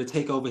eager to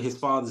take over his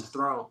father's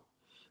throne.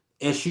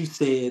 Esu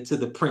said to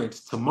the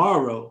prince,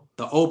 tomorrow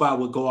the Oba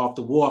will go off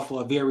to war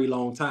for a very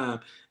long time,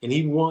 and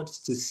he wants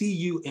to see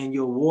you and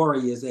your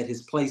warriors at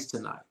his place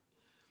tonight.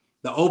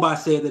 The Oba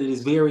said that it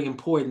is very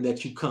important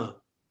that you come.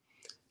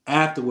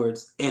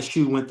 Afterwards,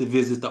 Esu went to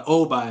visit the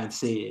Oba and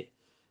said,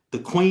 the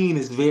queen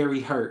is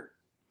very hurt.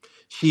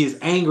 She is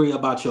angry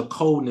about your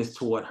coldness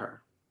toward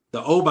her.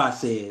 The Oba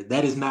said,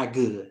 that is not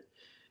good.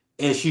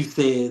 Esu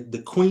said,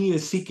 the queen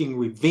is seeking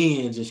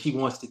revenge and she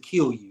wants to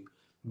kill you.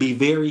 Be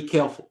very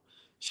careful.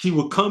 She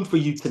will come for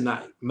you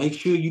tonight. Make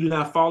sure you do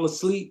not fall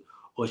asleep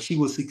or she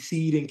will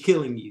succeed in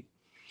killing you.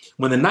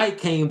 When the night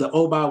came, the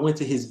Oba went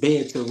to his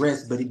bed to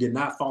rest, but he did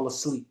not fall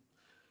asleep.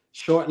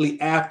 Shortly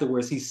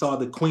afterwards, he saw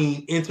the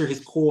queen enter his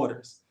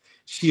quarters.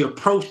 She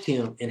approached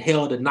him and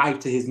held a knife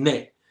to his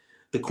neck.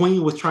 The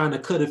queen was trying to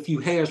cut a few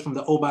hairs from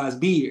the Oba's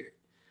beard.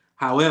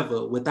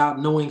 However, without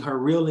knowing her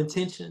real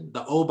intention,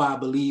 the Oba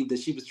believed that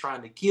she was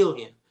trying to kill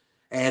him,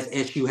 as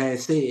Esu had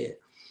said.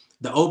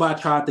 The Oba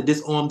tried to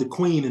disarm the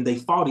queen and they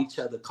fought each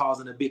other,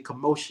 causing a big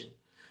commotion.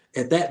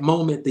 At that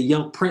moment, the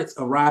young prince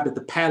arrived at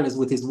the palace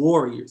with his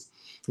warriors.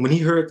 When he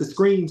heard the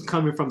screams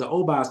coming from the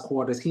Oba's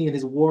quarters, he and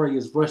his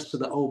warriors rushed to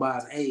the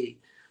Oba's aid.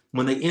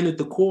 When they entered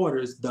the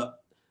quarters,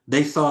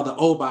 they saw the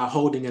Oba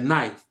holding a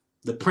knife.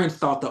 The prince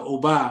thought the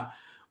Oba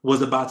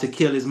was about to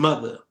kill his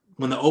mother.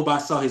 When the Oba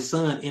saw his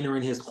son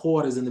entering his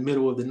quarters in the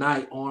middle of the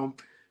night,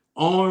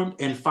 armed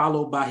and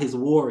followed by his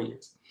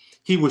warriors,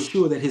 he was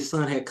sure that his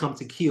son had come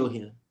to kill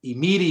him.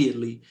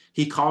 Immediately,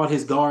 he called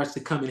his guards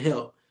to come and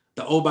help.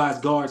 The Oba's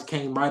guards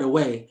came right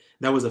away.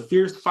 There was a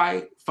fierce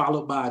fight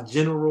followed by a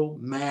general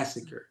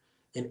massacre,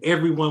 and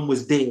everyone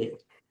was dead.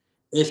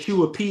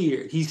 Esu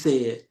appeared. He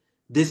said,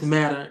 this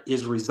matter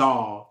is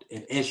resolved,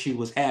 and Esu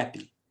was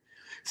happy.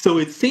 So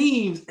it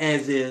seems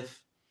as if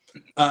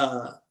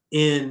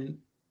in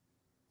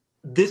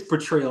this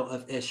portrayal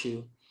of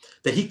Esu,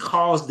 that he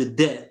caused the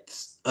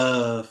deaths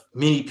of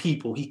many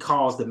people. He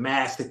caused the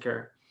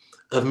massacre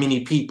of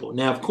many people.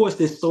 Now, of course,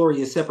 this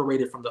story is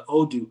separated from the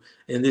Odu,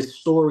 and this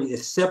story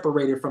is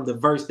separated from the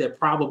verse that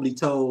probably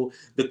told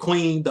the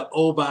queen, the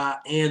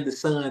Oba, and the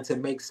son to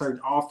make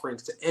certain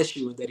offerings to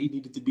Esu, and that he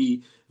needed to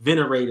be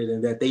venerated,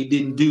 and that they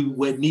didn't do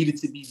what needed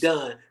to be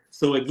done.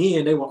 So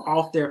again, they were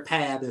off their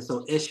path, and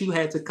so Esu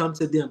had to come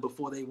to them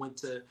before they went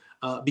to,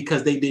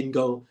 because they didn't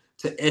go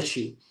to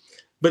Esu.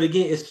 But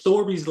again, it's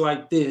stories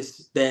like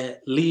this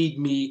that lead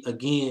me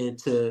again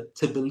to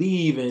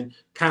believe and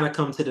kind of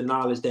come to the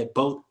knowledge that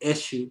both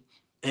Esu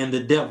and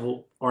the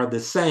devil are the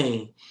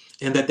same,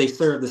 and that they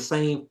serve the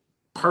same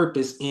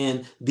purpose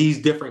in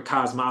these different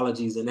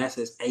cosmologies, and that's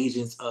as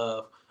agents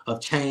of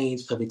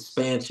change, of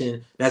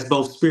expansion. That's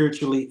both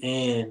spiritually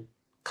and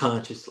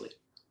consciously.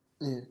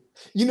 Yeah.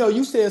 You know,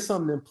 you said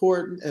something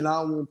important, and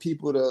I don't want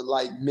people to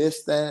like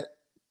miss that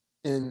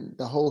in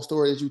the whole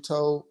story as you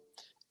told,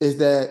 is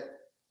that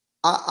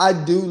I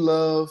do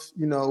love,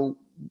 you know,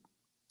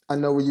 I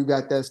know where you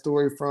got that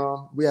story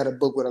from. We had a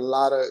book with a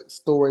lot of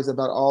stories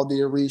about all the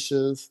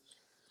Orishas,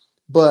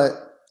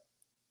 but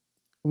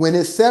when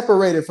it's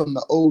separated from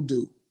the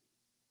Odu,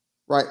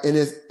 right, and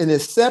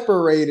it's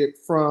separated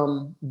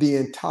from the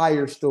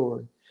entire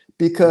story,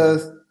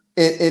 because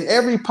in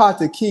every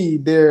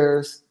Pataki,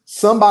 there's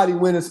somebody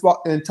went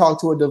and talked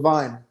to a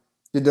diviner.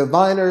 The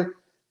diviner,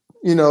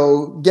 you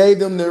know, gave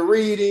them their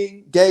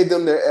reading, gave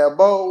them their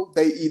elbow.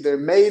 They either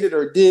made it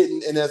or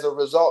didn't, and as a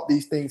result,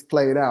 these things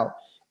played out.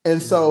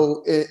 And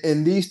so,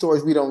 in these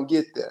stories, we don't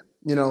get that.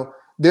 You know,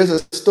 there's a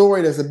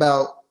story that's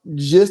about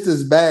just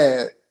as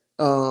bad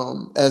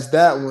as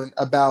that one,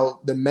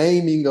 about the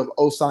maiming of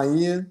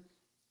Oseun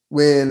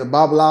when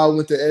Babalawo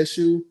went to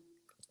Eshu,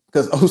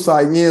 because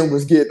Oseun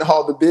was getting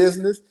all the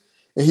business,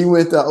 and he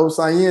went to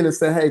Oseun and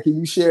said, "Hey, can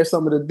you share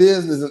some of the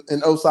business?"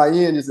 And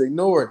Oseun just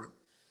ignored it.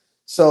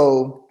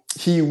 So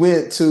he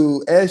went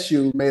to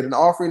Eshu, made an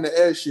offering to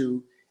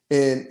Eshu,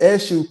 and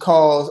Eshu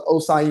caused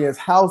Oseun's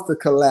house to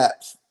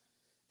collapse.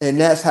 And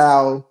that's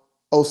how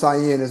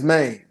Oseun is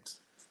named.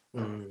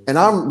 Mm. And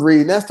I'm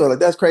reading that story like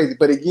that's crazy.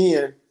 But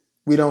again,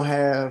 we don't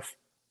have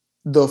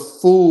the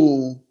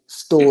full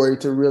story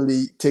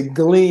to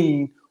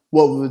glean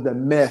what was the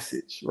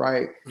message,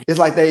 right? It's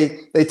like they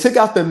took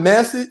out the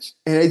message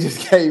and they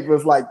just gave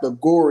us like the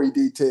gory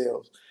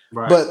details.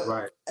 Right, But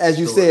right. as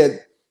you Sure.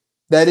 said,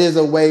 that is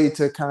a way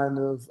to kind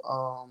of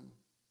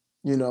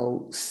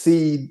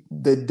see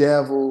the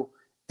devil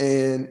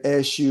and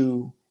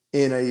Esu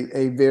in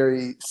a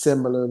very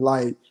similar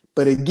light.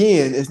 But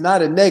again, it's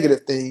not a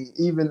negative thing.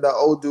 Even the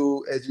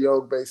Odu, as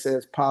Yogbe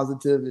says,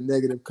 positive and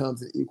negative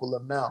comes in equal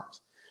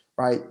amounts,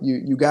 right?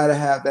 You got to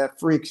have that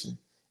friction.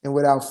 And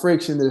without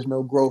friction, there's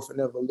no growth and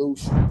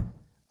evolution.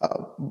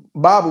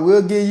 Baba,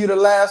 we'll give you the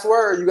last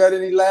word. You got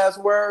any last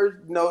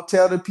words?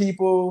 Tell the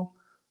people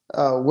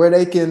where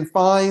they can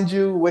find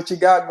you, what you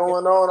got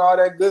going on, all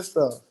that good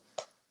stuff.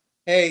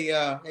 Hey,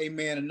 hey,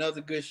 man,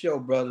 another good show,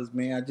 brothers,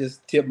 man. I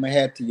just tip my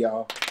hat to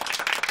y'all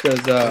because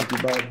Thank you,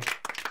 Baba.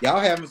 y'all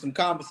having some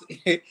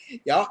conversation.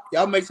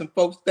 y'all make some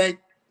folks think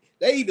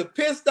they either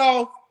pissed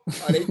off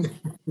or they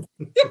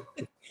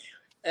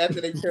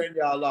after they turn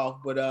y'all off.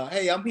 But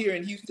hey, I'm here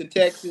in Houston,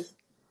 Texas.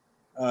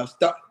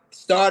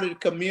 Started a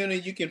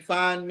community. You can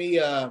find me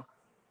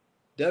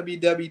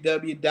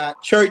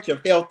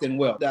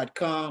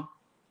www.churchofhealthandwealth.com.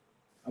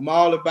 I'm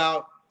all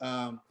about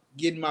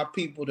getting my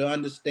people to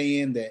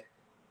understand that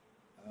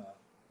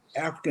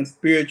African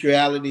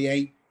spirituality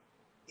ain't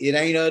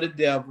of the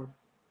devil.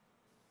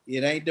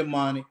 It ain't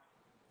demonic.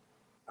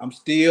 I'm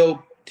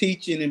still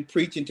teaching and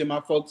preaching to my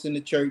folks in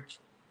the church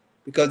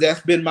because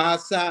that's been my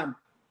assignment.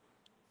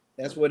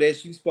 That's what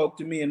Esu spoke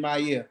to me in my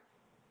ear,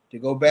 to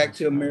go back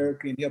to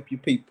America and help you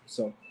people.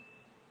 So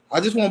I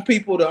just want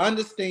people to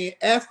understand,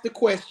 ask the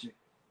question,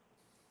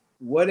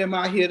 what am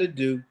I here to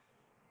do?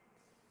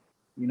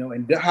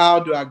 And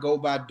how do I go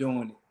by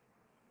doing it?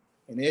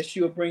 And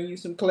Esu will bring you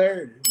some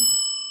clarity.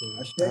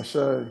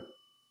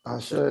 I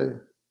say,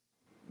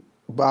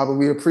 Baba,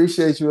 we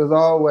appreciate you as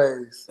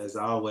always. As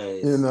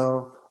always. And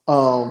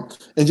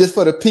just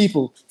for the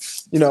people,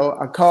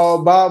 I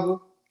called Baba.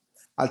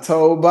 I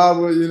told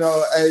Baba,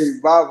 hey,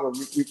 Baba,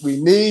 we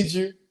need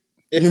you.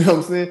 You know what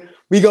I'm saying?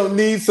 We gonna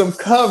need some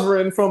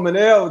covering from an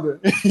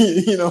elder,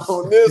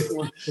 on this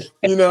one.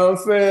 You know what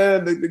I'm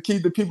saying? To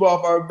keep the people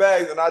off our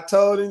backs. And I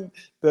told him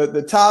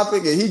the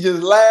topic, and he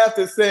just laughed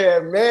and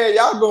said, "Man,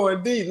 y'all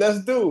going deep.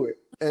 Let's do it."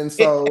 And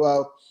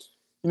so,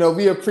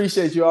 we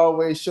appreciate you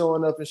always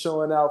showing up and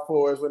showing out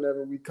for us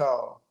whenever we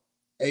call.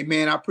 Hey,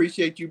 man, I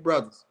appreciate you,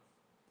 brothers.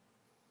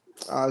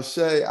 Ashe,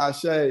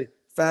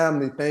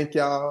 family, thank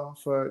y'all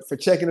for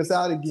checking us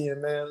out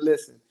again, man.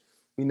 Listen,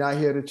 we're not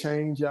here to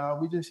change y'all.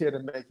 We just here to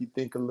make you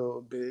think a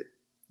little bit.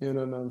 You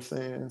know what I'm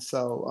saying?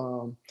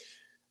 So,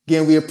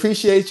 again, we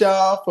appreciate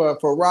y'all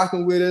for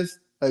rocking with us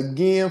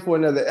again for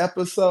another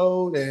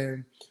episode.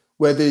 And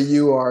whether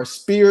you are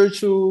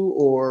spiritual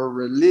or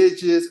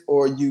religious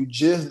or you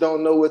just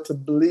don't know what to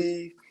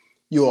believe,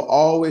 you'll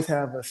always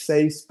have a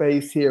safe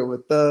space here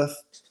with us,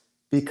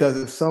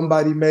 because if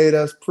somebody made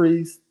us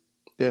priests,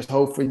 there's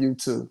hope for you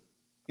too.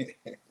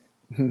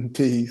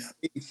 Peace.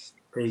 Peace.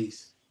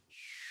 Peace.